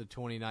miss the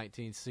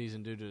 2019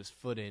 season due to his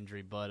foot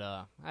injury,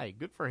 but hey,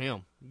 good for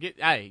him. Gets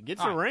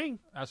a ring.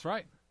 That's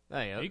right.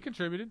 Hey, he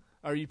contributed.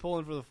 Are you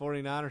pulling for the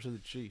 49ers or the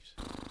Chiefs?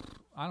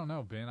 I don't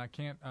know, Ben. I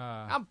can't.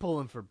 I'm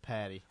pulling for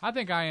Patty. I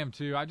think I am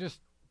too.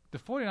 The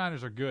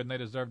 49ers are good and they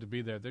deserve to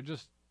be there. They're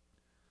just,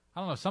 I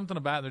don't know, something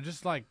about it. They're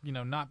just like, you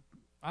know, not,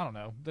 I don't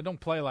know. They don't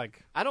play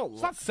like,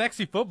 it's not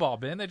sexy football,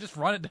 Ben. They just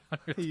run it down.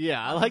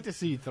 Yeah, I like to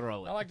see you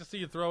throw it. I like to see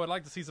you throw it. I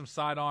like to see some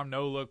sidearm,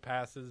 no-look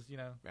passes, you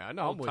know. Yeah, I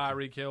know.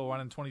 Tyreek Hill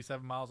running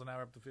 27 miles an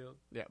hour up the field.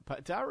 Yeah,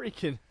 Tyreek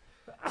can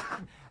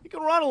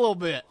run a little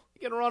bit.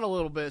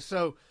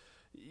 So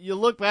you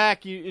look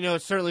back, you know,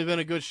 it's certainly been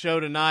a good show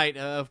tonight.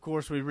 Of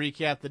course, we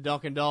recapped the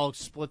Dunkin' Dogs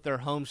split their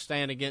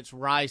homestand against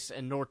Rice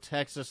and North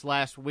Texas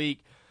last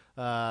week.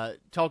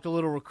 Talked a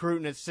little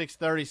recruiting at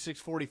 6:30,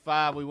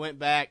 6:45. We went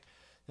back,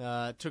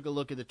 took a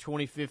look at the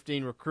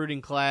 2015 recruiting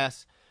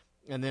class,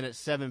 and then at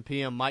 7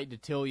 p.m., Mike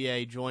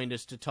Detillier joined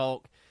us to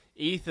talk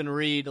Ethan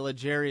Reed,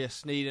 L'Jarius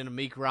Sneed, and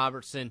Amik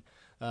Robertson,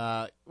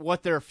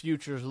 what their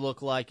futures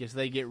look like as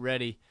they get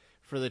ready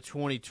for the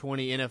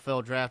 2020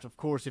 NFL Draft. Of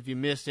course, if you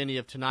missed any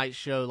of tonight's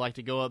show, like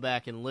to go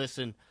back and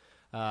listen,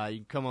 you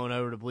can come on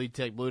over to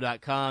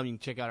BleedTechBlue.com. You can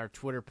check out our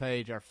Twitter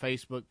page, our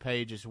Facebook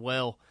page as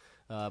well.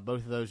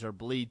 Both of those are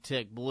Bleed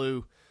Tech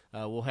Blue.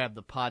 We'll have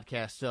the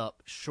podcast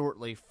up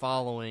shortly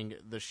following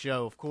the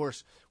show. Of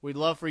course, we'd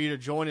love for you to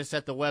join us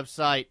at the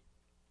website,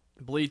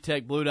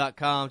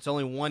 BleedTechBlue.com. It's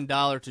only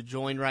 $1 to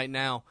join right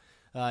now.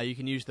 You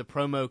can use the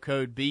promo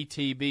code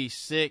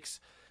BTB6.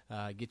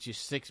 Get you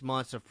 6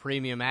 months of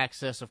premium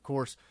access. Of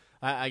course,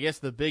 I guess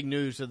the big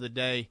news of the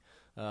day,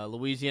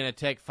 Louisiana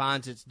Tech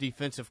finds its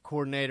defensive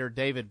coordinator,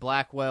 David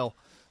Blackwell.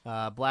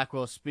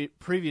 Blackwell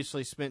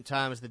previously spent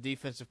time as the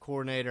defensive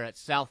coordinator at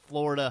South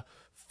Florida,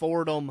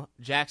 Fordham,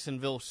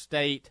 Jacksonville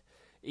State,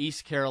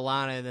 East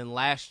Carolina, and then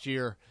last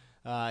year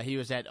he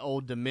was at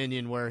Old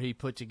Dominion where he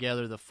put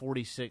together the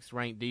 46th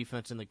ranked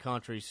defense in the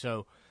country.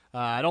 So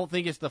I don't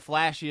think it's the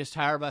flashiest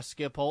hire by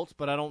Skip Holtz,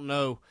 but I don't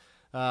know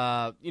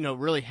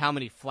really how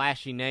many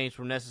flashy names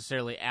were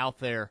necessarily out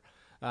there.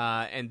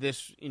 And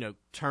this,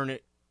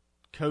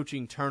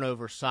 coaching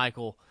turnover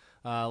cycle,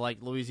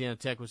 like Louisiana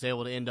Tech was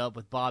able to end up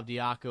with Bob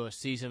Diaco a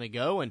season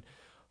ago. And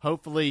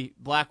hopefully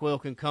Blackwell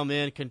can come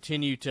in,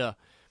 continue to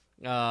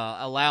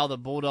allow the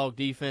Bulldog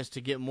defense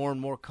to get more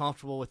and more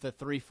comfortable with the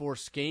 3-4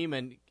 scheme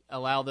and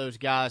allow those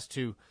guys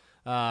to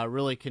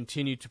really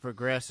continue to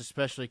progress,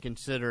 especially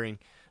considering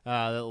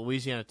that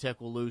Louisiana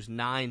Tech will lose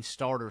 9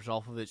 starters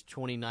off of its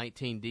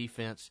 2019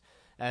 defense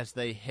as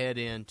they head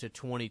into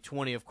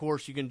 2020. Of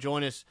course, you can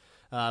join us,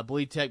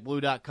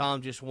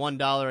 BleedTechBlue.com, just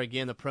 $1.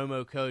 Again, the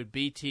promo code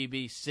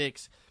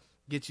BTB6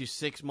 gets you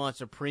 6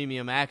 months of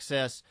premium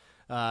access.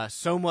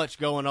 So much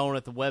going on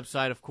at the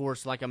website, of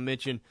course. Like I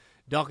mentioned,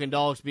 Dunkin'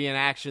 Dogs be in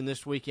action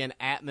this weekend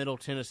at Middle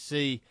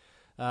Tennessee.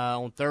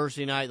 On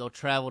Thursday night, they'll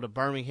travel to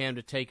Birmingham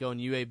to take on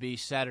UAB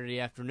Saturday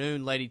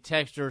afternoon. Lady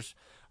Texters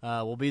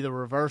will be the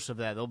reverse of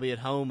that. They'll be at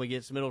home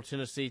against Middle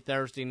Tennessee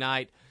Thursday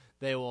night.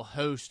 They will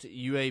host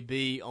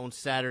UAB on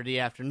Saturday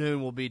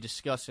afternoon. We'll be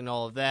discussing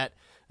all of that,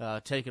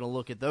 taking a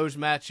look at those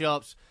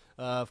matchups.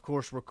 Of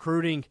course,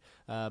 recruiting,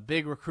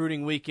 big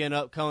recruiting weekend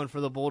upcoming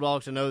for the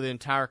Bulldogs. I know the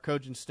entire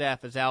coaching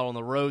staff is out on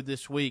the road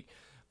this week.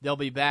 They'll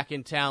be back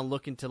in town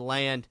looking to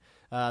land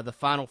the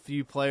final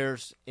few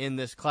players in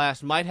this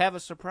class. Might have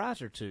a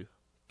surprise or two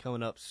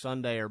coming up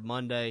Sunday or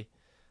Monday.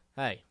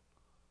 Hey,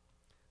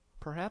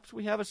 perhaps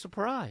we have a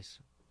surprise.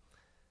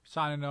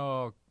 Signing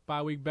a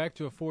Bye-week Beck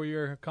to a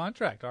 4-year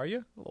contract, are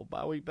you? A little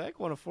Bye-week Beck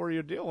want a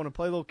 4-year deal. Want to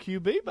play a little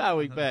QB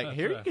Bye-week Beck.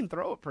 Here you can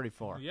throw it pretty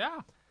far.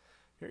 Yeah.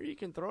 Here you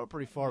can throw it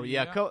pretty far.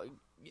 But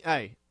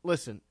hey,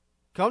 listen,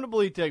 come to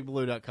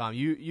BleedTechBlue.com.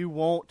 You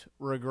won't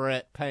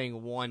regret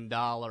paying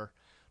 $1.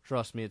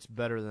 Trust me, it's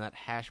better than that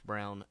hash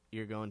brown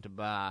you're going to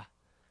buy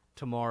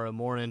tomorrow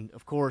morning.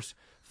 Of course,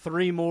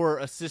 3 more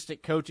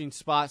assistant coaching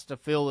spots to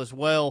fill as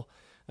well.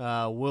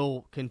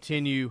 We'll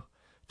continue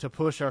to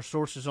push our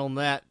sources on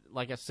that.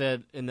 Like I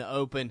said in the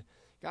open,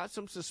 got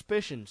some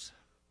suspicions.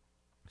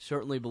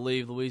 Certainly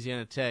believe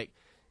Louisiana Tech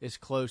is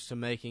close to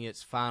making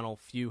its final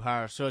few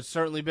hires. So it's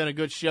certainly been a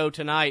good show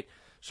tonight.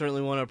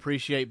 Certainly want to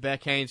appreciate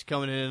Beck Haynes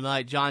coming in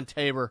tonight. John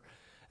Tabor,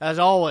 as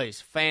always,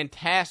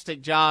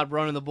 fantastic job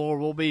running the board.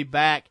 We'll be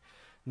back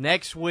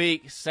next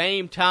week,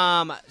 same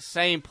time,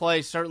 same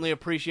place. Certainly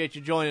appreciate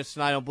you joining us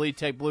tonight on Bleed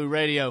Tech Blue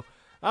Radio.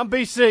 I'm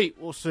BC.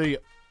 We'll see you.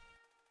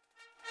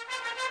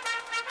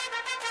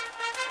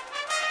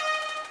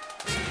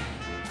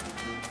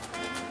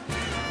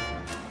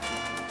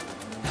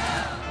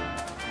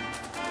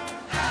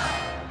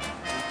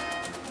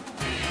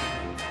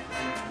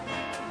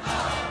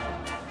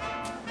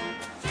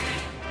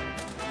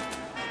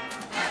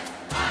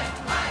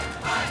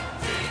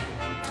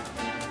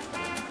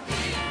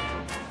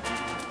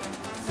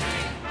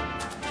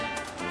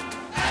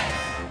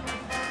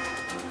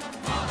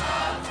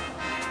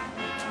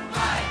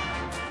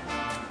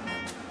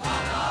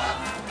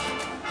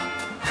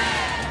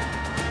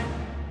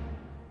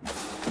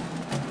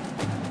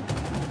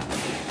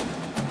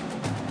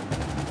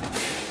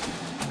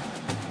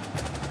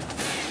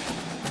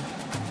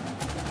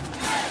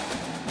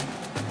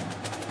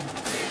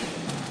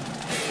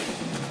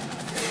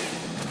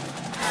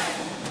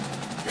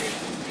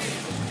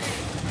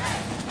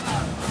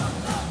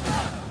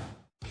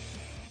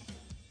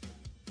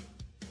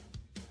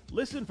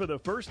 Listen for the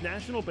First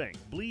National Bank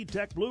Bleed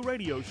Tech Blue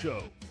Radio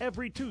Show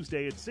every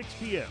Tuesday at 6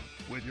 p.m.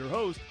 with your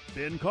host,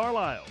 Ben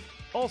Carlisle.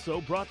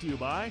 Also brought to you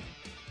by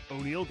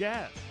O'Neill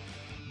Gas,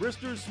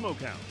 Brister's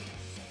Smokehouse,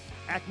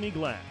 Acme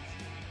Glass,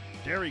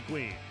 Dairy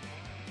Queen,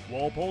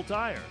 Walpole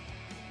Tire,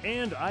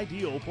 and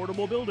Ideal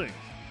Portable Buildings.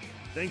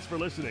 Thanks for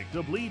listening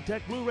to Bleed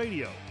Tech Blue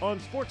Radio on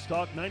Sports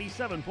Talk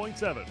 97.7.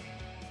 Fox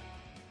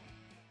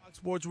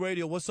Sports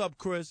Radio. What's up,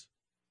 Chris?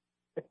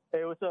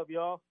 Hey, what's up,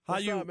 y'all?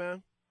 What's up,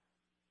 man?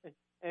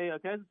 Hey,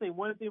 can I just say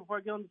one thing before I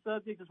get on the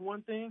subject? Just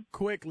one thing.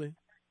 Quickly.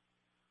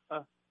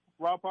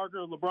 Rob Parker,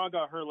 LeBron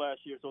got hurt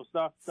last year, so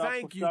stop.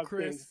 Thank you,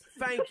 Chris.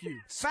 Thank you.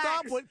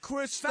 Stop it,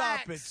 Chris.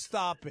 Stop it.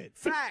 Stop it.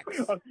 Facts.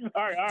 all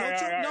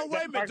right. No,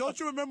 wait a minute. Don't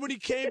you remember when he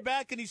came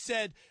back and he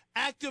said,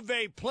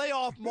 activate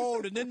playoff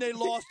mode, and then they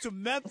lost to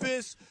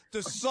Memphis,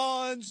 the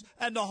Suns,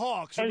 and the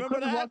Hawks. Remember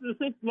and that? Lost to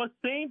the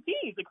same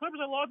teams. The Clippers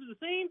have lost to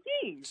the same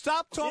team.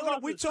 Stop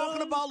talking. We're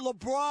talking about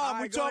LeBron.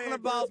 We're talking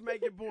about.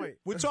 Make your point.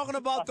 We're talking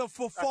about the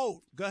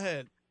Fofo. Go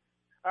ahead.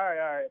 All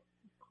right.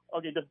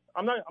 Okay,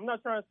 I'm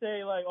not trying to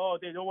say like, oh,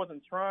 they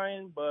wasn't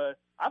trying, but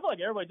I feel like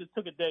everybody just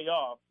took a day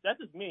off. That's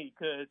just me,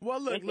 because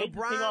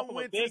LeBron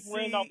went to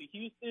see. Off of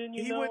Houston,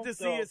 he went to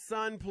see his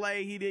son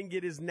play. He didn't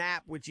get his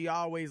nap, which he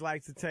always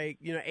likes to take.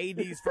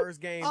 AD's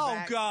first game.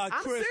 Oh God,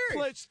 Chris,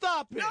 please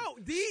stop it! No,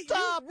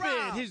 stop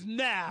it! His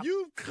nap.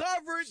 You've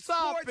covered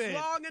sports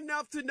long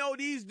enough to know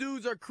these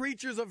dudes are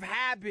creatures of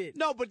habit.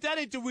 No, but that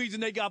ain't the reason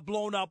they got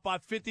blown out by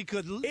 50.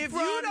 Because if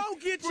you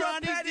don't get your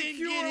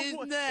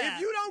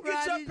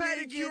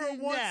pedicure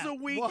once a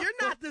week, you're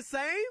not the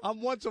same.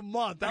 I'm once a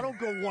month. I don't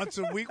go once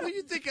a week. What do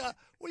you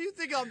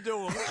think I'm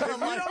doing? If you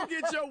don't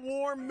get your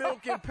warm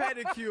milk and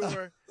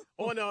pedicure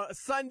on a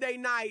Sunday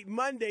night,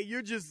 Monday,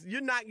 you're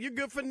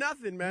good for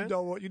nothing, man. You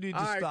know what? You need to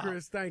stop. All right,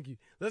 Chris, thank you.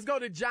 Let's go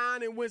to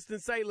John in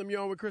Winston-Salem.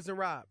 You're on with Chris and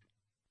Rob.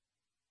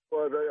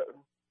 What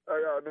how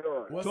y'all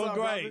doing? What's up,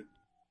 great.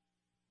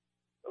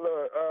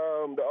 Look,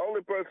 the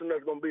only person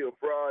that's going to be a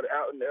fraud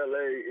out in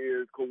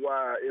L.A. is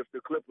Kawhi if the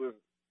Clippers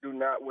do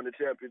not win the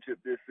championship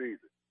this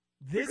season.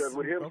 Because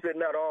with him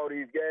sitting out all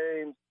these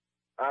games,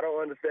 I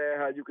don't understand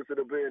how you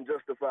consider being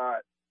justified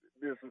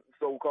this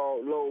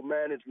so-called low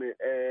management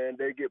and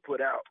they get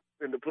put out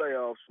in the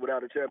playoffs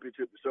without a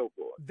championship to show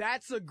for it.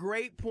 That's a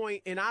great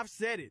point, and I've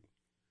said it.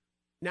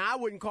 Now, I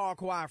wouldn't call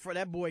Kawhi a fraud.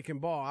 That boy can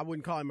ball. I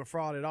wouldn't call him a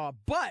fraud at all.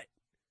 But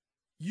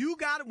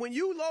when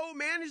you low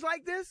manage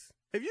like this,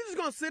 if you're just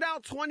going to sit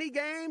out 20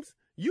 games,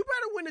 you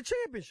better win the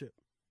championship,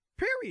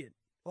 period.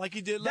 Like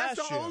he did last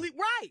year. That's the only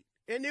right.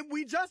 And then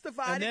we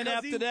justified it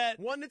because he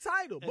won the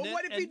title. But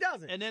what if he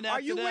doesn't? And then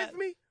Are you with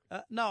me?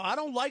 No, I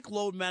don't like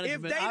load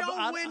management.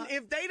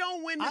 If they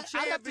don't win the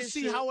championship, I have to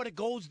see how it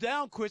goes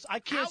down, Chris. I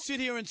can't sit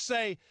here and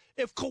say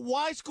if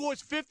Kawhi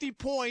scores 50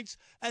 points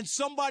and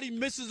somebody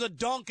misses a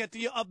dunk at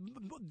the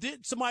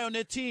somebody on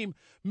their team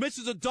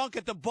misses a dunk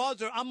at the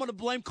buzzer, I'm going to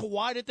blame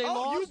Kawhi that they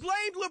lost. You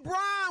blamed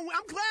LeBron.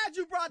 I'm glad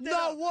you brought that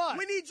up. No, what?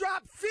 When he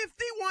dropped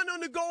 51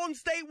 on the Golden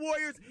State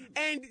Warriors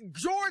and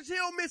George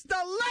Hill missed a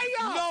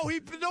layup. No, he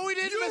didn't miss a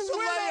layup. You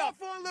went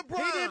off on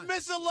LeBron. He didn't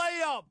miss a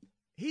layup.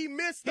 He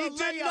missed the layup. He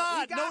did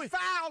not. He got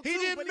fouled, he too,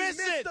 didn't but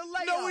miss he missed it. the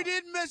layup. No, he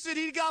didn't miss it.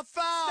 He got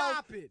fouled.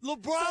 Stop it.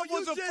 LeBron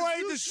was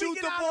afraid to shoot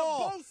the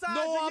ball.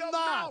 No, I'm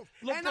not.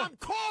 And I'm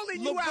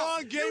calling you out.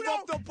 LeBron gave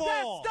up the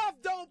ball. That stuff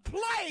don't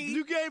play.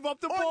 You gave up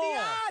the ball. On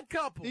the Odd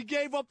Couple. He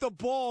gave up the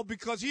ball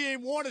because he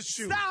didn't want to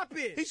shoot. Stop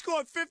it. He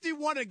scored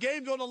 51 and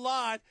game's on the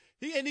line.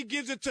 He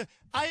gives it to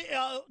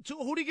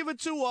who did he give it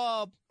to?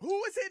 Who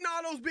was hitting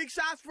all those big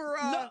shots for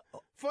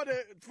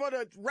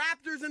the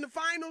Raptors in the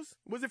finals?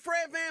 Was it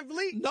Fred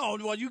VanVleet? No,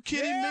 are you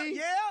kidding me?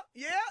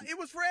 Yeah, it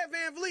was Fred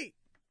VanVleet.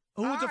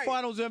 Who was the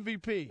Finals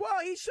MVP? Well,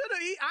 he should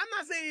have. I'm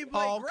not saying he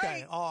played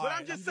great, all but right.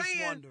 I'm just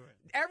saying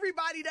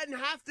everybody doesn't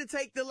have to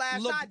take the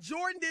last shot.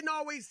 Jordan didn't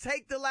always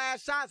take the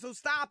last shot, so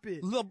stop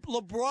it.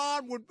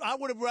 LeBron I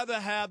would have rather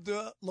have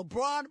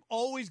LeBron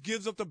always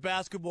gives up the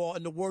basketball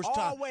in the worst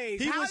time.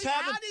 Always. How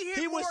did he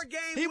hit more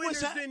game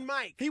winners than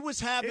Mike? He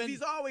was having. If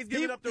he's always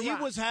giving up the rock.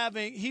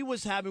 He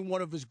was having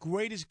one of his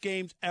greatest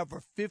games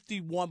ever,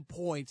 51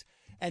 points,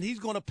 and he's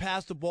going to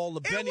pass the ball to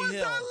Benny Hill. It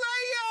was a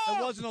layup.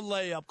 It wasn't a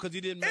layup because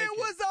he didn't make it. It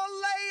was a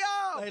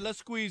layup. Hey, let's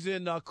squeeze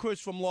in Chris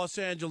from Los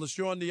Angeles.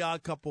 You're on The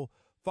Odd Couple,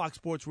 Fox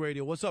Sports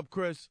Radio. What's up,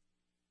 Chris?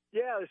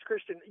 Yeah, it's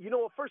Christian. You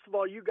know, first of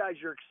all, you guys,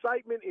 your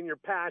excitement and your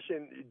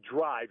passion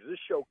drives. This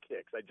show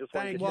kicks. I just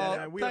want to get that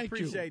out. We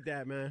appreciate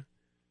that, man.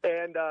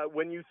 And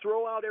when you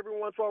throw out every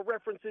once in a while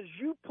references,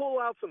 you pull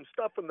out some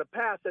stuff from the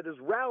past that is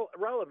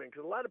relevant.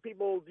 Because a lot of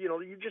people,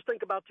 you just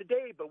think about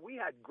today, but we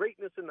had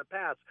greatness in the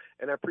past,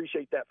 and I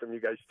appreciate that from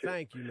you guys, too.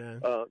 Thank you, man.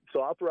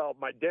 So I'll throw out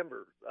my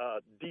Denver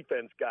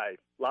defense guy,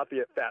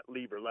 Lafayette Fat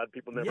Lever. A lot of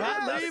people never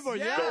heard Fat Lever,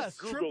 yes.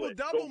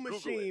 Triple-double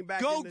machine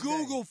back Go in the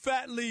Google day.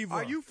 Fat Lever.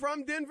 Are you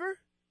from Denver?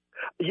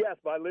 Yes,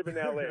 but I live in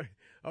L.A.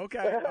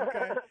 Okay.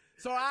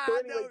 So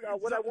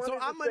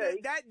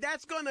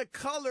that's going to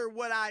color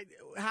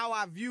how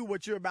I view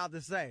what you're about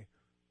to say.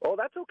 Oh,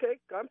 that's okay.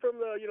 I'm from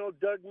the,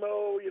 Doug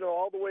Moe,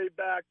 all the way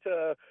back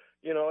to,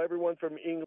 everyone from England.